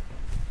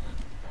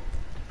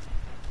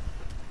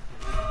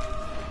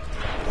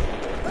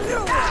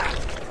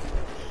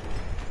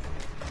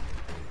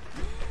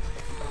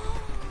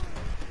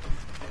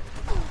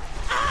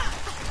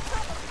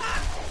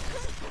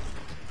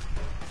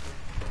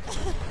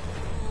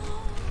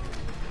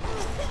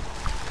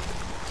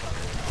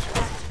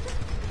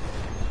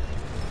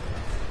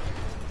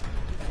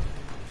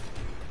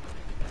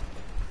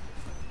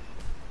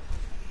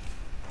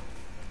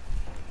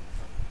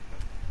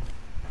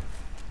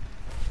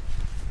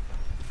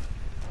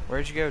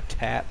 Where'd you go,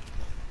 Tap?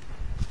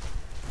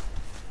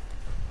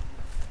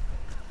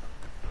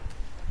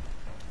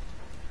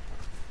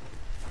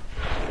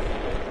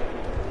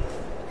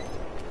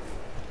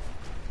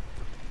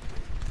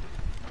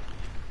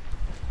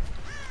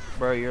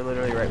 Bro, you're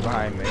literally right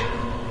behind me.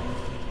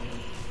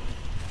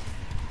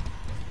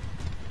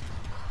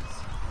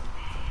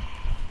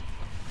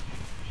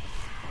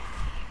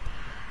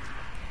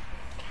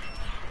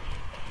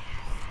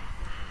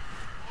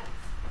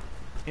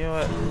 You know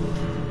what?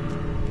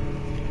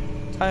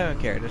 I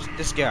don't care.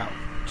 Just go.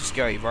 Just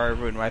go. You've already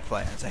ruined my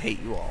plans. I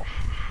hate you all.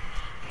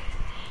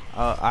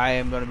 I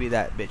am gonna be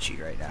that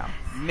bitchy right now.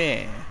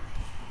 Meh.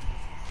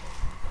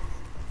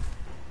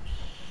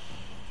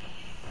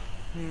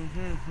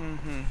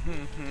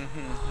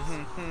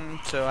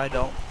 So I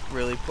don't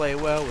really play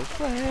well with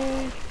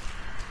play.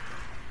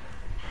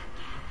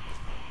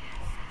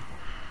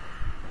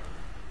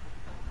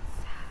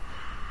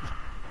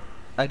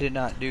 I did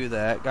not do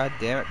that. God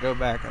damn it, go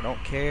back. I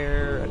don't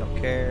care. I don't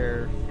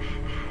care.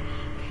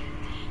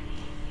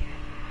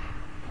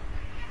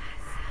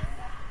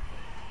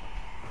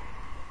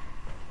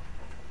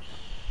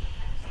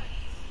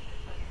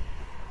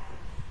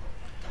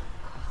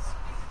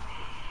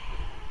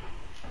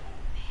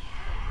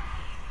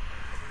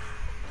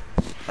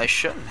 I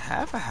shouldn't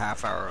have a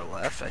half hour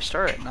left. I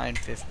start at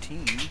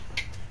 9:15.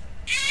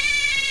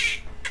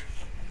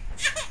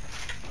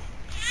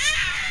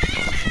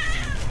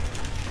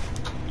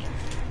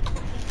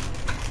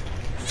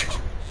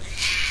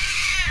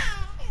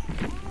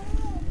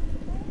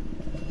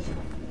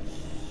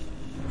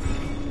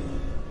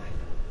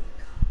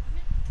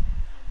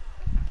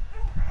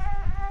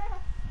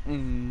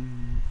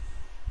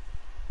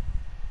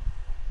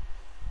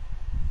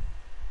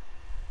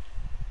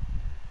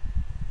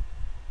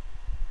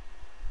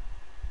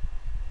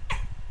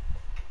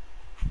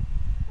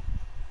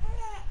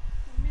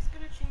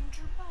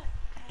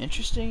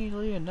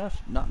 Interestingly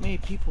enough, not many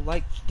people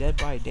like Dead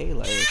by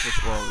Daylight.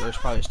 Which, well, there's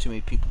probably just too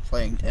many people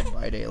playing Dead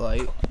by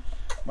Daylight.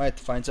 Might have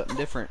to find something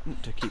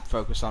different to keep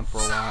focus on for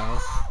a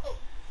while.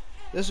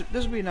 This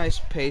would be a nice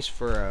pace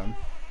for.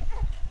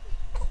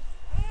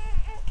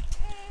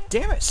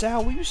 Damn it,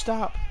 Sal! Will you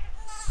stop?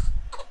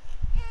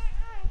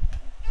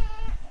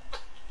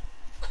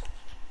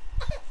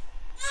 I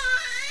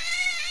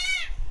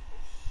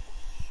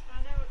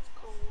know it's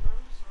cold.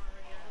 I'm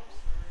sorry. I'm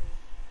sorry.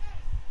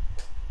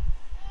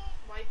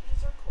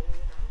 Wipes are cold.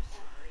 I'm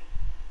sorry.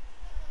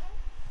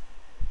 I'm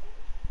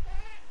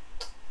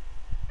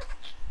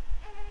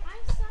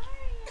sorry.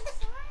 I'm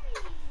sorry.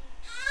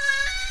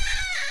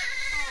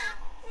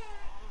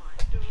 Oh my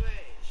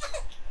delicious.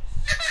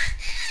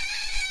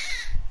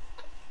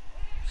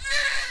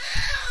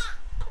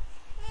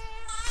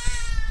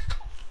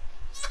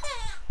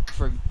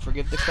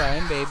 Forgive the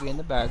crying baby in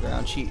the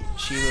background. She a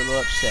little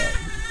upset.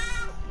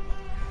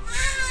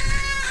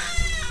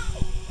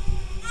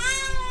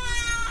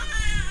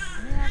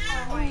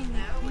 Oh, I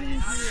know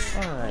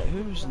it. Alright,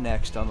 who's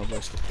next on the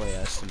list to play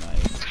as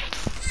tonight?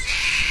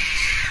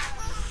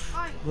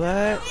 I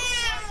know.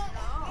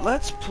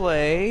 Let's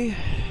play.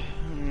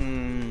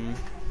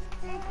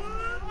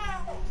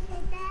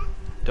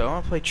 Do I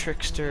want to play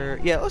Trickster?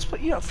 Yeah, let's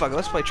play. You know, fuck it.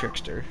 Let's play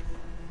Trickster.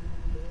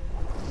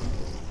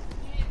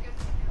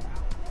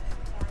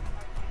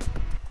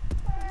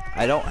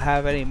 I don't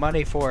have any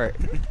money for it.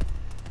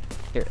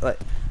 Here,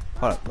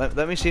 hold on.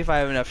 Let me see if I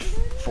have enough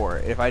for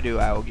it. If I do,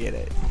 I will get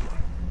it.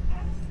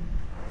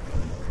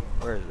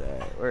 Where's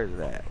that? Where's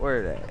that?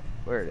 Where's that?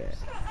 Where's that?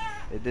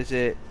 Is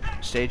it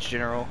Stage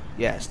General?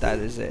 Yes, that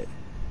is it.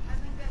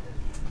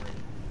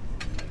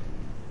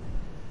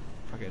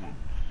 Fucking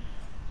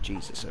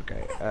Jesus.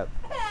 Okay. All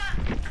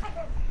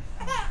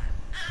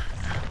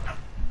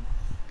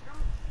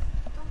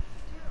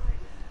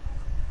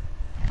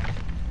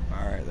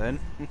right then.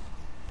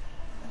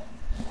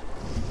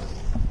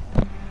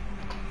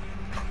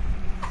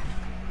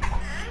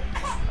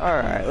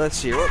 Alright, let's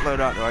see. What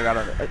loadout do I got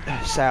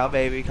on? Sal,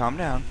 baby, calm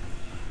down.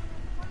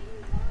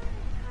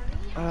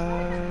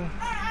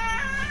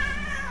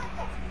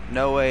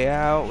 No Way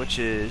Out, which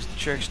is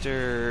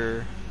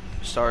Trickster,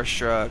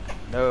 Starstruck,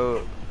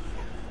 No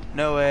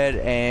Ed,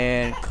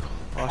 and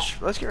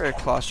let's get rid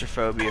of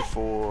Claustrophobia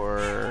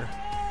for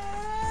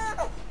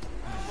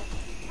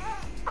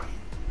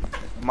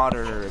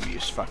Monitor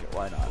Abuse. Fuck it,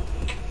 why not?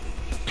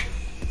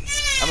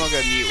 I'm gonna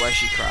go mute while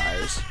she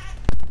cries.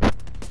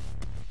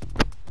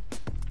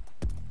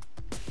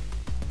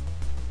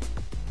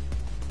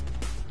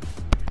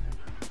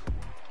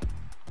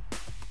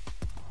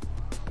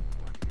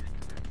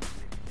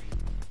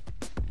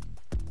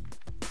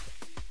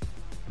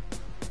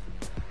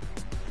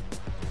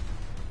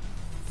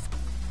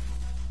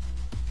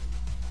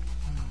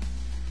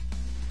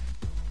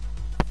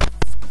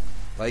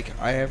 Like,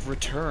 I have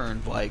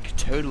returned, like,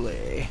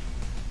 totally.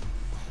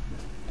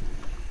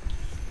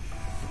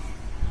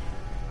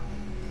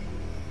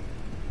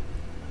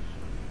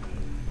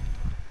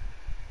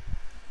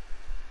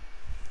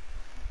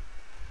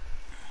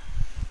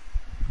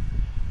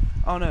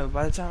 Oh no,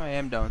 by the time I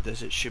am done with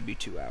this, it should be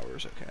 2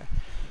 hours, okay.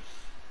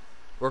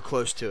 We're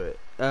close to it.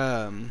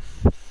 But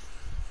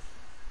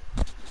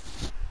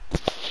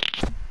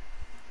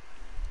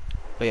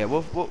yeah,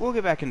 we'll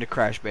get back into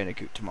Crash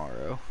Bandicoot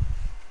tomorrow.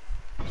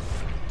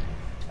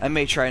 I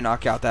may try and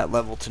knock out that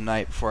level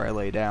tonight before I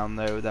lay down,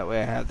 though. That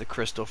way I have the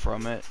crystal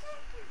from it.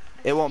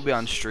 It won't be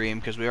on stream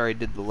because we already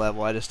did the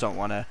level. I just don't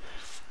want to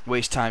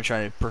waste time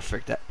trying to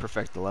perfect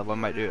the level. I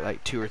might do it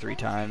like 2 or 3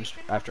 times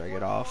after I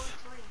get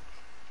off.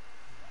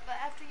 But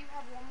after you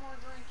have one more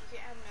drink, you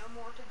can't have no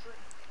more to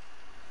drink.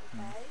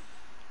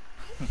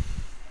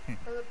 Okay?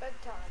 For the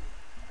bedtime,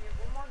 you have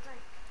one more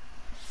drink.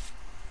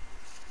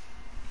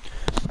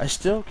 I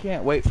still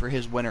can't wait for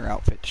his winter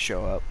outfit to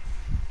show up.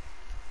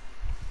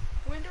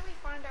 When do we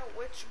find out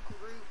which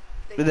group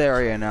They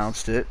already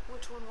announced it.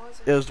 Which one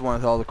was It was the one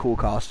with all the cool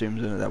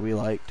costumes in it that we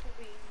liked.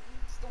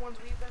 It's the ones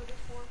we voted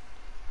for.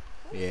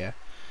 Yeah.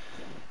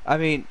 I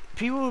mean,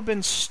 people have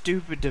been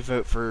stupid to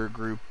vote for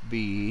Group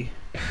B.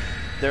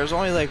 There's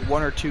only like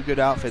 1 or 2 good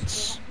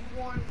outfits.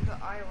 One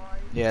that I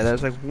like. Yeah,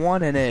 there's like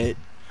 1 in it.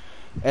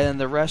 And then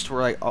the rest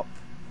were like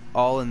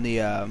all in the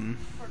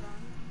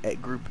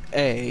at Group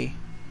A.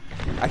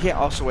 I can't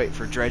also wait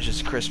for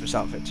Dredge's Christmas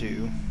outfit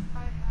too. I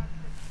have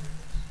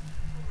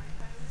pictures on my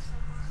phone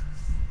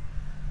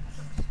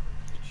somewhere.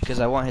 Because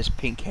I want his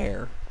pink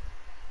hair.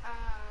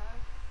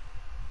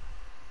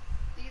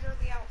 These are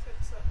the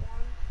outfits that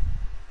won.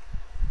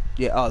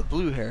 Yeah, oh, the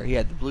blue hair. He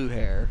had the blue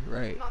hair,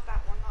 right. Not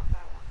that one,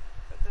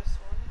 but this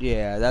one.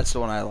 Yeah, that's the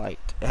one I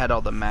liked. It had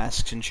all the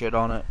masks and shit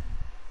on it.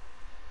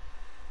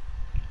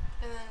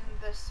 And then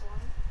this one.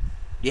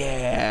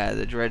 Yeah,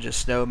 the Dredge's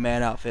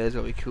snowman outfit is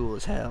gonna be cool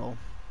as hell.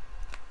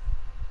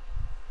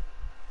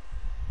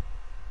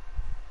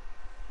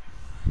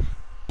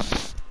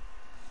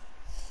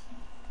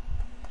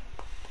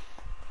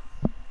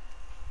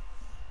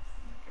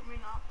 Can we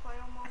not play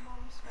on my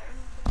mom's phone,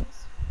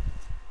 please?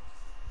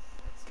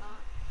 It's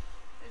not.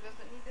 It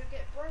doesn't need to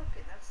get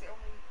broken. That's the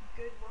only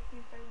good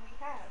working phone we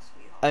have,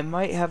 sweetheart. I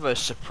might have a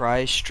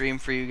surprise stream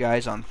for you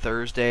guys on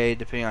Thursday,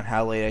 depending on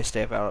how late I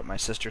stay up out at my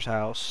sister's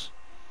house.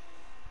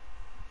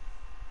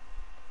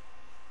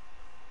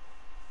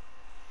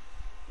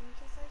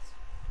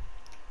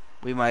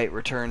 We might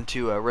return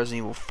to Resident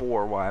Evil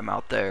 4 while I'm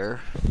out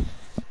there.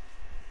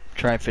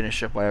 Try and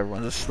finish up while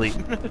everyone's asleep.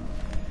 Everyone's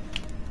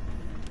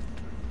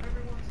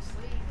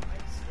asleep. I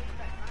sleep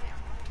at night.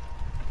 I'm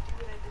like, do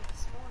what I did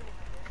this morning.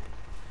 I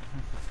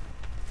didn't.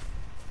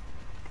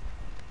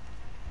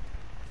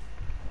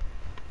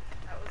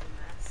 That was a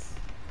mess.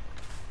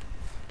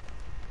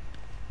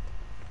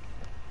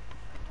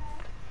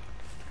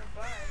 A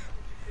bug.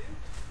 Did you poop?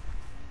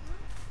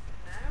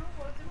 No?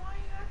 Well, then why are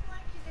you acting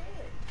like you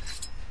did?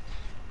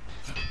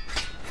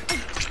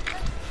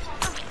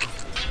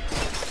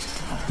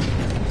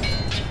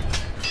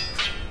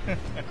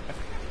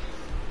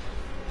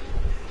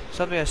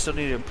 Something I still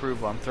need to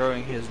improve on,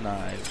 throwing his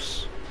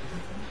knives.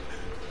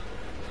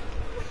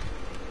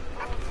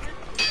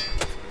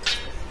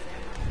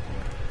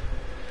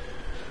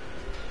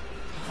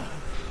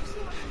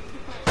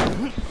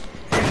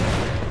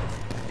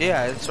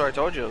 Yeah, that's what I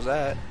told you, it was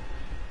that.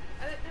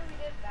 I didn't know we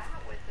did that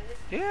with it.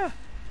 Yeah.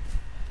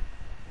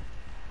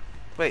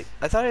 Wait,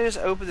 I thought I just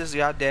opened this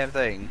goddamn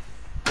thing.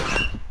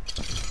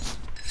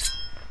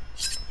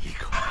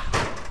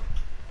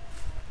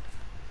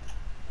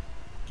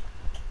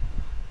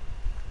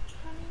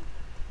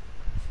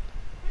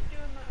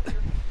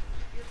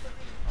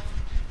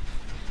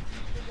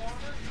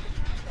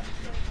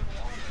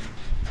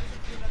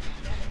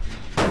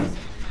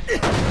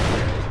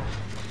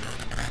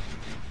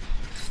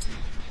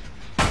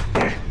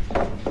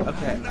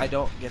 Okay, I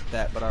don't get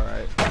that, but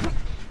alright.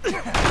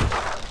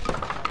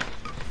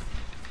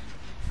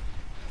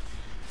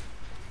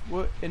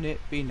 Wouldn't it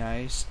be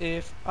nice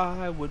if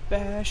I would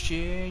bash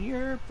in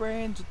your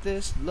brains with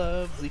this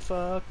lovely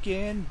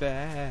fucking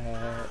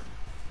bat?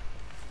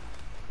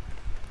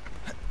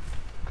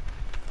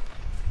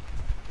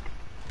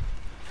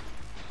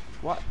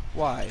 What?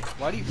 Why?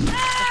 Why do you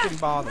fucking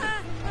bother?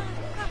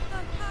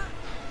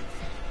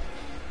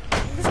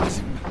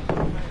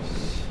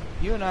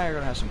 You and I are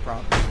gonna have some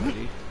problems,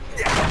 buddy.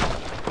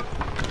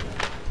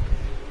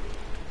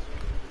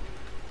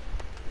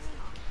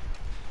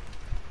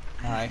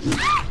 Hi.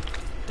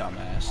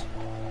 Dumbass.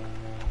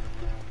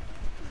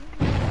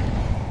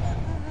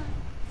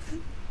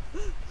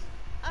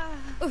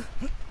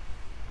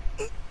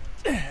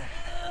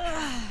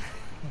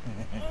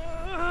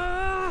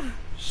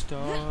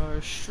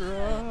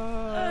 Starstruck.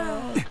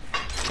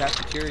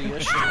 Cafeteria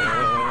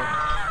struck.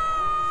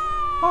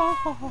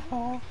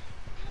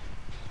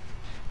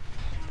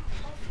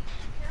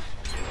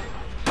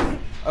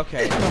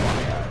 Okay, come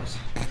on, guys.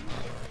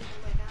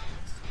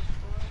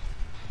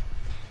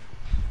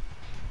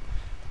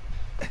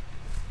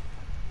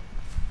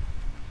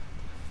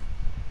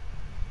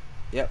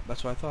 Yep,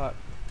 that's what I thought.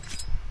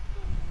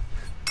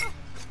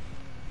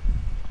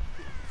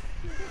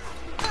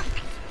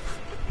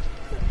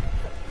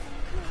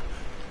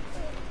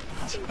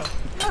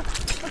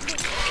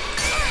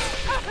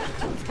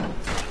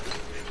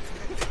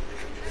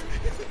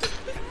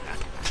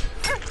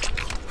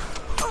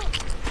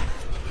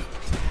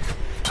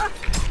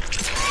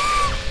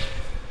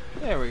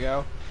 There we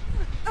go.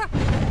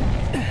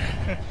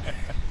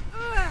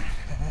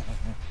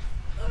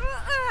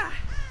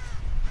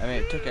 I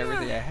mean, it took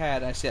everything I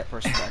had, and I see that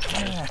person back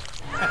there.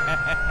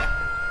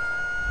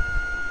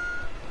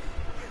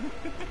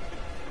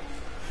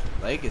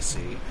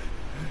 Legacy?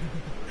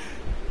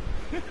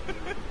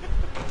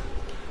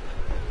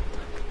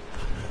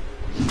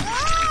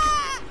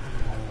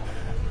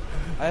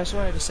 I just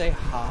wanted to say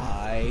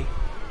hi.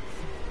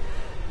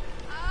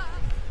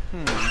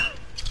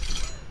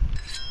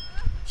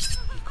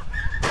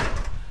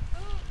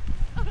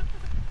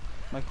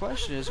 My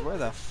question is, where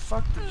the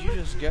fuck did you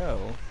just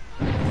go?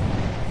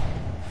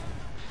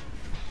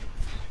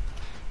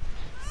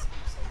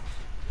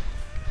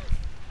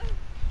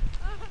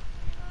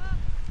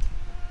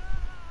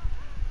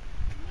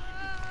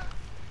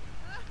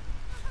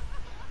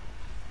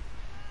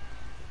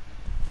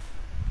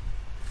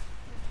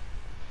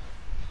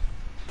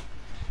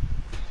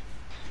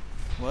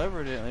 Well,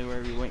 evidently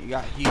wherever you went, you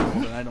got healed,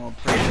 and I don't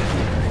appreciate it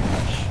very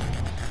much.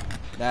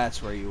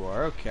 That's where you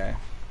are, okay.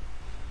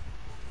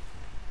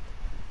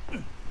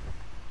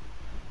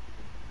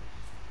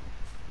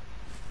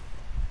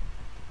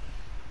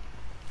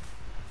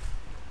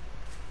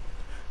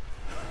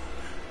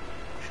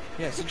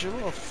 Yeah, since your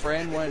little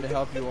friend wanted to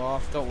help you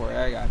off, don't worry,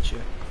 I got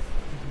you.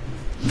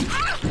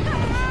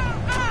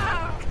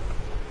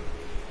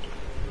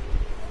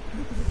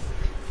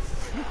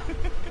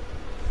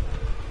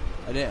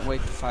 I didn't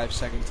wait the 5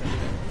 seconds I did.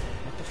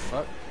 What the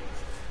fuck?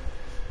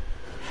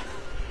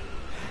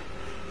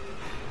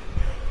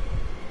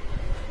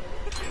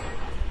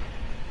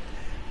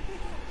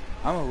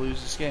 I'm gonna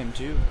lose this game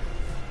too.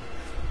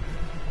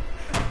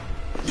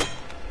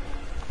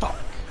 Fuck.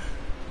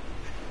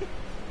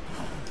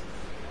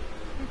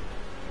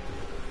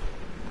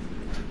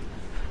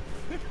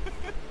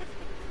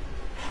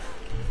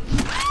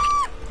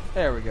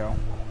 There we go.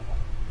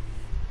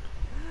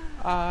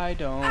 I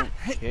don't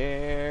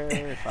care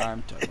if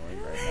I'm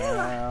tunneling right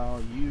now,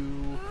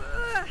 you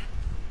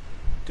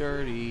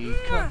dirty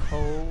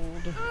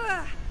cuckold.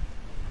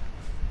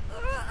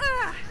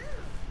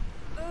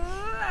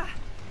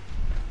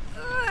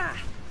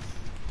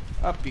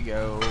 Up you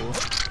go.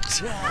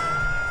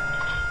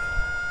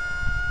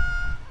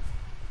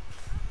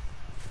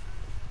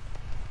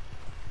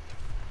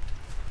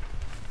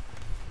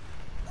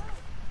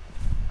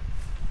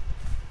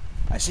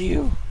 I see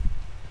you.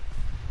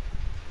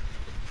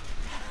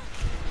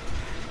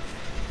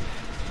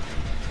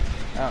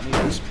 I don't need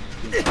this.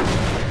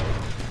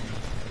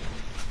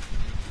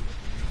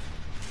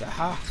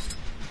 Aha.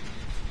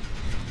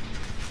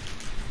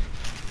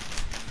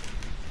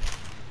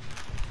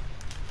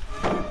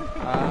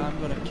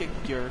 I'm gonna kick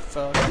your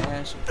fucking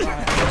ass and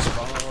fly this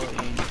ball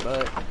in your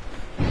butt.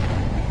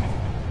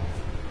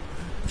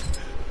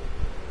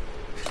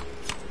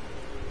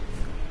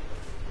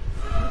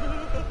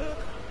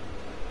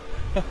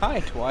 Hi,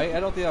 Dwight. I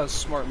don't think that was a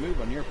smart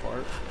move on your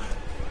part.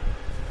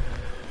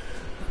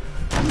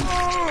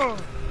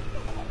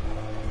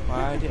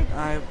 Why didn't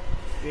I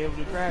be able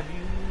to grab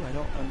you? I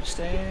don't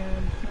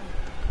understand.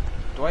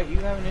 Dwight, you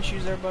having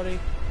issues there, buddy?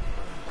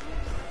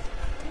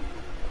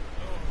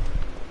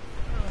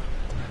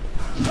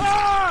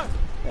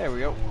 There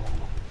we go.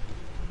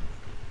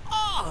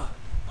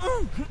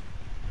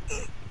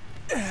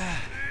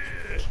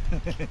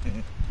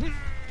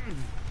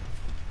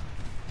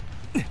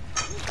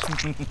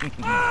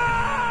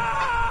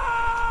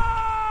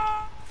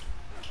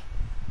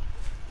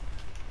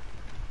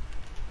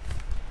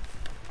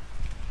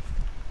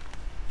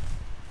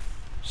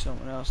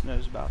 Someone else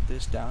knows about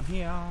this down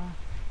here.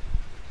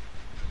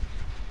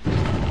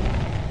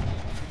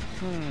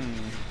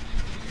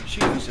 She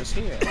was just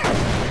here.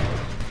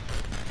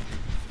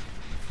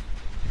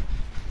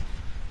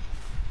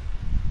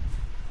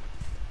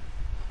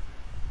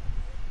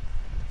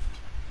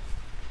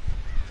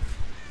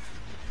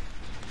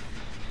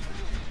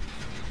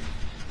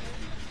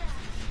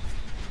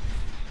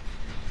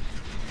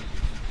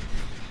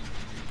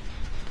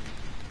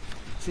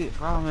 See, the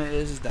problem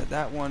is that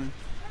that one,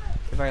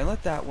 if I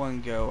let that one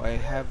go, I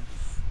have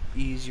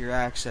easier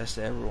access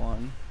to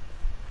everyone.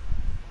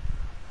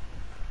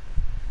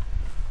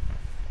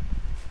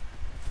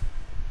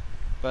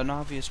 But an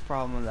obvious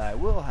problem that I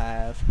will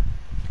have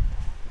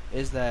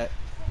is that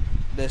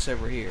this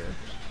over here.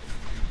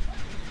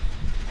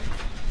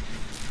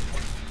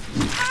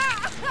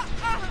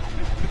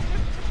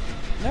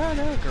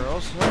 No,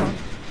 girls. Hold on.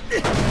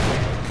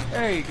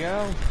 There you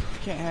go.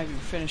 Can't have you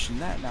finishing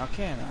that now,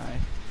 can I?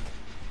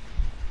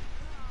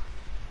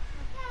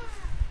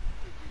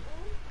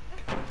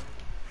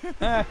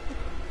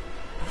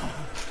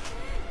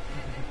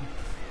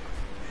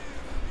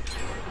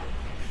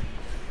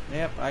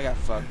 Yep, I got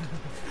fucked.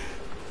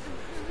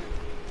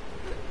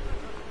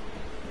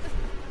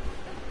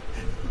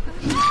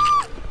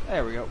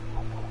 There we go.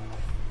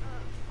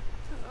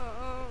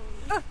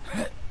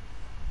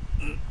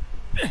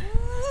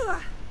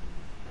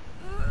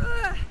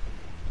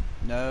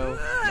 No,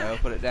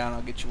 put it down.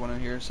 I'll get you one in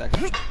here in a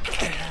second.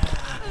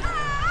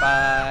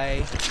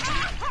 Bye.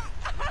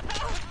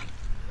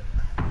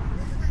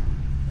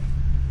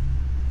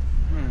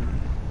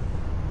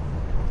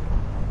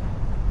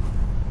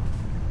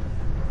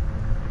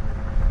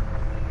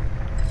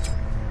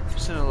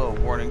 Just in a little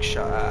warning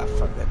shot. Ah,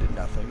 fuck, that did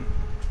nothing.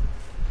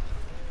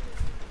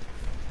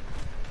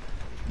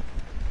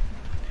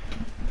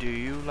 Do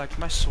you like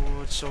my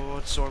sword,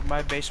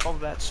 my baseball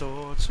bat,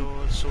 sword?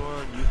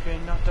 You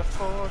cannot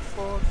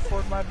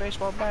afford my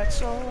baseball bat,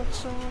 sword,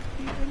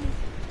 even.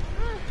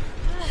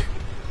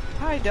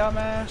 Hi,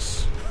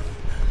 dumbass.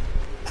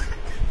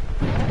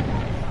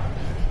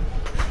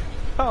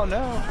 Oh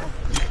no.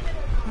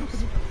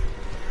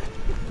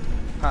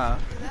 Huh?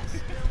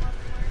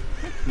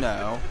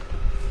 No.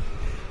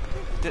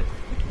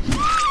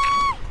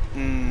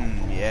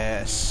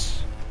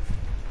 Yes.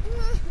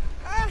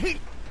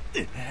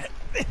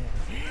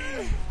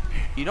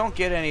 You don't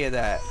get any of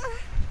that.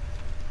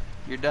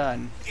 You're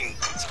done.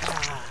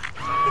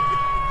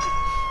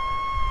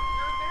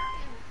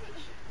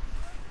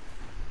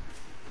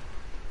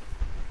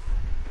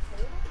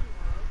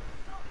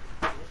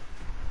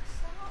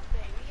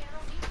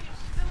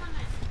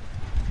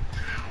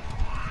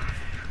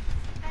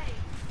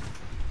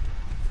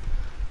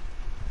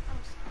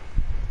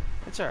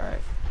 It's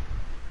alright.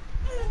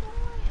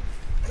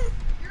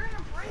 You're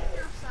gonna break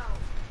yourself.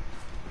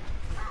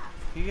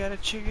 You gotta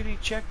chickadee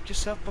check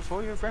yourself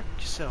before you wreck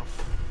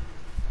yourself.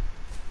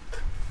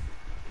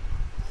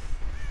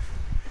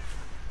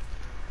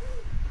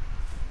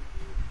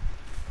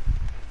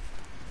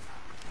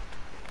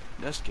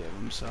 Just give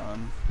him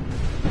some.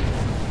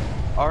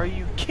 Are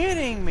you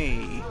kidding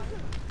me?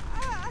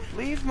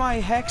 Leave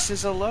my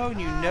hexes alone,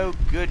 you no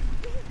good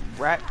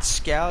rat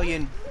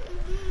scallion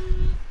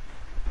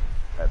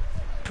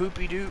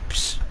poopy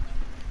doops.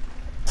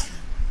 I'm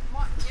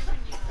not giving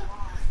you a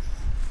lot.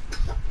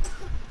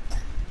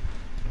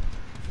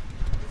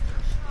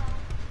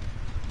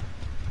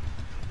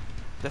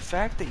 The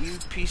fact that you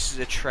pieces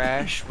of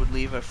trash would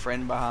leave a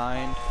friend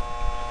behind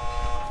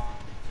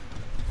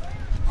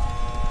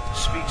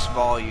speaks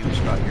volumes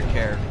about your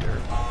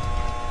character.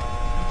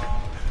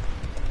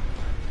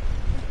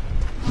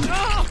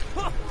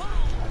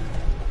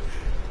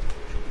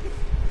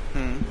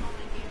 Hmm.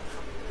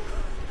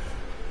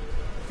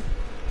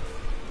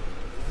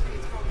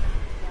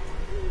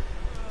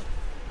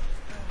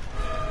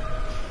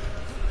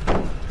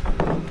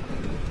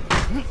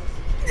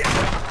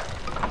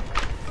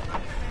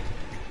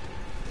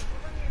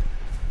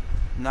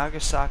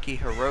 Nagasaki,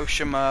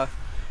 Hiroshima,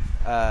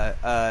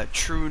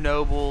 True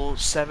Noble,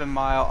 7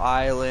 Mile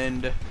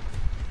Island,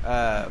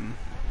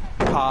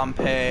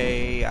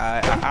 Pompeii,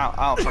 I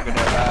don't fucking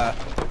know,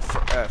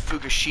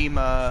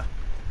 Fukushima,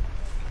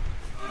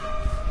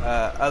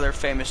 other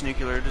famous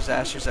nuclear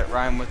disasters that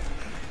rhyme with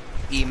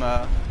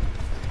EMA.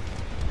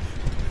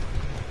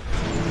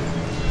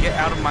 Get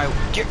out of my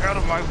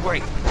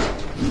way!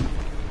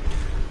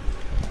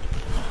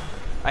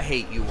 I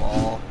hate you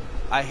all.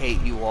 I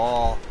hate you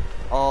all.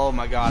 Oh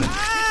my god,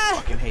 I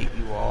fucking hate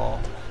you all.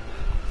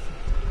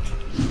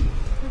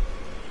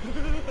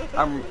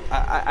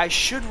 I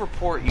should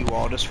report you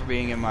all just for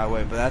being in my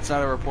way, but that's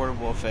not a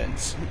reportable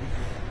offense.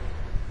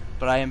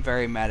 But I am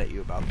very mad at you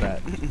about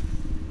that.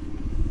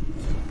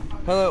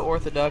 Hello,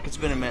 Orthoduck. It's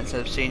been a minute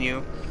since I've seen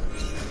you.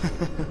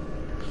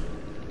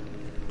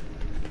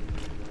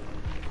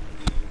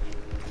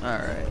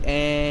 Alright,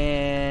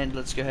 and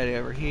let's go ahead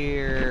over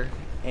here.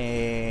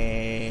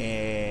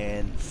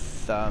 And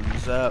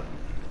thumbs up.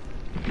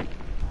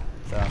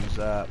 Thumbs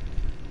up.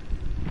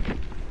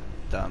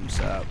 Thumbs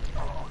up.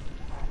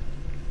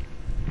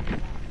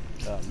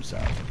 Thumbs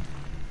up.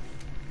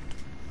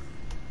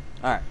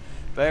 Alright,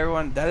 but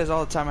everyone, that is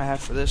all the time I have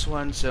for this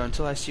one, so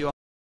until I see you all